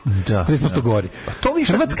gorem smislu. 30% gori.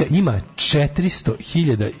 Hrvatska ima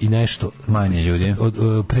 400.000 i nešto manje ljudi.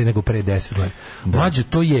 Pre 10 godina. Mlađe,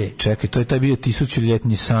 to je... Čekaj, to je taj bio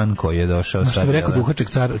 1000-ljetni san koji je došao. Što bi rekao Duhaček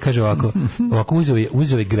car, kaže ovako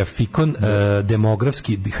uzeo je grafikon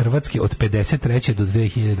demografski Hrvatski od 53. do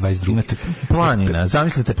 2022. Imate planina,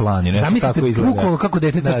 zamislite planinu. Zamislite bukvalno kako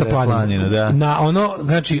dete crta planinu. Na ono,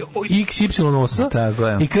 znači, x, y osa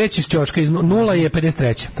i kreće s ćoška, iz 0 je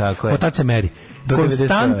 53. Od tad se meri.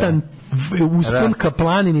 Konstantan uspon ka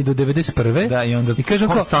planini do 91. Da, i onda kaže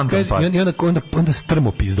onda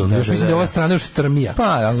strmo pizdo. Još mislim da je ova strana još strmija.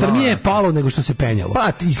 Strmije je palo nego što se penjalo.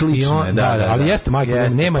 Pa ti slično je, ali jeste,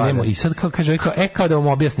 majko, nema. I sad kaže, kao da vam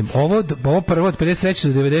objasnim, ovo prvo od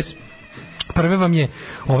 53. do 90. Prve vam je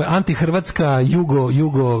antihrvatska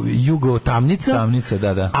jugo tamnica. Tamnica,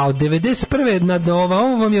 da. A od 91.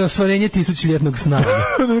 ovo vam je ostvarenje 1000-ljetnog sna.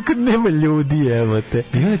 Kad nema ljudi, evo te.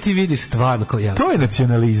 I onda ti vidiš stvarno kao ja. To je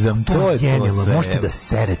nacionalizam, to je genijalno. sve. Možete da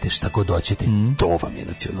serete šta god hoćete. To vam je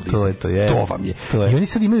nacionalizam. To vam je. I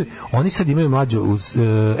oni sad imaju mlađu,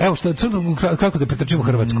 evo što kako da pretrčimo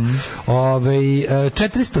Hrvatsku.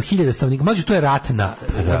 400.000 stanovnika. Mlađu, to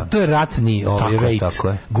je ratni rate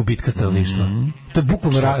gubitka stanovništva. To je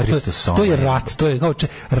bukvalno rat, to je rat, to je kao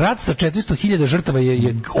rat sa 400.000 žrtava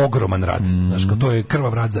je ogroman rat, znači to je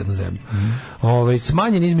krvav rat za jednu zemlju.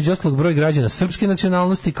 Smanjen između ostalog broj građana srpske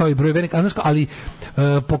nacionalnosti kao i broj vernika, ali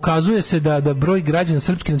pokazuje se da broj građana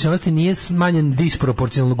srpske nacionalnosti nije smanjen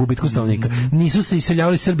disproporcionalno gubitku stanovnika. Nisu se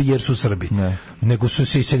iseljavali Srbi jer su Srbi, nego su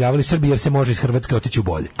se iseljavali Srbi jer se može iz Hrvatske otići u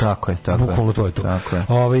bolje. Tako je. Bukvalno to je to.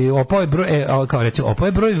 Opao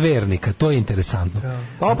je broj vernika, to je interesantno.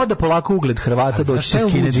 Opada polako ugled Hrvata, doći se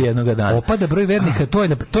skinedi jednoga dana. Opada broj vernika,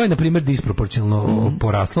 to je na primjer disproporcionalno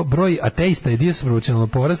poraslo. Broj ateista je disproporcionalno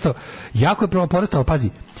porastao. Jako je porastao, ali pazi,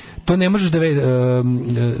 to ne možeš da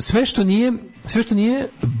sve što nije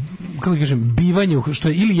kako kažem, bivanje, što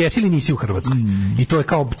je ili jesi ili nisi u Hrvatskoj. I to je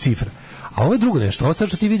kao cifra. A ovo je drugo nešto. Ovo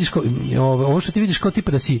što ti vidiš kao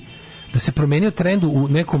tipa da se promenio trend u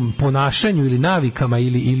nekom ponašanju ili navikama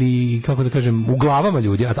ili kako da kažem u glavama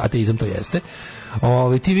ljudi, ateizam to jeste.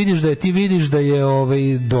 Ti vidiš da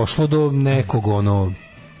je došlo do nekog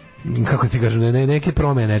kako ti kažem, neke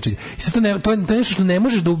promjene nečega. I sad to je nešto što ne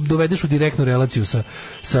možeš da dovedeš u direktnu relaciju sa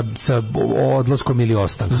odlaskom ili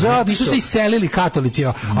ostankom. Nisu se iselili katolici,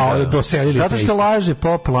 a doselili. Zato što laže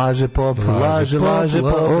pop.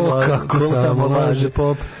 Kako samo laže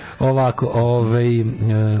pop. Ovako,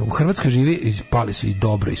 u Hrvatskoj živi, pali su i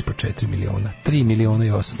dobro ispod 4 miliona. 3 miliona i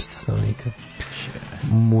 800 stanovnika.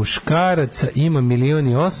 Muškaraca ima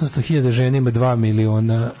 1.800.000, žena ima 2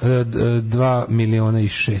 miliona i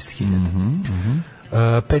 6.000.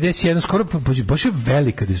 51, skoro, baš je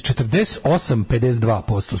velika,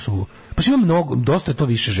 48-52% su, baš ima mnogo, dosta je to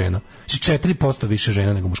više žena. 4% više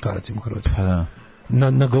žena nego muškaraca ima u Hrvatskoj. Pa da.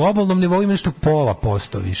 Na globalnom nivou ima nešto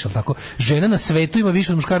 0,5% više, ali tako? Žena na svetu ima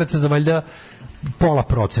više od muškaraca za valjda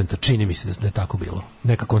 0,5%, čini mi se da je tako bilo.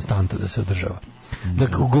 Neka konstanta da se održava.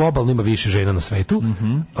 Dakle, globalno ima više žena na svetu,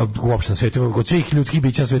 uopšte na svetu ima, kod svih ljudskih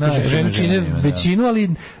bića na svetu žene čine većinu, ali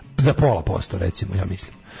za 0,5%, recimo, ja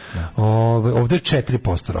mislim. Ovdje je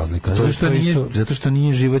 4% razlika. Zato što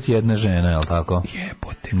nije život jedna žena, je li tako?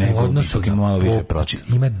 Jebote. U odnosu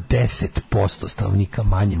ima 10% stanovnika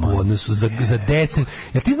manje u odnosu za 10.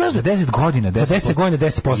 Jel ti znaš da 10 godina, za 10 godina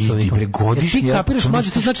 10% stanovnika? Ti kapiraš,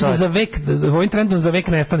 mlađe, to znači da za vek, ovim trendom za vek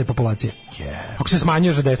nestane populacija. Ako se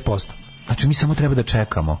smanjuje za 10%. Znači mi samo treba da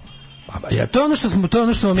čekamo. To je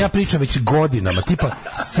ono što vam ja pričam već godinama, tipa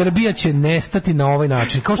Srbija će nestati na ovaj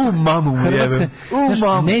način, kao što Hrvatska,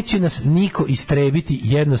 neće nas niko istrebiti,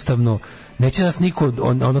 jednostavno neće nas niko,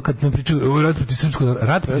 ono kad nam pričaju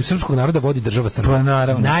rat protiv srpskog naroda vodi država Srbija.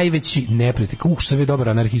 Najveći neprijatelj. Što je dobar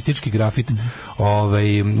anarhistički grafit.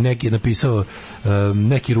 Neki je napisao,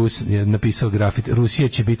 neki Rus je napisao grafit: Rusija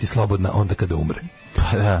će biti slobodna onda kada umre.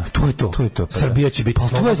 Pa da, to je to. Pa Srbija će biti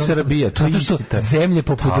slobodna. To je Srbija, to je zato što zemlje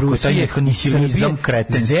poput Rusije i Srbije,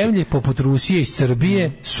 zemlje poput Rusije i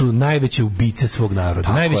Srbije su najveće ubice svog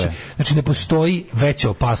naroda. Najveće. Znači ne postoji veća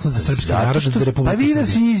opasnost za srpski narod od Republike Srbije. Pa vidio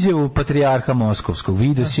si izjavu patrijarha Moskovskog,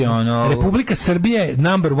 vidio si ono... Republika Srbija je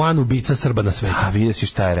number one ubica Srba na svetu. A vidio si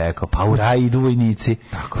šta je rekao, pa u raj idu vojnici,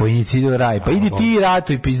 vojnici idu u raj, pa idi ti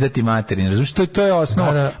ratuj pizdati materin, razumiješ, to je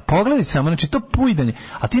osnova. Pogledaj samo, znači to pujdanje,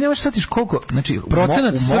 a ti nemaš shvatiš koliko, znači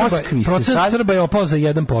procenat Srba je opao za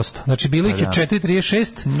 1%, znači bilo ih je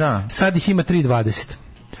 4,36, sad ih ima 3,20.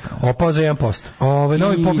 Opao za 1%.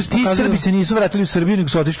 Novi popis pokazuje... Ti Srbi se nisu vratili u Srbiju, nego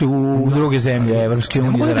su otišli u druge zemlje Evropske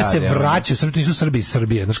unije. Mogu da se vraćaju, Srbi nisu Srbi iz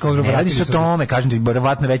Srbije. Znači, ne radi se o tome, kažem ti,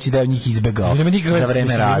 verovatno veći deo njih izbegao za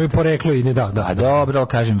vreme rata. Nemaju poreklo i ne da. A dobro,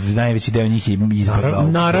 kažem, najveći deo njih izbegao.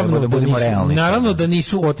 Naravno da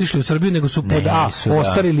nisu otišli u Srbiju, nego su pod A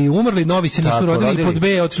ostarili i umrli, novi se nisu rodili i pod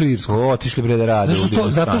B otišli u Irsku. Otišli bre da rade.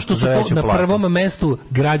 Zato što su to na prvom mestu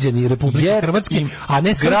građani Republike Hrvatske, a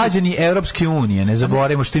ne građani Evropske unije, ne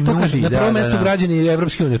zaboravimo što im nudi. Na prvom mestu građani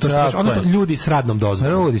Evropske unije, to što kaže, odnosno ljudi s radnom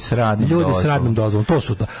dozvolom. Ljudi s radnom dozvolom, to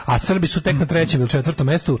su to. A Srbi su tek na 3. ili 4.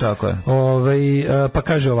 mestu. Tako je. Pa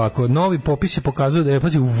kaže ovako, novi popis je pokazao da je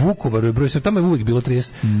u Vukovaru je broj Srba, tamo je uvijek bilo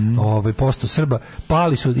 30% Srba,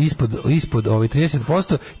 pali su ispod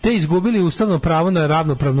 30%, te izgubili ustavno pravo na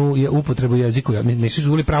ravnopravnu upotrebu jezika. Nisu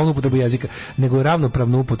izgubili pravo na upotrebu jezika, nego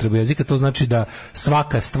ravnopravnu upotrebu jezika, to znači da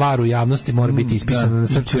svaka stvar u javnosti mora biti ispisana na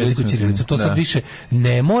srpskom jeziku ćirilicom. To sad više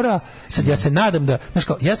ne mora. Sad ja se nadam da,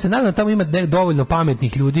 tamo ima dovoljno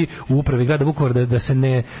pametnih ljudi u upravi grada Vukovara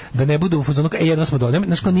da ne budu u fazonu jedno smo dovoljni.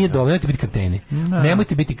 Znaš kao nije dovoljno, nemojte biti kreteni.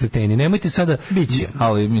 Nemojte biti kreteni. Nemojte sada biće,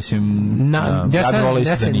 ali mislim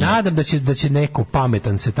ja se nadam da će neko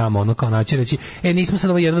pametan se tamo ono kao naći reći nismo sad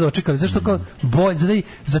ovo jedva dočekali. Zašto kao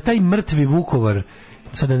za taj mrtvi Vukovar,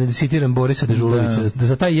 sada ne citiram Borisa Dežulovića, da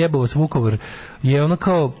za taj jebovos Vukovar je ono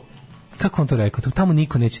kao, kako on to rekao, tamo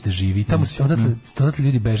niko neće da živi, tamo odatle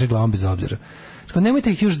ljudi beže glavom bez obzira.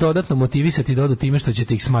 Nemojte ih još dodatno motivisati da odu time što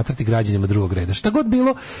ćete ih smatrati građanima drugog reda. Šta god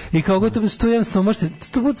bilo i kao gotovo to jednostavno možete,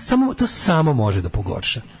 to samo može da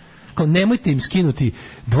pogorša. Kao nemojte im skinuti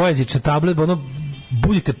dvojezične table,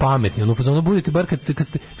 budite pametni, budite bar kad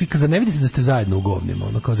ne vidite da ste zajedno u govnima,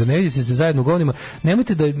 kao ne vidite da ste zajedno u govnima,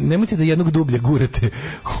 nemojte da jednog dublje gurete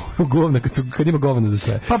u govna kad ima govna za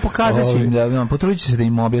sve. Pa pokazat ću im potrudit će se da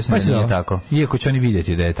im objasne da nije tako, iako će oni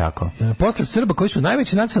vidjeti da je tako. Posle Srba koji su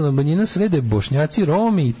najveći nacionalna manjina slede Bošnjaci,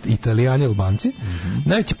 Romi, Italijani, Albanci.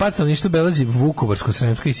 Najveći pad stanovništva beleži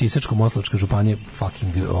Vukovarsko-sremska i Sisačko-moslavačka županija,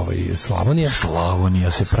 fucking Slavonija.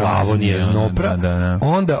 Slavonija znopra.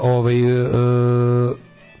 Onda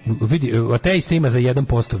vidi, ateisti ima za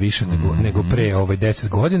 1% više nego pre 10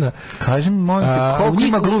 godina. Kažem, koliko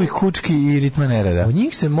ima gluvih kučki i ritma nereda? U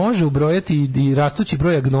njih se može ubrojati i rastući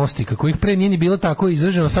broj agnostika, kojih pre nije ni bilo tako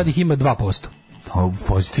izraženo, sad ih ima 2%.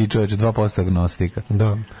 Pozitiv čovječe, 2% agnostika.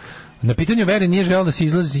 Da. Na pitanju vere nije želeo da se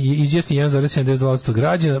izjasni 1,72%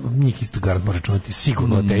 građana, njih isto garant može čunati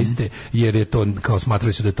sigurno ateiste, jer je to, kao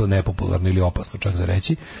smatrali su da je to nepopularno ili opasno čak za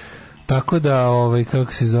reći. Tako da,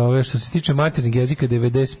 kako se zove, što se tiče maternjeg jezika,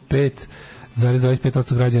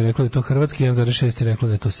 95,25% građana reklo da je to hrvatski, 1,6% reklo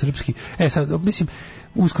da je to srpski. Sad, mislim,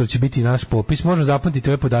 uskoro će biti naš popis, možemo zapamtiti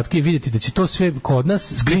ove podatke i vidjeti da će to sve kod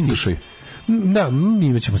nas... Skrindušuj. Da, mi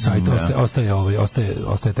imat ćemo sajt,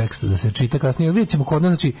 ostaje tekst da se čita kasnije, vidjet ćemo kod nas,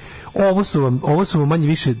 znači, ovo su vam manje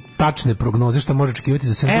više tačne prognoze što može očekivati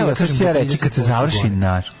za Srbiju. Evo, to ću ja reći,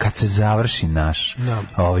 kad se završi naš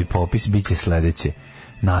ovaj popis, bit će sledeće.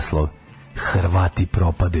 Naslov: Hrvati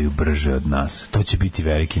propadaju brže od nas. To će biti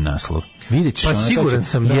veliki naslov. Vidjet ćeš, siguran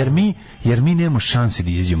sam, da. Jer mi nemamo šanse da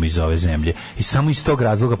izađemo iz ove zemlje. I samo iz tog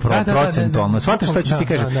razloga procentualno. Shvataš šta ću ti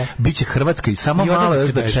kažem? Biće Hrvatska i samo malo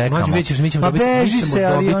još da čekamo. Mi ćemo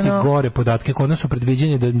dobiti gore podatke. Kod nas su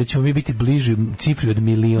predviđenje da ćemo mi biti bliži cifri od 1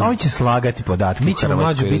 milion. Ovi će slagati podatke. Mi ćemo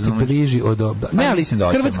mlađe biti bliži od... Ne, ali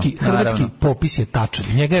hrvatski popis je tačan.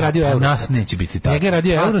 Njega je radio Eurostat. Nas neće biti tačan. Njega je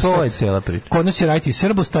radio Eurostat. To je cijela priča. Kod nas će raditi i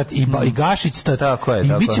Srbostat i Gašićstat. I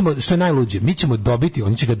mi ćemo, što je najluđe, mi ćemo dobiti,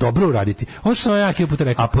 oni će ga dobro uraditi. Ono što sam ja hiljadu puta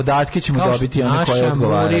rekao. A podatke ćemo dobiti one koje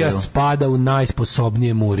odgovaraju. Naša Murija spada u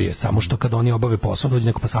najsposobnije Murije, samo što kad oni obave posao, dođe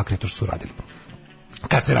neko pa sakrije to što su radili.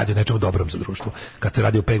 Kad se radi o nečemu dobrom za društvo, kad se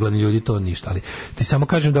radi o peglanju ljudi, to ništa. Ali ti samo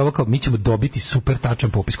kažem da ovo kao, mi ćemo dobiti super tačan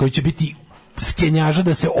popis koji će biti skenjaža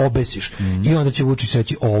da se obesiš. I onda će Vučić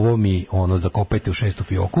reći, ovo mi zakopajte u 6.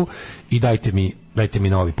 fioku i dajte mi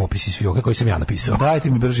novi popis iz fioka koji sam ja napisao. Dajte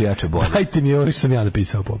mi brže, jače, bolje. Dajte mi ovo što sam ja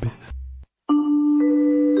napisao popis.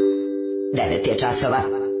 9 je časova.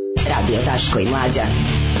 Radio Daško i Mladja.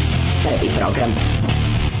 Prvi program.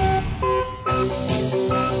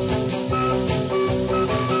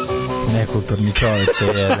 Nekulturni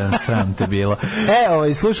čoveče, jedan sram te bilo.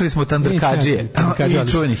 Slušali smo Tandarkadžije.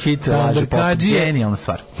 Čuveni hit, genijalna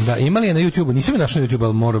stvar. Da, imali je na YouTube-u, nisam je našao na YouTube-u,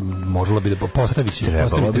 ali moralo bi da postaviti.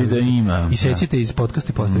 Trebalo bi da ima. I secite iz podcasta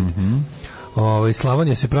i postavite.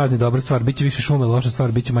 Slavonija se prazni, dobra stvar, biće više šume, loša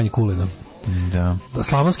stvar, biće manje kulena. Da.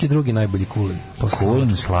 Slavonski drugi najbolji kulen.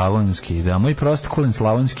 Kulen slavonski, da. Moj prosto kulen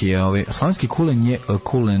slavonski je slavonski kulen je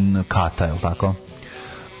kulen kata, je li tako?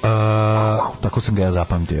 Tako sam ga ja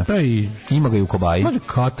zapamtio. Ima ga i u Kobaji.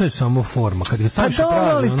 Kata je samo forma. Kad ga staviš u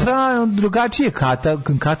pravi... drugačije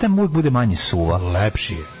kata uvijek bude manje suva.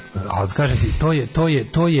 Lepši je. Ali kažem ti,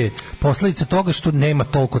 to je posledica toga što nema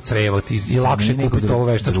toliko creva i lakše kupiti ovo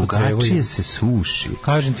veštačko crevo. Drugačije se suši.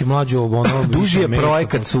 Kažem ti, Mlađo, duži je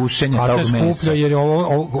projekat sušenja tog mesa. Skuplja, jer je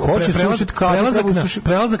hoće sušiti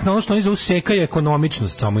prelazak na ono što oni zovu seka je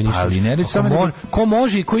ekonomičnost samo i ništa. Ali ne reći samo ko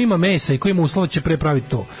može i ko ima mesa i ko ima uslova će pre praviti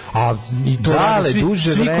to. A i to rade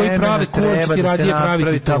svi koji prave kulenski radije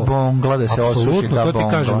praviti to. Ta bongla da se osuši ta bongla. To ti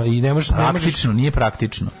kažem, i ne možeš praktično, nije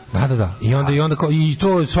praktično. Da. I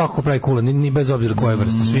to svako pravi kulen, ni bez obzira koje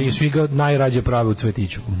vrste. Svi ga najrađe prave u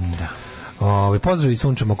cvetiću. Da. Pozdravi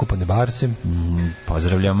sunčem okupane barse.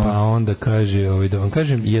 Pozdravljamo. Pa onda kaže, da vam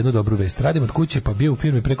kažem jednu dobru vest. Radim od kuće, pa bio u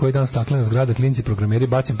firmi preko ovaj dan staklena zgrada, klinci programeri,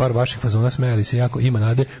 bacim par vaših fazona, smejali se jako, ima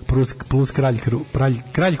nade, plus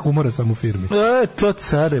kralj humora sam u firmi. To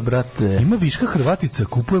care, brate. Ima viška Hrvatica,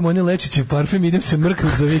 kupujem one Lečićev parfem, idem se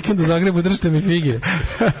mrknuti za vikend u Zagrebu, držite mi fige.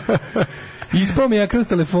 Ispao mi ekran s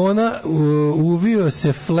telefona, uvio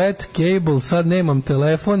se flat cable, sad nemam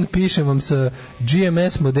telefon, pišem vam sa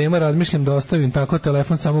GMS modema, razmišljam da ostavim tako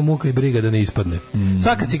telefon, samo muka i briga da ne ispadne.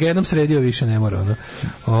 Sad kad si ga jednom sredio, više ne mora.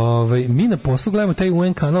 Mi na poslu gledamo taj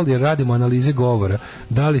UN kanal jer radimo analize govora,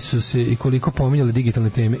 da li su se i koliko pominjali digitalne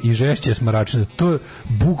teme i žešće smaračine, to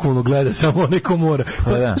bukvalno gleda samo onaj ko mora.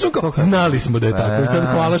 Znali smo da je tako i sad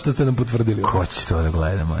hvala što ste nam potvrdili. Ko će to da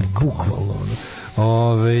gleda, majko? Bukvalno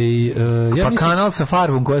kanal sa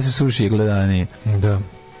farbom koja se suši i gledani. Da.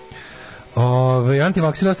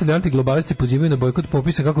 Antivakseri ostali antiglobalisti pozivaju na bojkot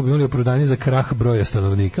popisa kako bi imali opravdanje za krah broja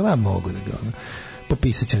stanovnika. Mogu da ga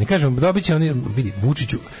popisat će. Kažem, dobit će oni, vidi,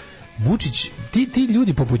 Vučić, ti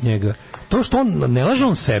ljudi poput njega, to što on ne laže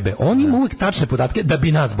on sebe, on ima uvijek tačne podatke da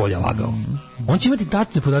bi nas bolje lagao. On će imati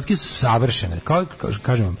tačne podatke savršene.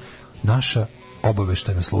 Kažem vam, naša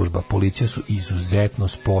obaveštajna služba, policija su izuzetno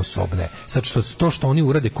sposobne. Sad to što oni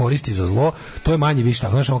urade koristi za zlo, to je manje više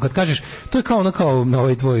tako. Znaš, kad kažeš, to je kao na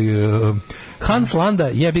ovaj tvoj Hans Landa,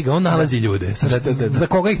 jebi ga, on nalazi ljude. Za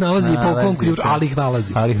koga ih nalazi i po kom ključu, ali ih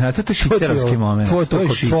nalazi. Ali to je švicarski moment. To je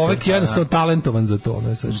čovjek jednostavno talentovan za to.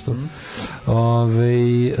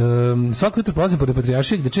 Svako jutro prolazim pored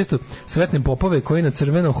Patrijaršije gde često sretnem popove koji na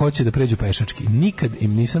crveno hoće da pređu pešački. Nikad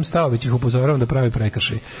im nisam stao, već ih upozoravam da pravi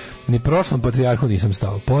prekršaj. Ni prošlom Patrijarhu nisam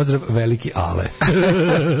stao. Pozdrav, veliki Ale.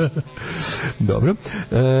 Dobro.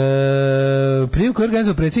 Prijem koji je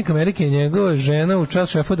organizovao predsjednik Amerike i njegova žena u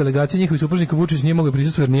čast šefa delegacije njihovi supružnika Vučić nije mogao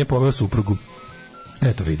prisustvovati jer nije poveo suprugu.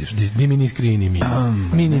 Eto vidiš, di mi ni skrini mi.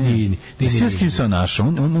 Mi s kim se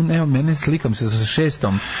našao? Mene slikam se sa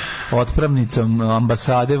 6. otpravnicom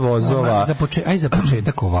ambasade vozova. Za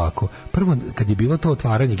početak ovako. Prvo, kad je bilo to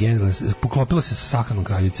otvaranje generalno, poklopilo se sa sahranom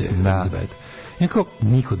kraljice Elizabeth. Nekako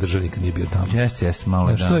niko državnik nije bio tamo. Jeste, malo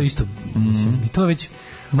je. Što je isto, i to već...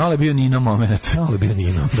 Malo je bio Nino moment. Malo je bio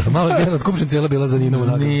Nino. Malo je generalna skupština cijela bila za Ninovu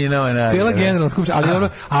nagradu. Nino je nagrada. Cijela generalna skupština,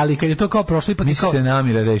 ali kad je to kao prošlo ipak... Misli se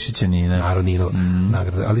namira rešit će Nino. Naravno, Nino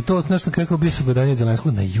nagrada. Ali to, znaš što kako bio su gledanje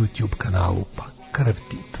Zelenskog na YouTube kanalu, pa krv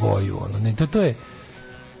ti tvoju, to je...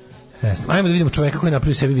 Ajmo da vidimo čoveka koji je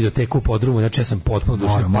napravio sebi videoteku u podrumu, znači ja sam potpuno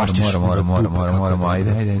dušen. Moramo,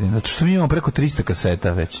 ajde. Zato što mi imamo preko 300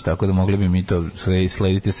 kaseta već, tako da mogli bi mi to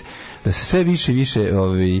slediti, da se sve više i više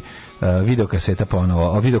videokaseta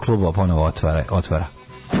ponovo, videoklubova ponovo otvara.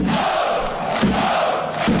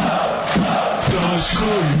 Daško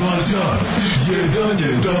i Mladja, jedan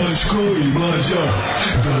je Daško i Mladja,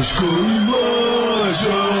 Daško i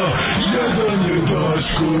Mladja, jedan je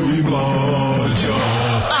Daško i Mladja.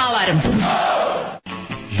 Alarm.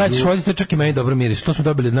 Taj ćeš voditi čak i meni dobro miris. To smo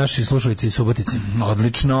dobili od naših slušalici iz Subotice.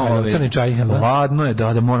 Odlično. Crni čaj. Ladno je,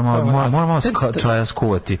 da moramo čaja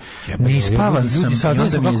skuvati. Ne spavan sam,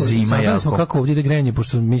 onda mi je zima jako. Saznali smo kako ovdje ide grejanje,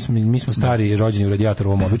 pošto mi smo stari rođeni u radijatoru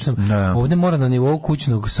ovom običnom. Ovdje mora na nivou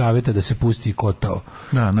kućnog savjeta da se pusti kotao.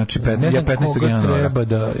 Da, znači 15. januara. Ne znam koga treba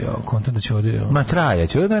da, kontent da će ovdje... Ma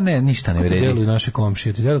trajaće, da ne, ništa ne vredi. Kako deluju naše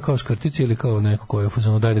komšije? Ti deluju kao škrtici ili kao neko koje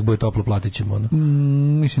je daj da bude toplo platit ćemo?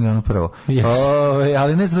 Mislim da ono prvo.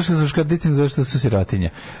 Ali ne zato što su škardicim, zato što su sirotinje.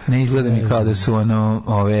 Ne izgleda mi kao da su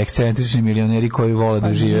ove ekscentrični milioneri koji vole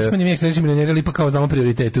da žive. Nismo ni mi ekscentrični milioneri, ali ipak kao znamo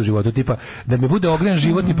prioritete u životu. Tipa, da mi bude ogrejan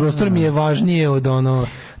životni prostor mi je važnije od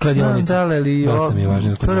kladionice.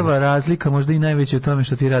 Prva razlika, možda i najveća u tome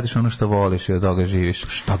što ti radiš ono što voliš i od toga živiš.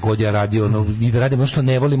 Šta god ja radio, i da radim ono što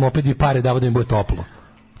ne volim, opet bi pare davo da mi bude toplo.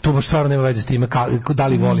 To baš stvarno nema veze s time da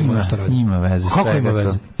li volimo nešto raditi. Ima veze. Kako ima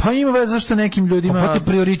veze? Pa ima veze zašto nekim ljudima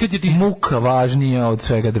prioritet je ti muka važnija od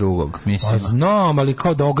svega drugog, mislim. Znam, ali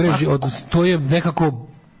kao da ogreži, to je nekako.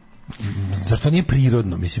 Zar to nije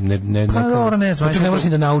prirodno, mislim, ne moraš ni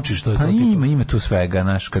da naučiš što je to. Pa ima tu svega,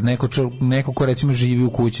 znaš, kad neko ko recimo živi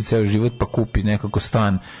u kući ceo život pa kupi nekako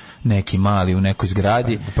stan neki mali u nekoj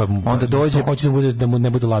zgradi, onda dođe, hoće da mu ne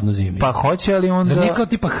bude ladno zimi. Pa hoće, ali onda za kao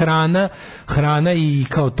tipa hrana i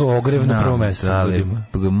kao to ogrev na prvo mesto.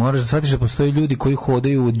 Moraš da shvatiš da postoje ljudi koji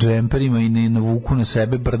hodaju u džemperima i ne navuku na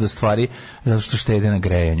sebe brdo stvari zato što štede na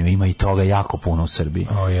grejanju. Ima i toga jako puno u Srbiji.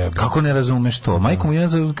 Kako ne razumeš to? Majko mu,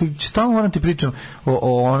 stalno moram ti pričam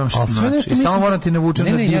o onom što znači. Stalno moram ti navučem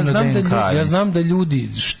na divno DNK. Ja znam da ljudi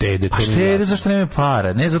štede. A štede zašto nema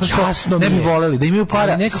para? Ne zato što ne bi voleli da imaju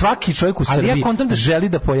para. Svaki čovjek u Srbiji želi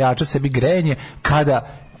da pojača sebi grejanje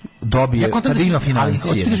kada dobije, kada ima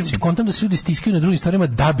financije. Ali kontam da se ljudi stiskaju na drugim stvarima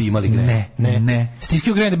da bi imali grejanje. Ne.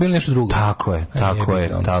 Stiskaju grejanje da bi imali nešto drugo. Tako je.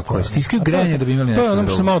 Stiskaju grejanje da bi imali nešto drugo. To je ono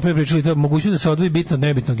što smo malo pre pričali, to mogućnost da se odvoji bitno od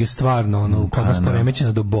nebitnog je stvarno kod nas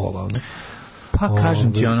poremećena do bola. Pa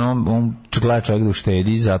kažem ti, on gleda čovjek da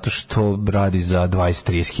uštedi zato što radi za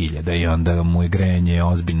 20-30 hiljada i onda mu je grejanje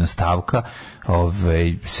ozbiljna stavka.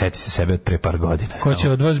 Seti se sebe od pre par godina. Ko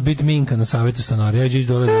će od vas biti Minka na savjetu stanara? Ja ću ići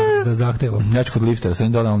dole da zahtevam. Ja ću kod liftera,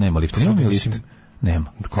 sam dole, ali nema lifta. Ima mi lift? Nema.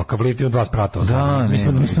 Kakav lift ima 2 sprata? Da, mi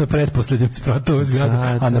smo na pretposlednjem spratu ove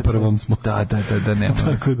zgrade, a na prvom smo. Da, nema.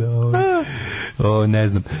 Tako da, ne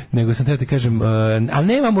znam. Nego sam treba ti kažem, a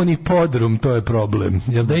nemamo ni podrum, to je problem.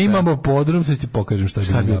 Jel da imamo podrum, sad ti pokažem šta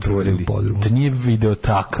će mi napravili u podrumu. Da nije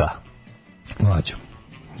videotaka. Mlađo,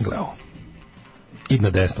 gledao. I na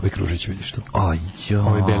desno, ovaj kružić vidiš tu. Ajoj.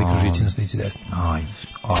 Ovi beli kružići na slici desno.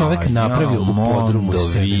 Čovjek napravio u podrumu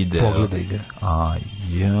sebe, pogledaj ga.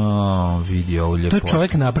 Vidi ovo ljepo. To je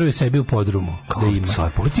čovjek napravio sebi u podrumu. Da ima.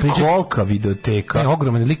 Pogledaj kolika videoteka.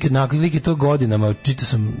 Ogroman, lik je to godinama, čito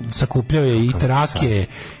sam, sakupljao je i trake,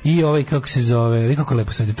 i ovaj, kako se zove, vidi kako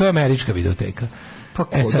lepo sad. To je američka videoteka.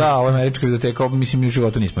 Da, ovo je američka videoteka, mislim, u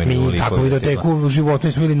životu nismo imali. Mi tako videoteku u životu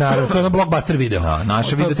nismo imali, naravno. To je Blockbuster video. Da,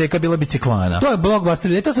 naša videoteka bila biciklana. To je Blockbuster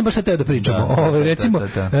video, to sam baš sad teo da pričamo. Recimo,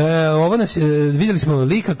 vidjeli smo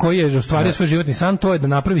lika koji je ostvario svoj životni san, to je da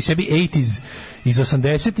napravi sebi 80s iz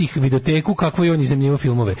 80-ih videoteku kakvo je on izemljivo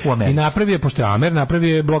filmove. I napravio je, pošto je Amer,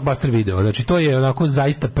 napravio je Blockbuster video. Znači, to je onako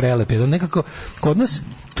zaista prelep. Nekako, kod nas,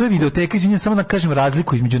 to je videoteka, izvinjam, samo da kažem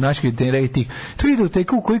razliku između naših videoteka i tih. To je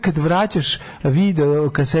videoteka u kojoj kad vraćaš video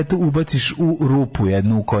kasetu ubaciš u rupu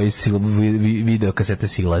jednu u kojoj video kasete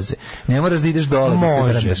silaze. Ne moraš da ideš dole.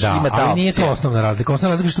 Može, ali nije to osnovna razlika.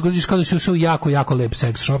 Osnovna razlika je što gledaš kao da si ušao u jako lep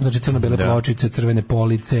sex shop, znači crno-bele pločice, crvene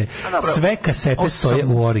police, sve kasete stoje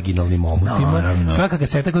u originalnim omotima. Svaka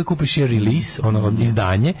kaseta koju kupiš je release, ono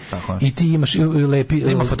izdanje, i ti imaš lepi...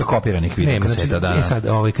 Nema fotokopiranih video kaseta, da. Sad,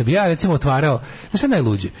 kad bi ja recimo otvarao, znaš šta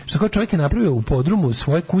najluđe? Što kao čovjek je napravio u podrumu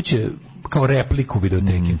svoje kuće kao repliku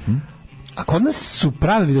videoteke. A kod nas su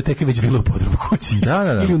prave videoteke već bile u podrumu kući.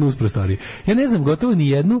 Da. Ili u nus prostoriji. Ja ne znam gotovo ni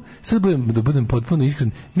jednu, sad da budem potpuno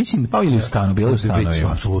iskren, mislim... Pa ili u stanu, bilo u stanu.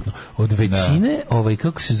 Apsolutno. Od većine,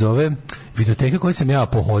 kako se zove, videoteka koje sam ja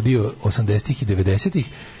pohodio 80-ih i 90-ih,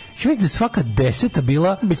 ja mislim da svaka 10.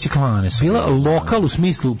 bila... Biciklane su. Bila lokal u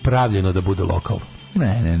smislu pravljeno da bude lokal.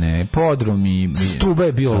 Ne. Podrum i... Stuba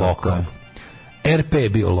je bio lokal. RP je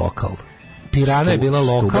bio lokal. Pirana je bila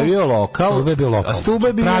lokal. Stuba je bio lokal. A Stuba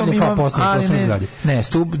je bio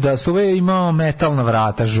Stuba je imao metalna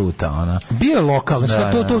vrata žuta, ona. Bio lokal,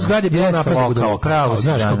 znači to u zgradi je bilo napravljeno bude lokal.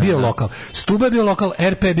 Znaš, kao bio lokal. Stuba je bio lokal,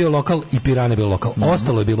 RP je bio lokal i Pirana je bio lokal.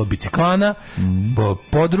 Ostalo je bilo biciklana,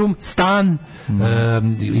 podrum, stan,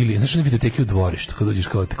 ili znaš na videoteki u dvorištu, kad dođeš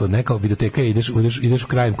kod neka videoteka ideš u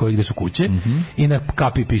krajem koji gde su kuće i na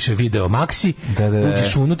kapi piše video Maxi,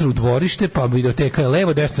 uđeš unutra u dvorište, pa videoteka je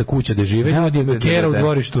levo, desno je kuća gde žive ljudi, kera u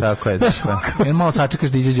dvorištu. Tako je. Malo sačekaš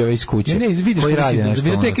da izađe ovaj iz kuće. Ne, vidiš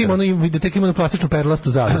videoteka ima plastičnu perlastu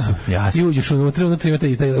zavesu. I uđeš unutra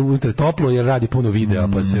imate i taj ultra toplo jer radi puno videa,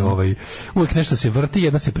 pa se uvijek nešto se vrti,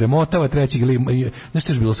 jedna se premotava, treći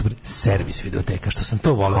nešto je bilo super. Servis videoteka, što sam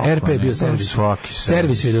to volao. RP je bio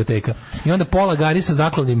servis videoteka. I onda pola gari sa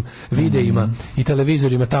zakladnim videima i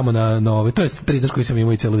televizorima tamo na ove. To je prizor koji sam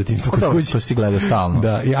imao i celo detinjstvo kod kuće. To si gledao stalno.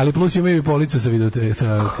 Da, ali plus imaju i policu sa videotekom,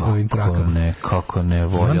 sa ovim trakama. kako ne,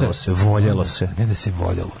 voljelo se. Ne da se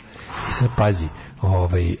voljelo. I sad pazi,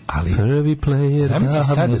 ali prvi player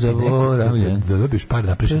davno zaboravljen, da dobiš par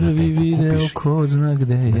da prišli na prvi video ko zna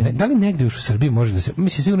gde je. Da li negde još u Srbiji može da se,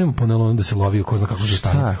 mislim sigurno ima ponelo da se lovi ko zna kako se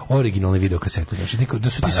stane originalne video kasete, znači da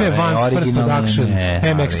su ti sve advanced first production,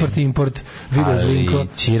 export import, video zlinko.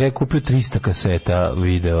 Čire kupio 300 kaseta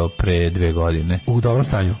video pre 2 godine u dobrom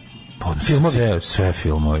stanju. Filmovi? Sve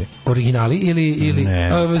filmovi. Originali ili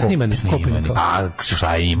snimani? A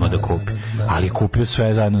šta je imao da kupi? Ali kupio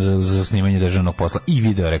sve zajedno za snimanje državnog posla i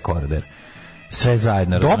video rekorder. Sve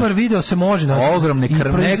zajedno. Dobar video se može naći. Ogromne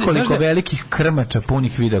nekoliko velikih krmača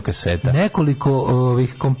punih videokaseta. Nekoliko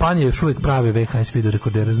ovih kompanija još uvijek prave VHS video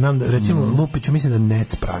rekordere. Znam da, recimo, Lupiću, mislim da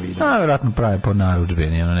Nec pravi. Vjerojatno prave po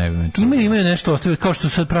narudžbeni. Imaju nešto ostavili, kao što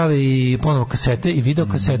sad prave i ponovo kasete, i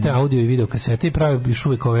videokasete, audio i videokasete, i prave još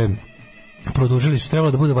uvijek ove... Produžili su,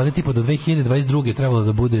 trebalo da bude valjda tipa do 2022. trebalo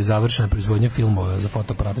da bude završena proizvodnja filmova za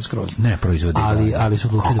fotoaparate skroz. Ne proizvodi. Ali su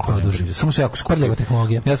odlučili da produži. Samo se jako skupio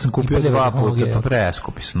tehnologija. Ja sam kupio 2 puta, pa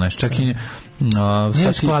preskupi su. Znači čak i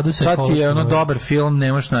sad je ono dobar film,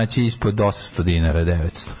 ne možeš naći ispod 800 dinara,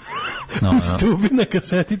 900. Stubi na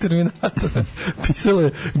kaseti Terminatora. Pisalo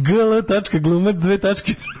je gl.glumac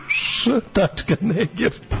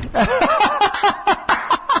 **š.neger.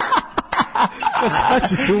 Sad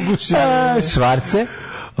će se uguši. Švarce?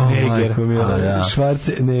 Neger.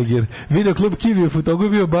 Švarce, Neger. Video klub Kivi u Futogu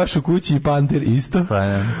bio baš u kući i Panter isto.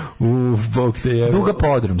 Bog te je. Duga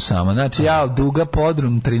podrum samo. Znači Duga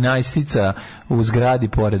podrum 13-ica u zgradi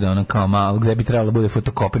pored ono kao malo gde bi trebalo da bude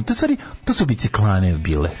fotokopija. To su biciklane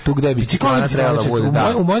bile. Tu gde bi biciklana trebala da bude.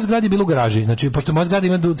 U mojoj zgradi je bilo u garaži. Znači pošto moja zgrada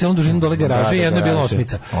ima celom dužinu dole garaže, jedna je bila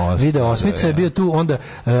osmica. Video osmica je bio tu, onda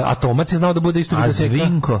Atomac je znao da bude isto videoteka. A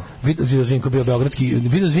Zvinko? Video Zvinko bio beogradski.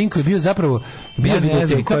 Video Zvinko je bio zapravo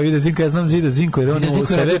videoteka. Video Zvinko, ja znam Video Zvinko, jer on u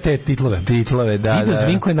sebe te titlove, Video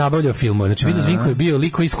Zvinko je nabavljao filmove. Znači Video Zvinko je bio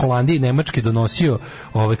liko iz Holandije i Nemačke donosio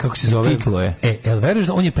kako se zove titlove. El veruješ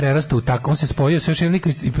da on je prerastao u tak, on se spojio sa još jednim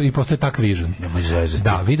likom i postao Tak Vision. Nemoj zezati.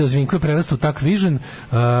 Da, Video Zvinko je prerastao u Tak Vision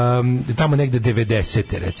tamo negde 90.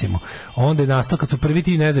 recimo. Onda je nastao kad su prvi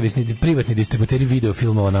ti nezavisni privatni distributeri video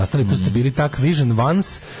filmova nastali, to su bili Tak Vision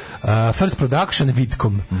Vans, First Production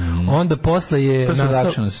Vidcom. Onda posle je First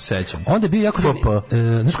Production se sećam. Onda je bio jako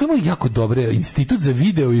znaš ko imao jako dobre, Institut za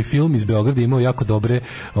video i film iz Beograda imao jako dobre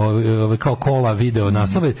kao kola video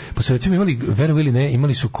naslove, pa su recimo imali, verovali ili ne,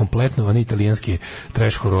 imali su kompletno one italijanske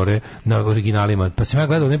trash horore na originalima, pa sam ja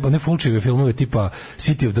gledao ne fulčive filmove tipa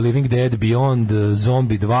City of the Living Dead, Beyond,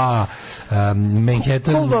 Zombie 2,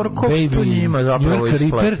 Manhattan, Baby, New York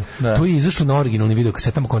Reaper, to je izašlo na originalni video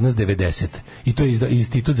kasetama kod nas 90. I to je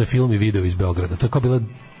Institut za film i video iz Beograda, to je kao bila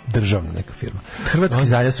državna neka firma. Hrvatski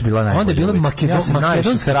izdanja su bila najbolja. Onda je bila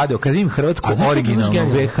Makedonska se radio, kad im hrvatsku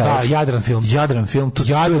originalnu VHS. Da, Jadran film, to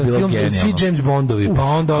je bilo genijalno. Svi James Bondovi, pa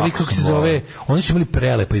onda ovi kako se zove, oni su imali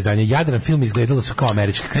prelepo izdanje. Jadran film izgledalo su kao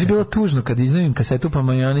američki. Kad je bilo tužno kad iznajmim kasetu,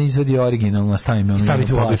 pa ja ne izvadi originalno,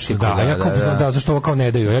 staviti u običnu. Da, zašto ovo kao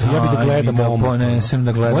ne daju? Ja bih da gledam omot.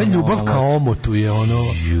 Moja ljubav ka omotu je ono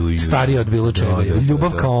starija od bilo čega.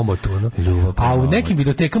 Ljubav ka omotu. A u nekim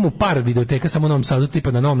videotekama, u par videoteka samo u Novom Sadu,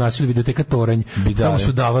 tipa na Novom naselju videoteka Toranj, tamo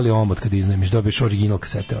su davali omot kad iznajmiš, dobiješ original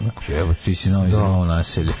kasete. Evo, ti si novo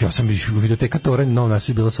naselje. Ja sam u videoteka Toranj, Novo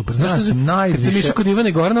naselje, bila super. Znaš što kad sam išao kod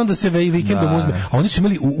Ivane Gorana, onda se vikendom uzme, a oni su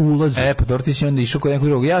imali u ulazu. Pa dobro, ti si onda išao kod nekog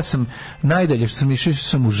drugog. Ja sam najdalje što sam išao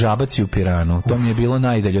sam u Žabac i u Piranu. To mi je bilo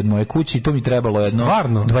najdalje od moje kuće i to mi trebalo jedno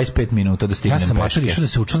 25 minuta da stignem peške. Ja sam išao da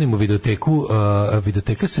se učlanim u videoteku,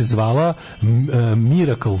 videoteka se zvala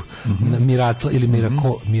Miracle, Miracla ili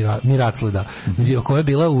Miracla, da. Koja je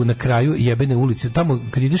bila na kraju jebene ulice, tamo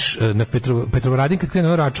kad ideš na Petrovaradin, kad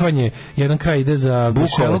krene račvanje, jedan kraj ide za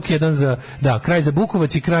Bušeluk, jedan za kraj za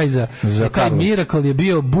Bukovac i kraj za taj Miracle je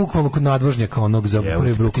bio bukvalno kod nadvožnjaka onog za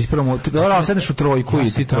prvi blok. Ti spravo sedneš u trojku i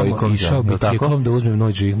ti trojkom išao biciklom da uzmem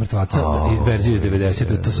Noć živih mrtvaca, verziju iz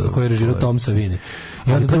 90. koju je režirao Tom Savini.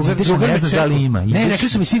 I onda drugar ne znaš da li ima. Ne, rekli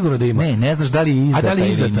su mi sigurno da ima. Ne znaš da li je izdata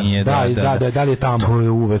ili nije. Da li je tamo. To je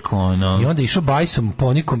uvek ono. I onda išao bajsom,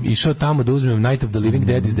 ponikom, išao tamo da uzmem Night of the Living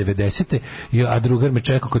Dead iz 90. A drugar me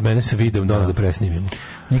čekao kod mene sa videom da presnimimo.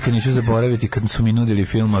 Nikad neću zaboraviti kad su mi nudili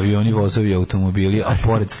film Avioni, vozovi, automobili, a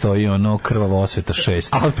pored stoji ono Krvava osveta 6.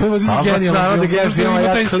 Ali to je genijalno.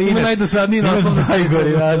 Ima najdosadniji naslov na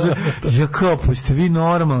najgori naziv. Ja kao, pa ste vi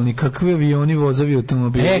normalni, kakvi avioni, vozovi,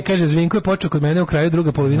 automobili? Kaže, Zvinko je počeo kod mene u kraju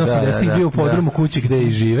druga polovina 80-ih, bio u podrumu kući gde je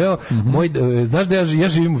i živeo. Znaš da ja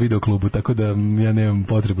živim u videoklubu, tako da ja nemam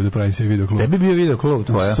potrebu da pravim sve videoklub. Tebi bio videoklub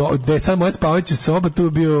tvoja? Da je sad moja spavajuća soba, tu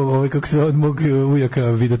je bio, kako se od mog ujaka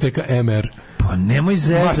videoteka MR. Pa nemoj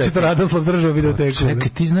zezati. Mlađa Radoslav držao videoteku. Čekaj,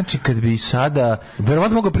 ti znači kad bi sada...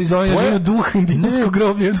 Verovatno mogu prizvoniti ženu duh indijskog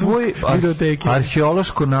groblja videoteke.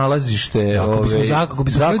 Arheološko nalazište... Ako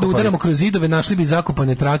bismo htjeli da udaramo kroz zidove, našli bi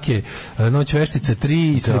zakopane trake Noć veštica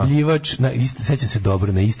 3, Istrebljivač, sećam se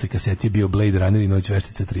dobro, na istoj kaseti je bio Blade Runner i Noć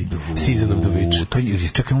veštica 3. Season of the Witch. To je,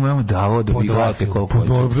 čekaj, mu imamo davao da bi gledate koliko hoće.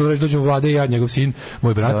 Dobro reći, dođemo Vlada i ja, njegov sin,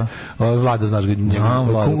 moj brat. Vlada, znaš ga,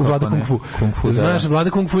 Vlada Kung Fu. Znaš, Vlada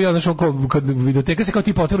Kung Fu, ja, znaš, kad videoteka se kao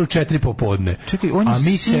tipa otvara u 4 popodne. Čekaj, on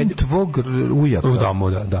je sin tvog ujaka.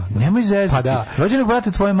 Da. Nemoj zezati. Pa da. Rođenog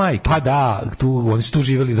brata tvoje majke. Pa da, oni su tu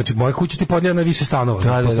živjeli, znači moja kuća ti podijela na više stanova.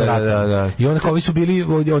 Da. I onda kao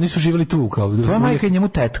oni su živjeli tu. Tvoja majka je njemu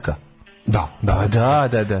tetka. Da.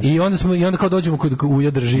 I onda kao dođemo kod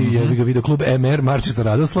uja drži video klub MR Marčeta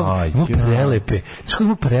Radoslav. Ima prelepe. Znači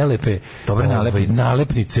ima prelepe. Dobre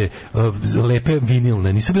nalepnice, lepe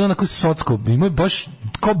vinilne. Nisu bile onako socsko, ima baš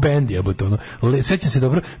kao bend jebote ono. Sećam se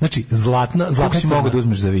dobro. Znači zlatna si mogu da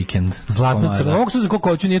uzmeš za vikend. Zlatna crna. Mogu se za koliko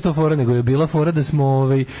hoću, nije to fora, nego je bila fora da smo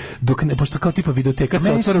dok ne, pošto kao tipa videoteka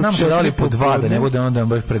se otvara u 4 po 2, da ne bude onda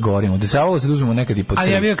baš pregorimo. Da se ovo uzmemo nekad i po 3. A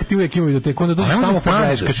ja bih kad ti uvek ima videoteku, onda dođeš tamo pa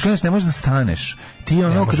gledaš. Kad kreneš ne možeš da staneš. Ti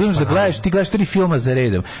ono kad dođeš da gledaš, ti gledaš 3 filma za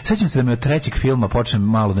redom. Sećam se da mi od trećeg filma počne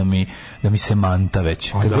malo da mi se manta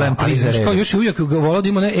već. Kad gledam 3 za redom. Kao još uvijek volao da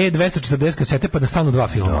ima ne 240 kasete pa da stanu 2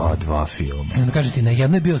 filma. Da, 2 filma. I onda kažete, na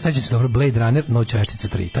jednoj je bio, sećam se dobro, Blade Runner, Noć veštica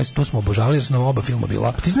 3. To smo obožavali jer su nam oba filma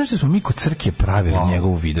bila. Pa ti znaš da smo mi kod Crke pravili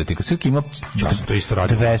njegovu videoteku. Crke ima to isto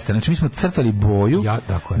radio. 200. Znači mi smo crtali boju.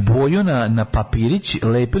 Boju na papirić,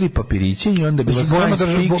 lepili papiriće i onda bilo science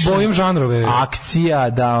fiction. Bojom žanrove. Akcija,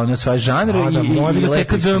 da, ono sva žanrove i moja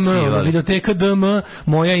videoteka DM,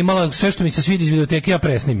 moja imala sve što mi se svidi iz videoteke, ja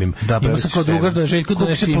presnimim. Imao sam kao drugar da Željko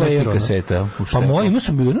donese player. Pa moja imao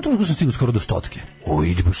sam jednu trenutku sam stigao skoro do 100.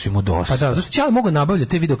 Oj, baš ima dosta. Pa da, zašto ja mogu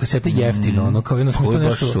nabavljati te videokasete jeftino, ono kao jedno smo to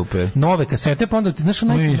nešto nove kasete, pa onda ti znaš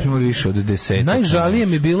mi smo više od 10. Najžalije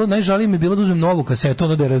mi je bilo da uzmem novu kasetu,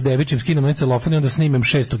 ono da je razdevičim, skinem na celofan i onda snimem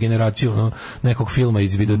 6. generaciju nekog filma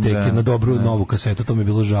iz videoteke na dobru novu kasetu, to mi je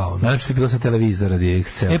bilo žao. Najlepše je bilo sa televizora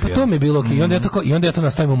pa to mi je bilo okej. I onda ja to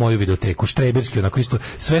nastavim u moju videoteku, štreberski, onako isto,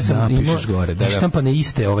 sve sam imao, štampane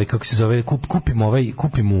iste, kako se zove,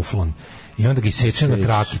 kupim muflon. I onda ga isečem na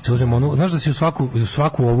trakice, uzmem onu, znaš da si u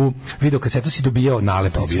svaku ovu videokasetu si dobijao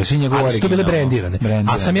nalepnicu, ali su to bile brendirane.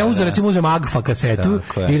 A sam ja uzem Agfa kasetu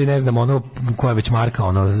ili ne znam ono koja već marka,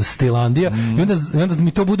 ono Stilandija, i onda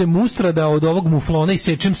mi to bude mustra da od ovog muflona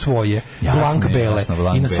isečem svoje, blank bele.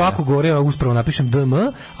 I na svaku gore uspravo napišem DM,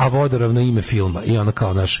 a vodoravno ime filma. I onda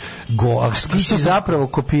kao naš ti si zapravo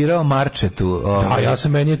kopirao Marčetu. Da, ja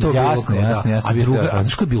sam, meni je to bilo. Jasno. A druga, a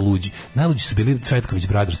znaš ko je bio luđi? Najluđi su bili Cvetković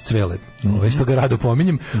Brothers, Cvele. Što ga rado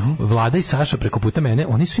pominjem, Vlada i Saša preko puta mene,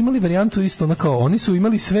 oni su imali varijantu isto, onako, oni su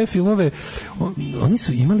imali sve filmove, oni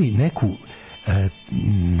su imali neku,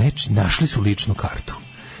 našli su ličnu kartu.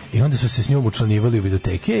 I onda su se s njom učlanivali u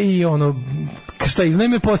videoteke i ono, šta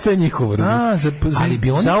iznajme postaje njihovo. Ali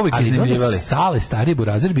bi on Sale, stari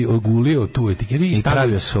burazer bi ogulio tu etiketu i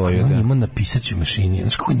pravio svoju. On imao na pisaću mašini.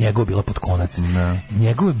 Znaš kako njegov bila pod konac?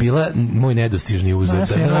 Njegov je bila moj nedostižni uzor. Ja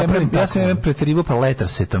sam jedan preterivao pa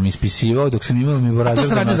letarsetom ispisivao dok sam imao mi burazer. To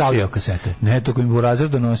se radio za audio kasete. Ne, to mi burazer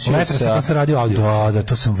donosio letarsetom se radio audio. Da,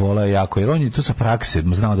 to sam volao jako. Jer on je to sa prakse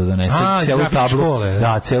znao da donese celu tablu.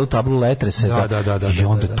 Da, celu tablu letarseta. I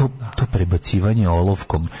onda to prebacivanje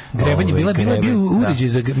olovkom. Grebanje bila uređaj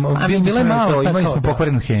za bila je malo, imali smo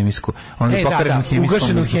pokvarenu hemijsku. Ona je pokvarenu hemijskom.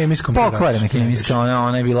 Ugašenu hemijskom. Pokvarena hemijska,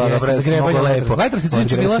 ona je bila dobra, za grebanje lepo. Letar se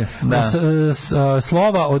cviče bila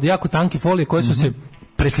slova od jako tanke folije koje su se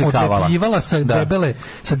preslikavала sa debele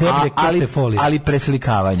krte folije. Ali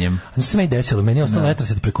preslikavanjem. Znači se meni desilo, meni je ostalo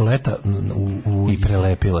letarset preko leta i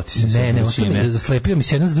prelepila ti se. Ne, zaslepio mi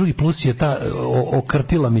se jedan za drugi, plus je ta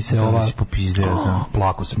okrtila mi se ova. Si popizdeo.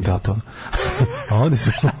 Plako sam ja to. A onda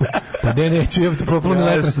sam, pa neću, ja propalo mi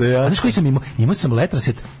letarset. A znaš koji sam imao? Imao sam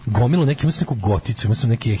letarset, gomilu neki, imao sam neku goticu, imao sam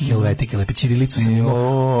neke helvetike, lepe ćirilicu sam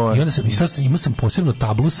imao. I onda imao sam posebno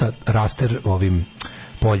tablu sa raster ovim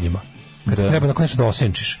poljima. Kada treba nakon nešto da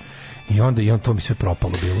osenčiš. I onda to mi sve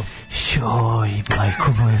propalo bilo. Joj,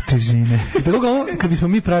 majko moja težine. I tako kad bismo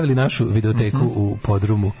mi pravili našu videoteku u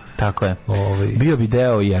podrumu. Tako je. Bio bi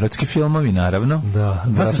deo i erotski filmovi, naravno. Da.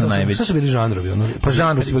 Šta su bili žanrovi? Pa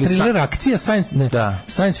žanrovi su bili thriller, akcija,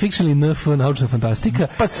 science fiction ili NF, naučna fantastika.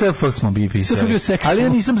 Pa SF smo bi pisali. SF bio seks. Ali ja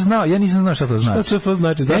nisam znao šta to znači. Šta SF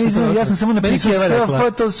znači? Ja sam samo napisao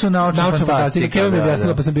SF, to su naučna fantastika. Keva mi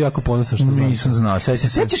objasnila, pa sam bio jako ponosan što znam. Nisam znao. Se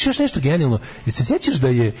sjećaš još nešto genijalno? Se sjećaš da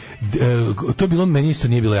je to je bilo, meni isto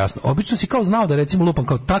nije bilo jasno. Obično si kao znao da recimo lupam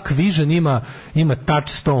kao Tak Vision ima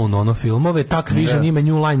Touchstone ono filmove, Tak Vision ima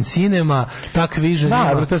New Line Cinema, Tak Vision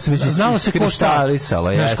ima, to se već znalo se ko šta.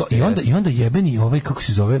 I onda jebeni ovaj, kako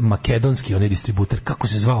se zove, makedonski onaj distributer, kako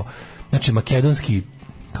se zvao, znači makedonski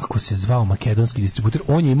distributer,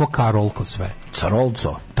 on je imao Karolko sve.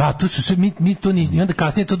 Carolco. Da, to su sve, mi to ni, i onda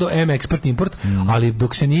kasnije to do M Expert Import, ali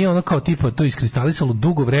dok se nije ono kao tipa to iskristalisalo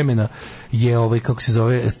dugo vremena je ovaj, kako se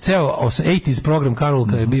zove, ceo 80s program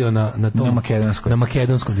Karolka je bio na tom, na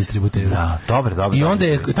makedonskom distributeru. Da, dobro. I onda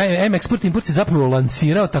je taj M Expert Import se zapravo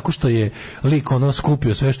lansirao tako što je lik ono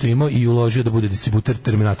skupio sve što je imao i uložio da bude distributer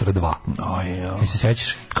Terminatora 2. Jel se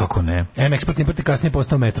sećaš? Kako ne? M Expert Import je kasnije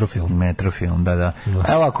postao Metrofilm, da.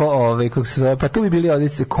 Evo ako, kako se zove, pa tu bi bili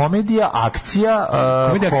odlice komedija, akcija,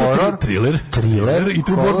 horor, thriller i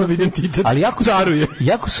tu moramo vidjeti identitet. Ali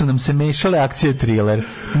jako su nam se mešale akcije thriller.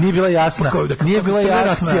 Nije bila jasna. Nije bila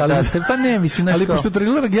jasna. Pa ne, mislim ali pošto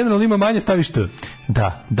thrillera generalno ima manje, staviš to.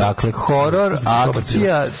 Da, dakle horor,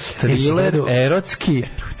 akcija, thriller, erotski,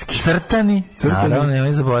 crtani. Naravno,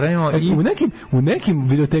 nemoj zaboravimo. U nekim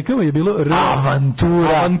videotekama je bilo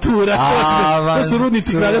Avantura. To su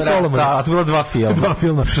Rudnici kralja Solomona. Da, to bilo dva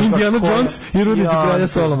filma. Indiana Jones i Rudnici kralja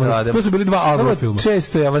Solomona. To su bili dva albuma filma.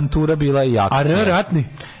 Često je avantura bila i akcija. A ratni?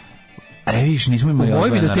 Viš, nismo imali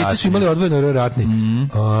moji videoteci su imali odvojeno ratni.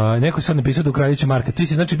 Neko sad napisao da u Kraljeviću Marka. Ti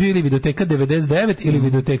si znači bio ili videoteka 99 ili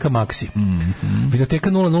videoteka Maxi. Videoteka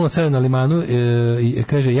 007 na Limanu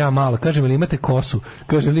kaže ja mala, kaže li imate kosu?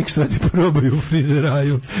 Kaže lik šta ti probaju u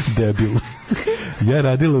frizeraju. Debil. Ja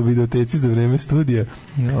radila u videoteci za vreme studija.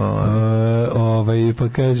 Pa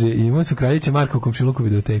kaže imao su Kraljevića Marka u komšiluku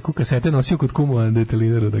videoteku, kasete nosio kod kumu na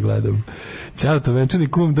detelinaru da gledam. Ćato, venčani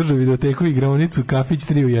kum držao videoteku i igraonicu kafić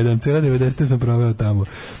 3 u 1. Cela 90. sam proveo tamo.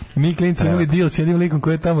 Mi klinci imali deal s jednim likom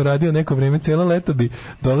koji je tamo radio neko vreme, cijelo leto bi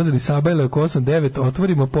dolazili sabajle oko 8-9,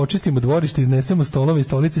 otvorimo, počistimo dvorište, iznesemo stolove i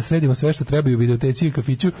stolice, sredimo sve što treba u videoteci i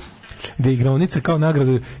kafiću, gde igraonica kao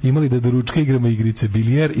nagradu imali da do ručka igramo igrice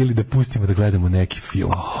bilijer ili da pustimo da gledamo neki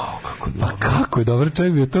film. Kako je dobro,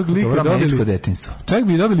 čak bi od tog lika dobili čak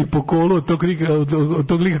bi dobili po kolu od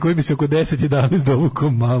tog lika koji bi se oko 10-11 dovukao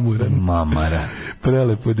mamara.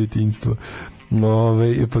 Prelepo detinjstvo.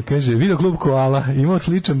 Pa kaže, videoklub Koala imao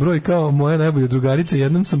sličan broj kao moja najbolja drugarica,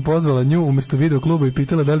 jednom sam pozvala nju umesto videokluba i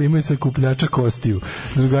pitala da li imaju sakupljača kostiju.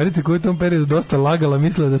 Drugarica koja je u tom periodu dosta lagala,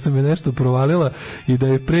 mislila da sam je nešto provalila i da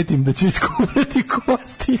je pretim da će iskupljati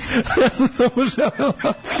kosti. Ja sam samo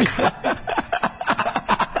želela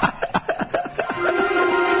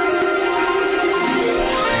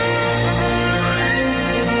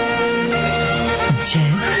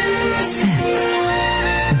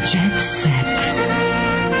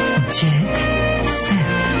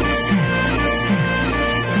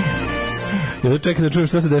Ja čekam da čujem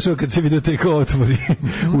što se dešava kad se videoteka otvori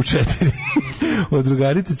u 4. Od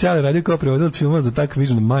drugarice Ćale radio kao prevodilac filmova za Tak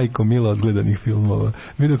Vision, majko mila odgledanih filmova.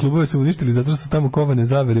 Videoklubove su uništili zato što su tamo kovane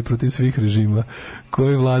zavere protiv svih režima.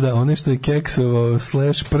 Koji vlada? Onaj što je keksovao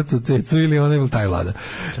 / prco cecu ili onaj taj vlada?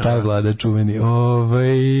 Taj vlada čuveni.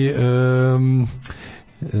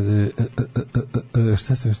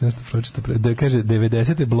 Šta sam još nešto pročitao da kaže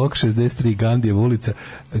 90. blok 63 Gandijeva ulica,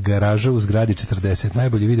 garaža u zgradi 40,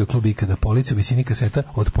 najbolji video klub ikada, policija u visini kaseta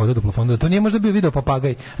od poda do plafona. To nije možda bio video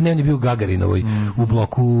Papagaj, ne, on je bio u Gagarinovoj u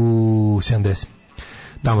bloku 70.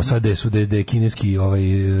 Tamo sad gde je kineski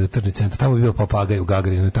tržni centar, tamo je bio Papagaj u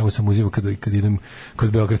Gagarinu, tamo sam uzimao kad idem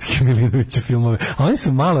kod beogradskih Milinovića filmove, a oni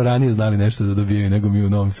su malo ranije znali nešto da dobijaju nego mi u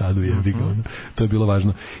Novom Sadu, to je bilo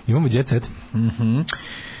važno. Imamo Jet Set.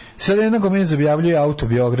 Sad jednog mene objavljuje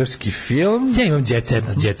autobiografski film. Ja imam Jet Set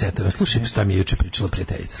na Jet Setu. Slušaj šta mi je juče pričala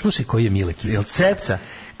prijateljica. Slušaj koji je Mile Kitić. Ceca?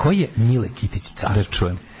 Koji je Mile Kitić car? Da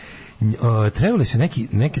čujem. Trebali su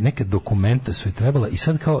neke dokumenta su je trebala i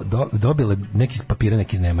sad kao dobile neki papire,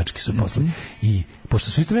 neki iz Nemačke su poslali. I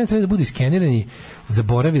pošto su isto vreme trebali da budu iskenirani,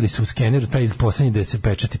 zaboravili su u skeneru taj poslednji da se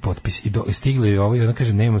pečati potpis i stigli je ovo i ona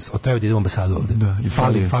kaže nema, treba da ide u ambasadu ovde.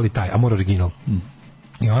 Fali taj, a mora original.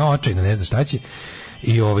 I ona očajna ne zna šta će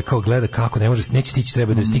i kao gleda kako ne može, neće stići,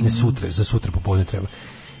 treba da stigne sutra, za sutra popodne treba.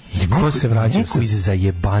 I neko se vraća, neko iz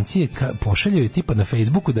zajebancije pošaljao je tipa na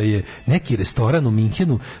Facebooku da je neki restoran u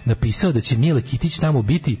Minhenu napisao da će Mile Kitić tamo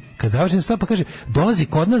biti, kad završen stav, pa kaže dolazi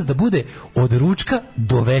kod nas da bude od ručka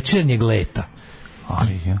do večernjeg leta.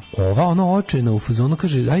 Ova očajna u fazonu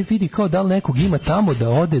kaže aj vidi kao da li nekog ima tamo da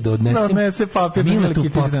ode da odnese. Da odnese papir, Mile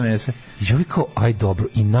Kitić donese. I ovi kao aj dobro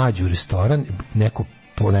i nađu restoran, neko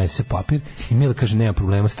ponese papir i Mile kaže nema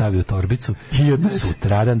problema, stavi u torbicu i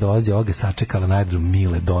sutradan dolazi ovoga sačekala na aerodrom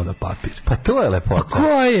Mile Dona papir. Pa to je lepota. Pa ko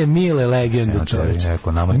je Mile legenda, čovječ?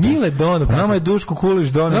 Mile Dona papir. Nama je Duško Kuliš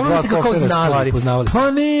donio dva kofera stvari.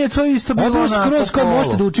 Pa nije, to je isto bilo onako. Skroz kao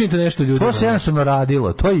možete da učinite nešto ljudi. To se jednostavno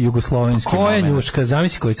radilo, to je jugoslovenski moment. Ko je njuška,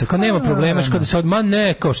 zamisli kojica, kao nema problema, što da se odma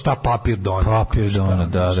ne, kao šta papir Dona. Papir Dona,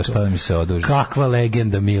 da, šta mi se oduži. Kakva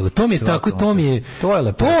legenda Mile. To mi je tako, to mi je. To je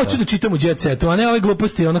lepota. To hoću da čitam u Jet Setu, a ne ove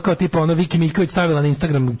gluposti, ono kao tipa ono Viki Miljković stavila na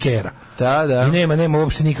Instagram Kera. Da. I nema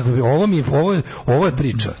uopšte nikakve. Ovo je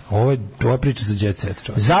priča. Ovo je priča za Jet Set.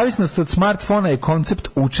 Čovjek. Zavisnost od smartfona je koncept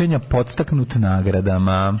učenja podstaknut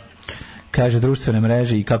nagradama. Kaže društvene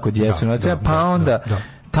mreže i kako djecu. Pa onda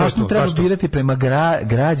tačno treba birati prema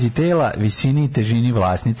građi tela, visini i težini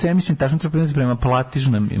vlasnice. Ja mislim tačno treba birati prema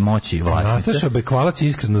platižnoj moći vlasnice. Nataša Bekvalac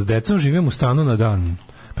iskreno s decom živim u stanu na dan.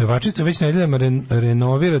 Pevačica već nedeljama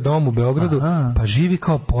renovira dom u Beogradu, pa živi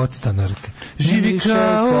kao podstanarka. Živi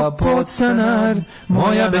kao podstanar,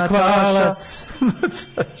 moja Bekvalac.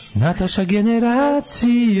 Nataša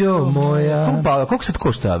generacijo moja. Koliko sad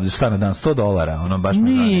košta stan na dan? $100? Ono baš me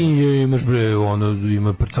zanima. Nije, imaš bre,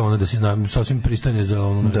 ima prcavona da si znam, sasvim pristanje za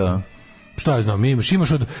ono. Da. Šta ja znam, imaš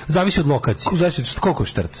zavisi od lokacije. Zavisi od koliko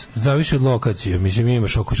štrc? Zavisi od lokacije. Mislim,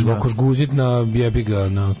 imaš ako žguzit na jebiga,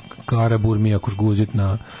 na Karaburmi, ako žguzit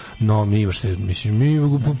na imaš te, mislim,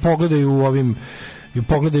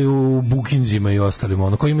 pogledaju u bukinzima i ostalim,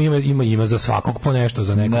 ono koji ima za svakog po nešto,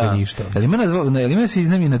 za nekoga ništa. Ali ima se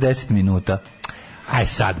iznajmi na 10 minuta? Aj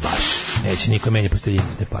sad baš. Neće niko menje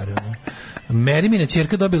postavljati te pare. Merimina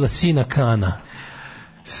ćerka dobila sina Kana.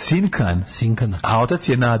 Sinkana. A otac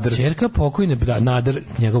je Nadr. Ćerka pokojne, Nadr,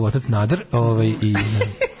 njegov otac Nadr,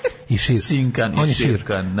 i Šir. Sinkan on i je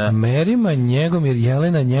Širkan. Merima, Njegomir,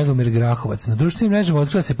 Jelena, Njegomir Grahovac. Na društvenim mrežama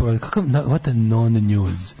otkrila se kakav, what a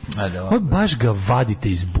non-news. Baš ga vadite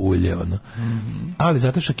iz bulje, ono. Ali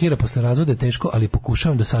zato Šakira posle razvoda je teško, ali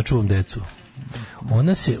pokušavam da sačuvam decu.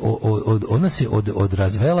 Ona se od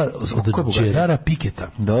razvela od Gerara Piketa.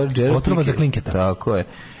 Otrova za klinketa. Tako je.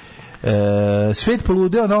 Svet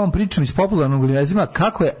poludeo novom pričom iz popularnog univerzuma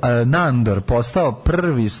kako je Nandor postao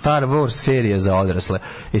prvi Star Wars serija za odrasle.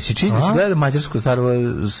 Jesi čini da si gledao mađarsku Star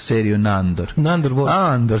Wars seriju Nandor? Nandor Wars.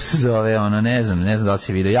 Nandor se zove, ono, ne znam da li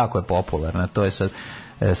si vidio, jako je popularna. To je sad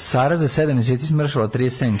Sara za 7 mjeseci smršala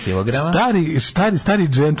 37 kg. Stari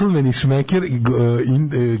džentlmen i šmeker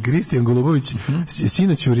Kristijan Golubović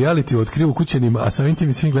sinoć u reality otkrio u Kućanima, a samim tim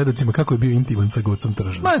i svim gledacima kako je bio intiman sa Gocom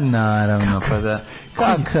Tržan. Ma naravno, pa da.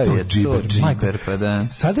 Kakav je to džiber, pa da.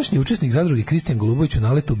 Sadašnji učesnik zadruge Kristijan Golubović u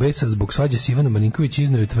naletu besa zbog svađe s Ivanom Marinković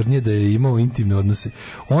izneo tvrdnje da je imao intimne odnose.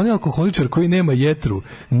 On je alkoholičar koji nema jetru,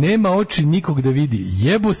 nema oči nikog da vidi.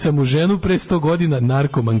 Jebo sam u ženu pre 100 godina,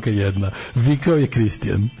 narkomanka jedna. Vikao je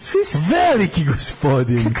Kristijan. Veliki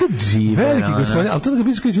gospodin. Veliki gospodin, ali to da ga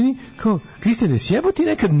biš kao izvini, kao, Kristijane, sjebo ti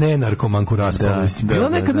nekad ne narkomanku raspavu. Bila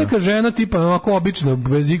nekad neka žena tipa ovako obična,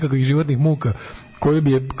 bez ikakvih životnih muka,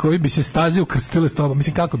 koji bi se staze ukrstile s tobom.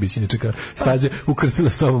 Mislim, kako bi se nečeka staze ukrstile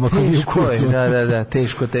s tobom ako nije u kurcu. Da,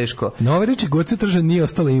 teško. Na ove reči Goce Tržan nije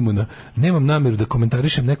ostala imuna. Nemam namjeru da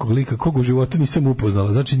komentarišem nekog lika koga u životu nisam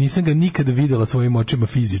upoznala. Znači, nisam ga nikada videla svojim očima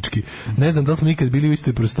fizički. Ne znam da li smo nikad bili u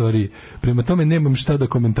istoj prostoriji. Prema tome nemam šta da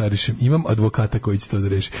komentarišem. Imam advokata koji će to da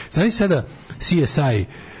reši. Znači sada CSI,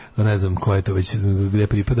 ne znam ko je to već, gde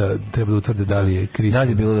pripada, treba da utvrde da li je Kristijan.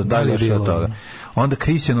 Da li je bilo od toga. Onda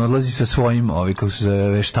Kristijan odlazi sa svojim kako se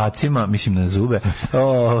veštacima, mislim na zube,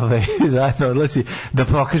 zajedno odlazi da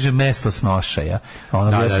pokaže mesto snošaja.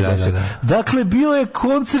 Dakle, bio je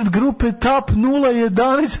koncert grupe TAP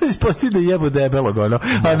 011, isposti da jebo debelog,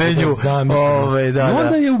 a ne nju.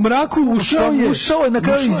 Onda je u mraku ušao je na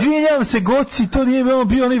kraju, izvinjavam se, Goci, to nije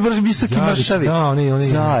bio onaj visoki mršavi.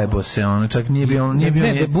 Zajebo se, čak nije bio...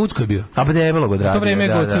 Ne, Bucko je bio. A pa debelog odradio. To vreme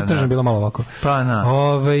je Goci Tržan bila malo ovako. Pa na.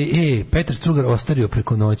 Petar Strugar ostario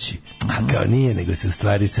preko noći. A kao nije, nego se u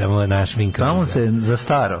stvari samo našminkao. Samo se za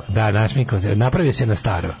staro. Da, našminkao se. Napravio se na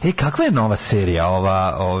staro. Kakva je nova serija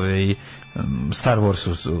Star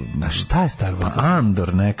Wars? A šta je Star Wars?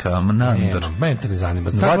 Andor neka, Nandor. Mene to ne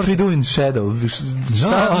zanima. What We Do in Shadow.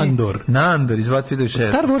 Nandor iz What We Do in Shadow.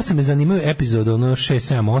 Star Wars me zanimaju epizode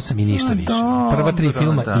 6, 7, 8 i ništa više. Prva 3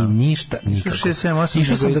 filma i ništa nikako. 6, 7, 8.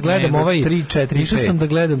 Išao sam da gledam 3, 4, 5. Išao sam da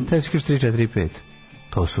gledam 3, 4,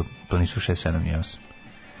 5. To nisu 6, 7 i 8.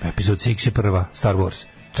 Epizod 6 je prva, Star Wars.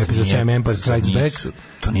 Epizod 7, Empire Strikes Back.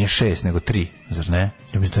 To nije 6, nego 3, zar ne?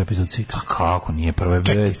 Ja mislim da je epizod 6. A kako nije prve?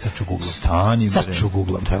 Čekaj, sad ću googlam. Stani, sad ću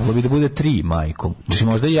googlam. Trebalo bi da bude 3, majko.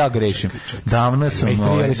 Možda i ja grešim. Davno sam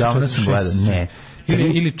gledao. Ne.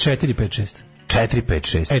 Ili 4, 5, 6. 4,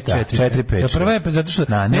 5, 6. 4, 5, 6. Prva je, zato što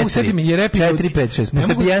ne mogu setiti mi, jer epizod... 4, 5, 6.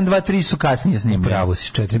 Pošto 1, 2, 3 su kasnije snimljeni. Pravo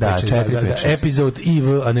si, 4, 5, 6. Epizod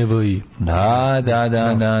IV, a ne VI. Da,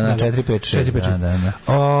 4, 5,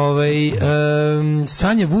 6.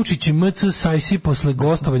 Sanja Vučić i MC Sajsi posle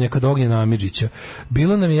gostovanja kod Ognjena Amidžića.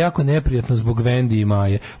 Bilo nam je jako neprijatno zbog Vendi i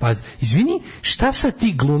Maje. Pa, izvini, šta sad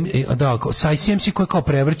ti glumi... Da, Sajsi MC koji kao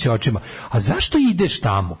prevrće očima. A zašto ideš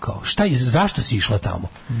tamo? Kao? Zašto si išla tamo?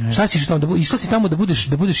 Šta si išla tamo? Išla si tamo da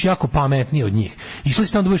budeš jako pametniji od njih. Išla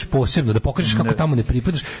si tamo da budeš posebno, da pokažeš kako tamo ne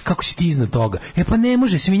pripadaš, kako si ti iznad toga. E pa ne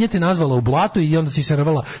može, svinja te nazvala u blato i onda si se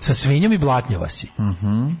rvala sa svinjom i blatnjava si.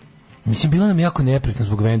 Mislim, bilo nam jako neprijatno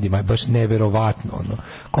zbog Vendima, baš neverovatno. Ono.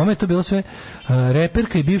 Kome je to bilo sve?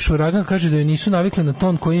 Reperka i bivša Uragan kaže da joj nisu navikle na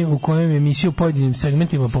ton u kojem je emisija u pojedinim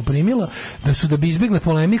segmentima poprimila, da bi izbjegle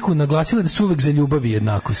polemiku, naglasile da su uvek za ljubav i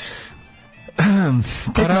jednakost.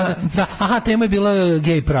 Tema je bila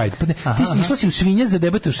gay pride. Ti si išla si u svinje za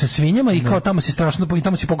debatuješ sa svinjama i kao tamo si strašno,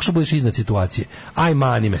 tamo si pokušao budeš iznad situacije. Aj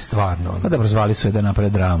mani me stvarno. Pa dobro, zvali su je da naprave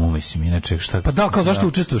dramu, mislim, inače šta. Pa da, kao zašto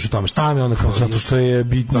učestvuješ u tome? Šta mi onda kao? Zato što je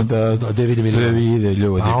bitno da vide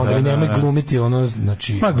ljudi. A onda nemoj glumiti ono,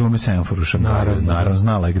 znači. Ma glumi Semforuša, naravno,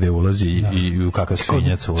 znala je gde ulazi i u kakav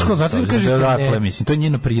svinjac ulazi. Što zato kažete ne? Mislim, to je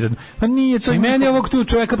njeno prirodno. Pa nije to. I meni ovog tu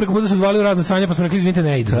čovjeka preko puta su zvali u razne sranja, pa smo rekli izvinite,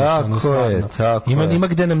 ne ide. Ima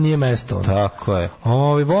gde nam nije mesto. Tako je.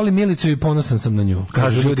 Volim Milicu i ponosan sam na nju.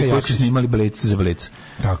 Kažu ljudi koji su snimali Blic za Blic.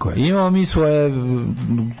 Tako je. Imamo mi svoje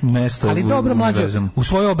mesto. Ali dobro, Mlađe, u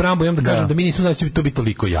svoju obrambu imam da kažem da mi nismo znali da će to biti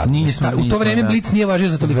toliko jadno. U to vreme Blic nije važio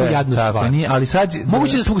za toliko jadnu stvar. Ali sad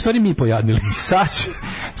moguće da smo u stvari mi pojadnili.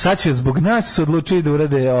 Sad će zbog nas se odlučili da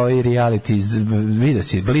urade ovaj reality. Vidio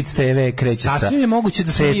si, Blic TV kreće sa sasvim je moguće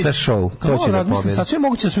da Ceca show. To će da pobedi. Sasvim je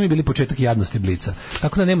moguće da smo mi bili početak jadnosti Blica.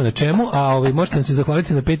 Tako da nema na čemu, a možete nam se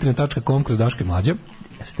zahvaliti na patreon.com kroz Daško i Mlađa.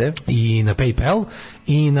 I na PayPal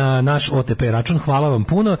i na naš OTP račun. Hvala vam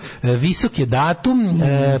puno. Visok je datum,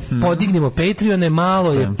 podignemo Patreone,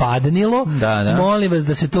 malo je padnilo. Molim vas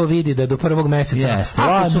da se to vidi da do 1. meseca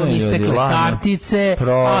ako su vam istekle kartice,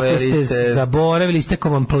 ako ste zaboravili,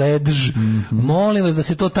 istekao vam pledž, molim vas da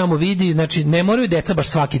se to tamo vidi. Znači, ne moraju deca baš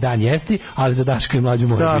svaki dan jesti, ali za Daško i Mlađu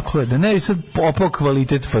mora biti. Tako je, da ne bi sad opao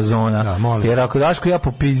kvalitet fazona. Jer ako Daško ja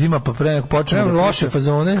popizdima, pa pre nek počnemo loše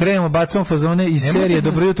fazone, krenemo, bacamo fazone iz serije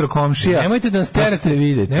Dobro jutro komšija. Nemojte da nas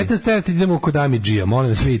terate, idemo kod Amidžija, molim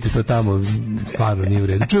vas, vidite to tamo, stvarno nije u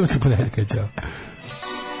redu. Čujemo se ponedjeljka, ćao.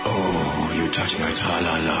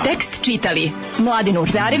 Tekst čitali Mladin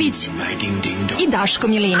Urdarević i Daško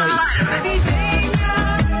Milinović.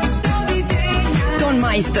 Ton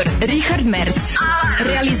majstor Richard Merc.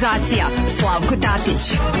 Realizacija Slavko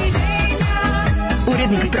Tatić.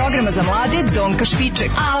 Urednik programa za mlade Donka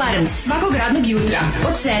Špiček. Alarms svakog radnog jutra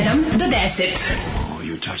od 7 do 10.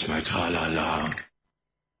 You touch my tra-la-la.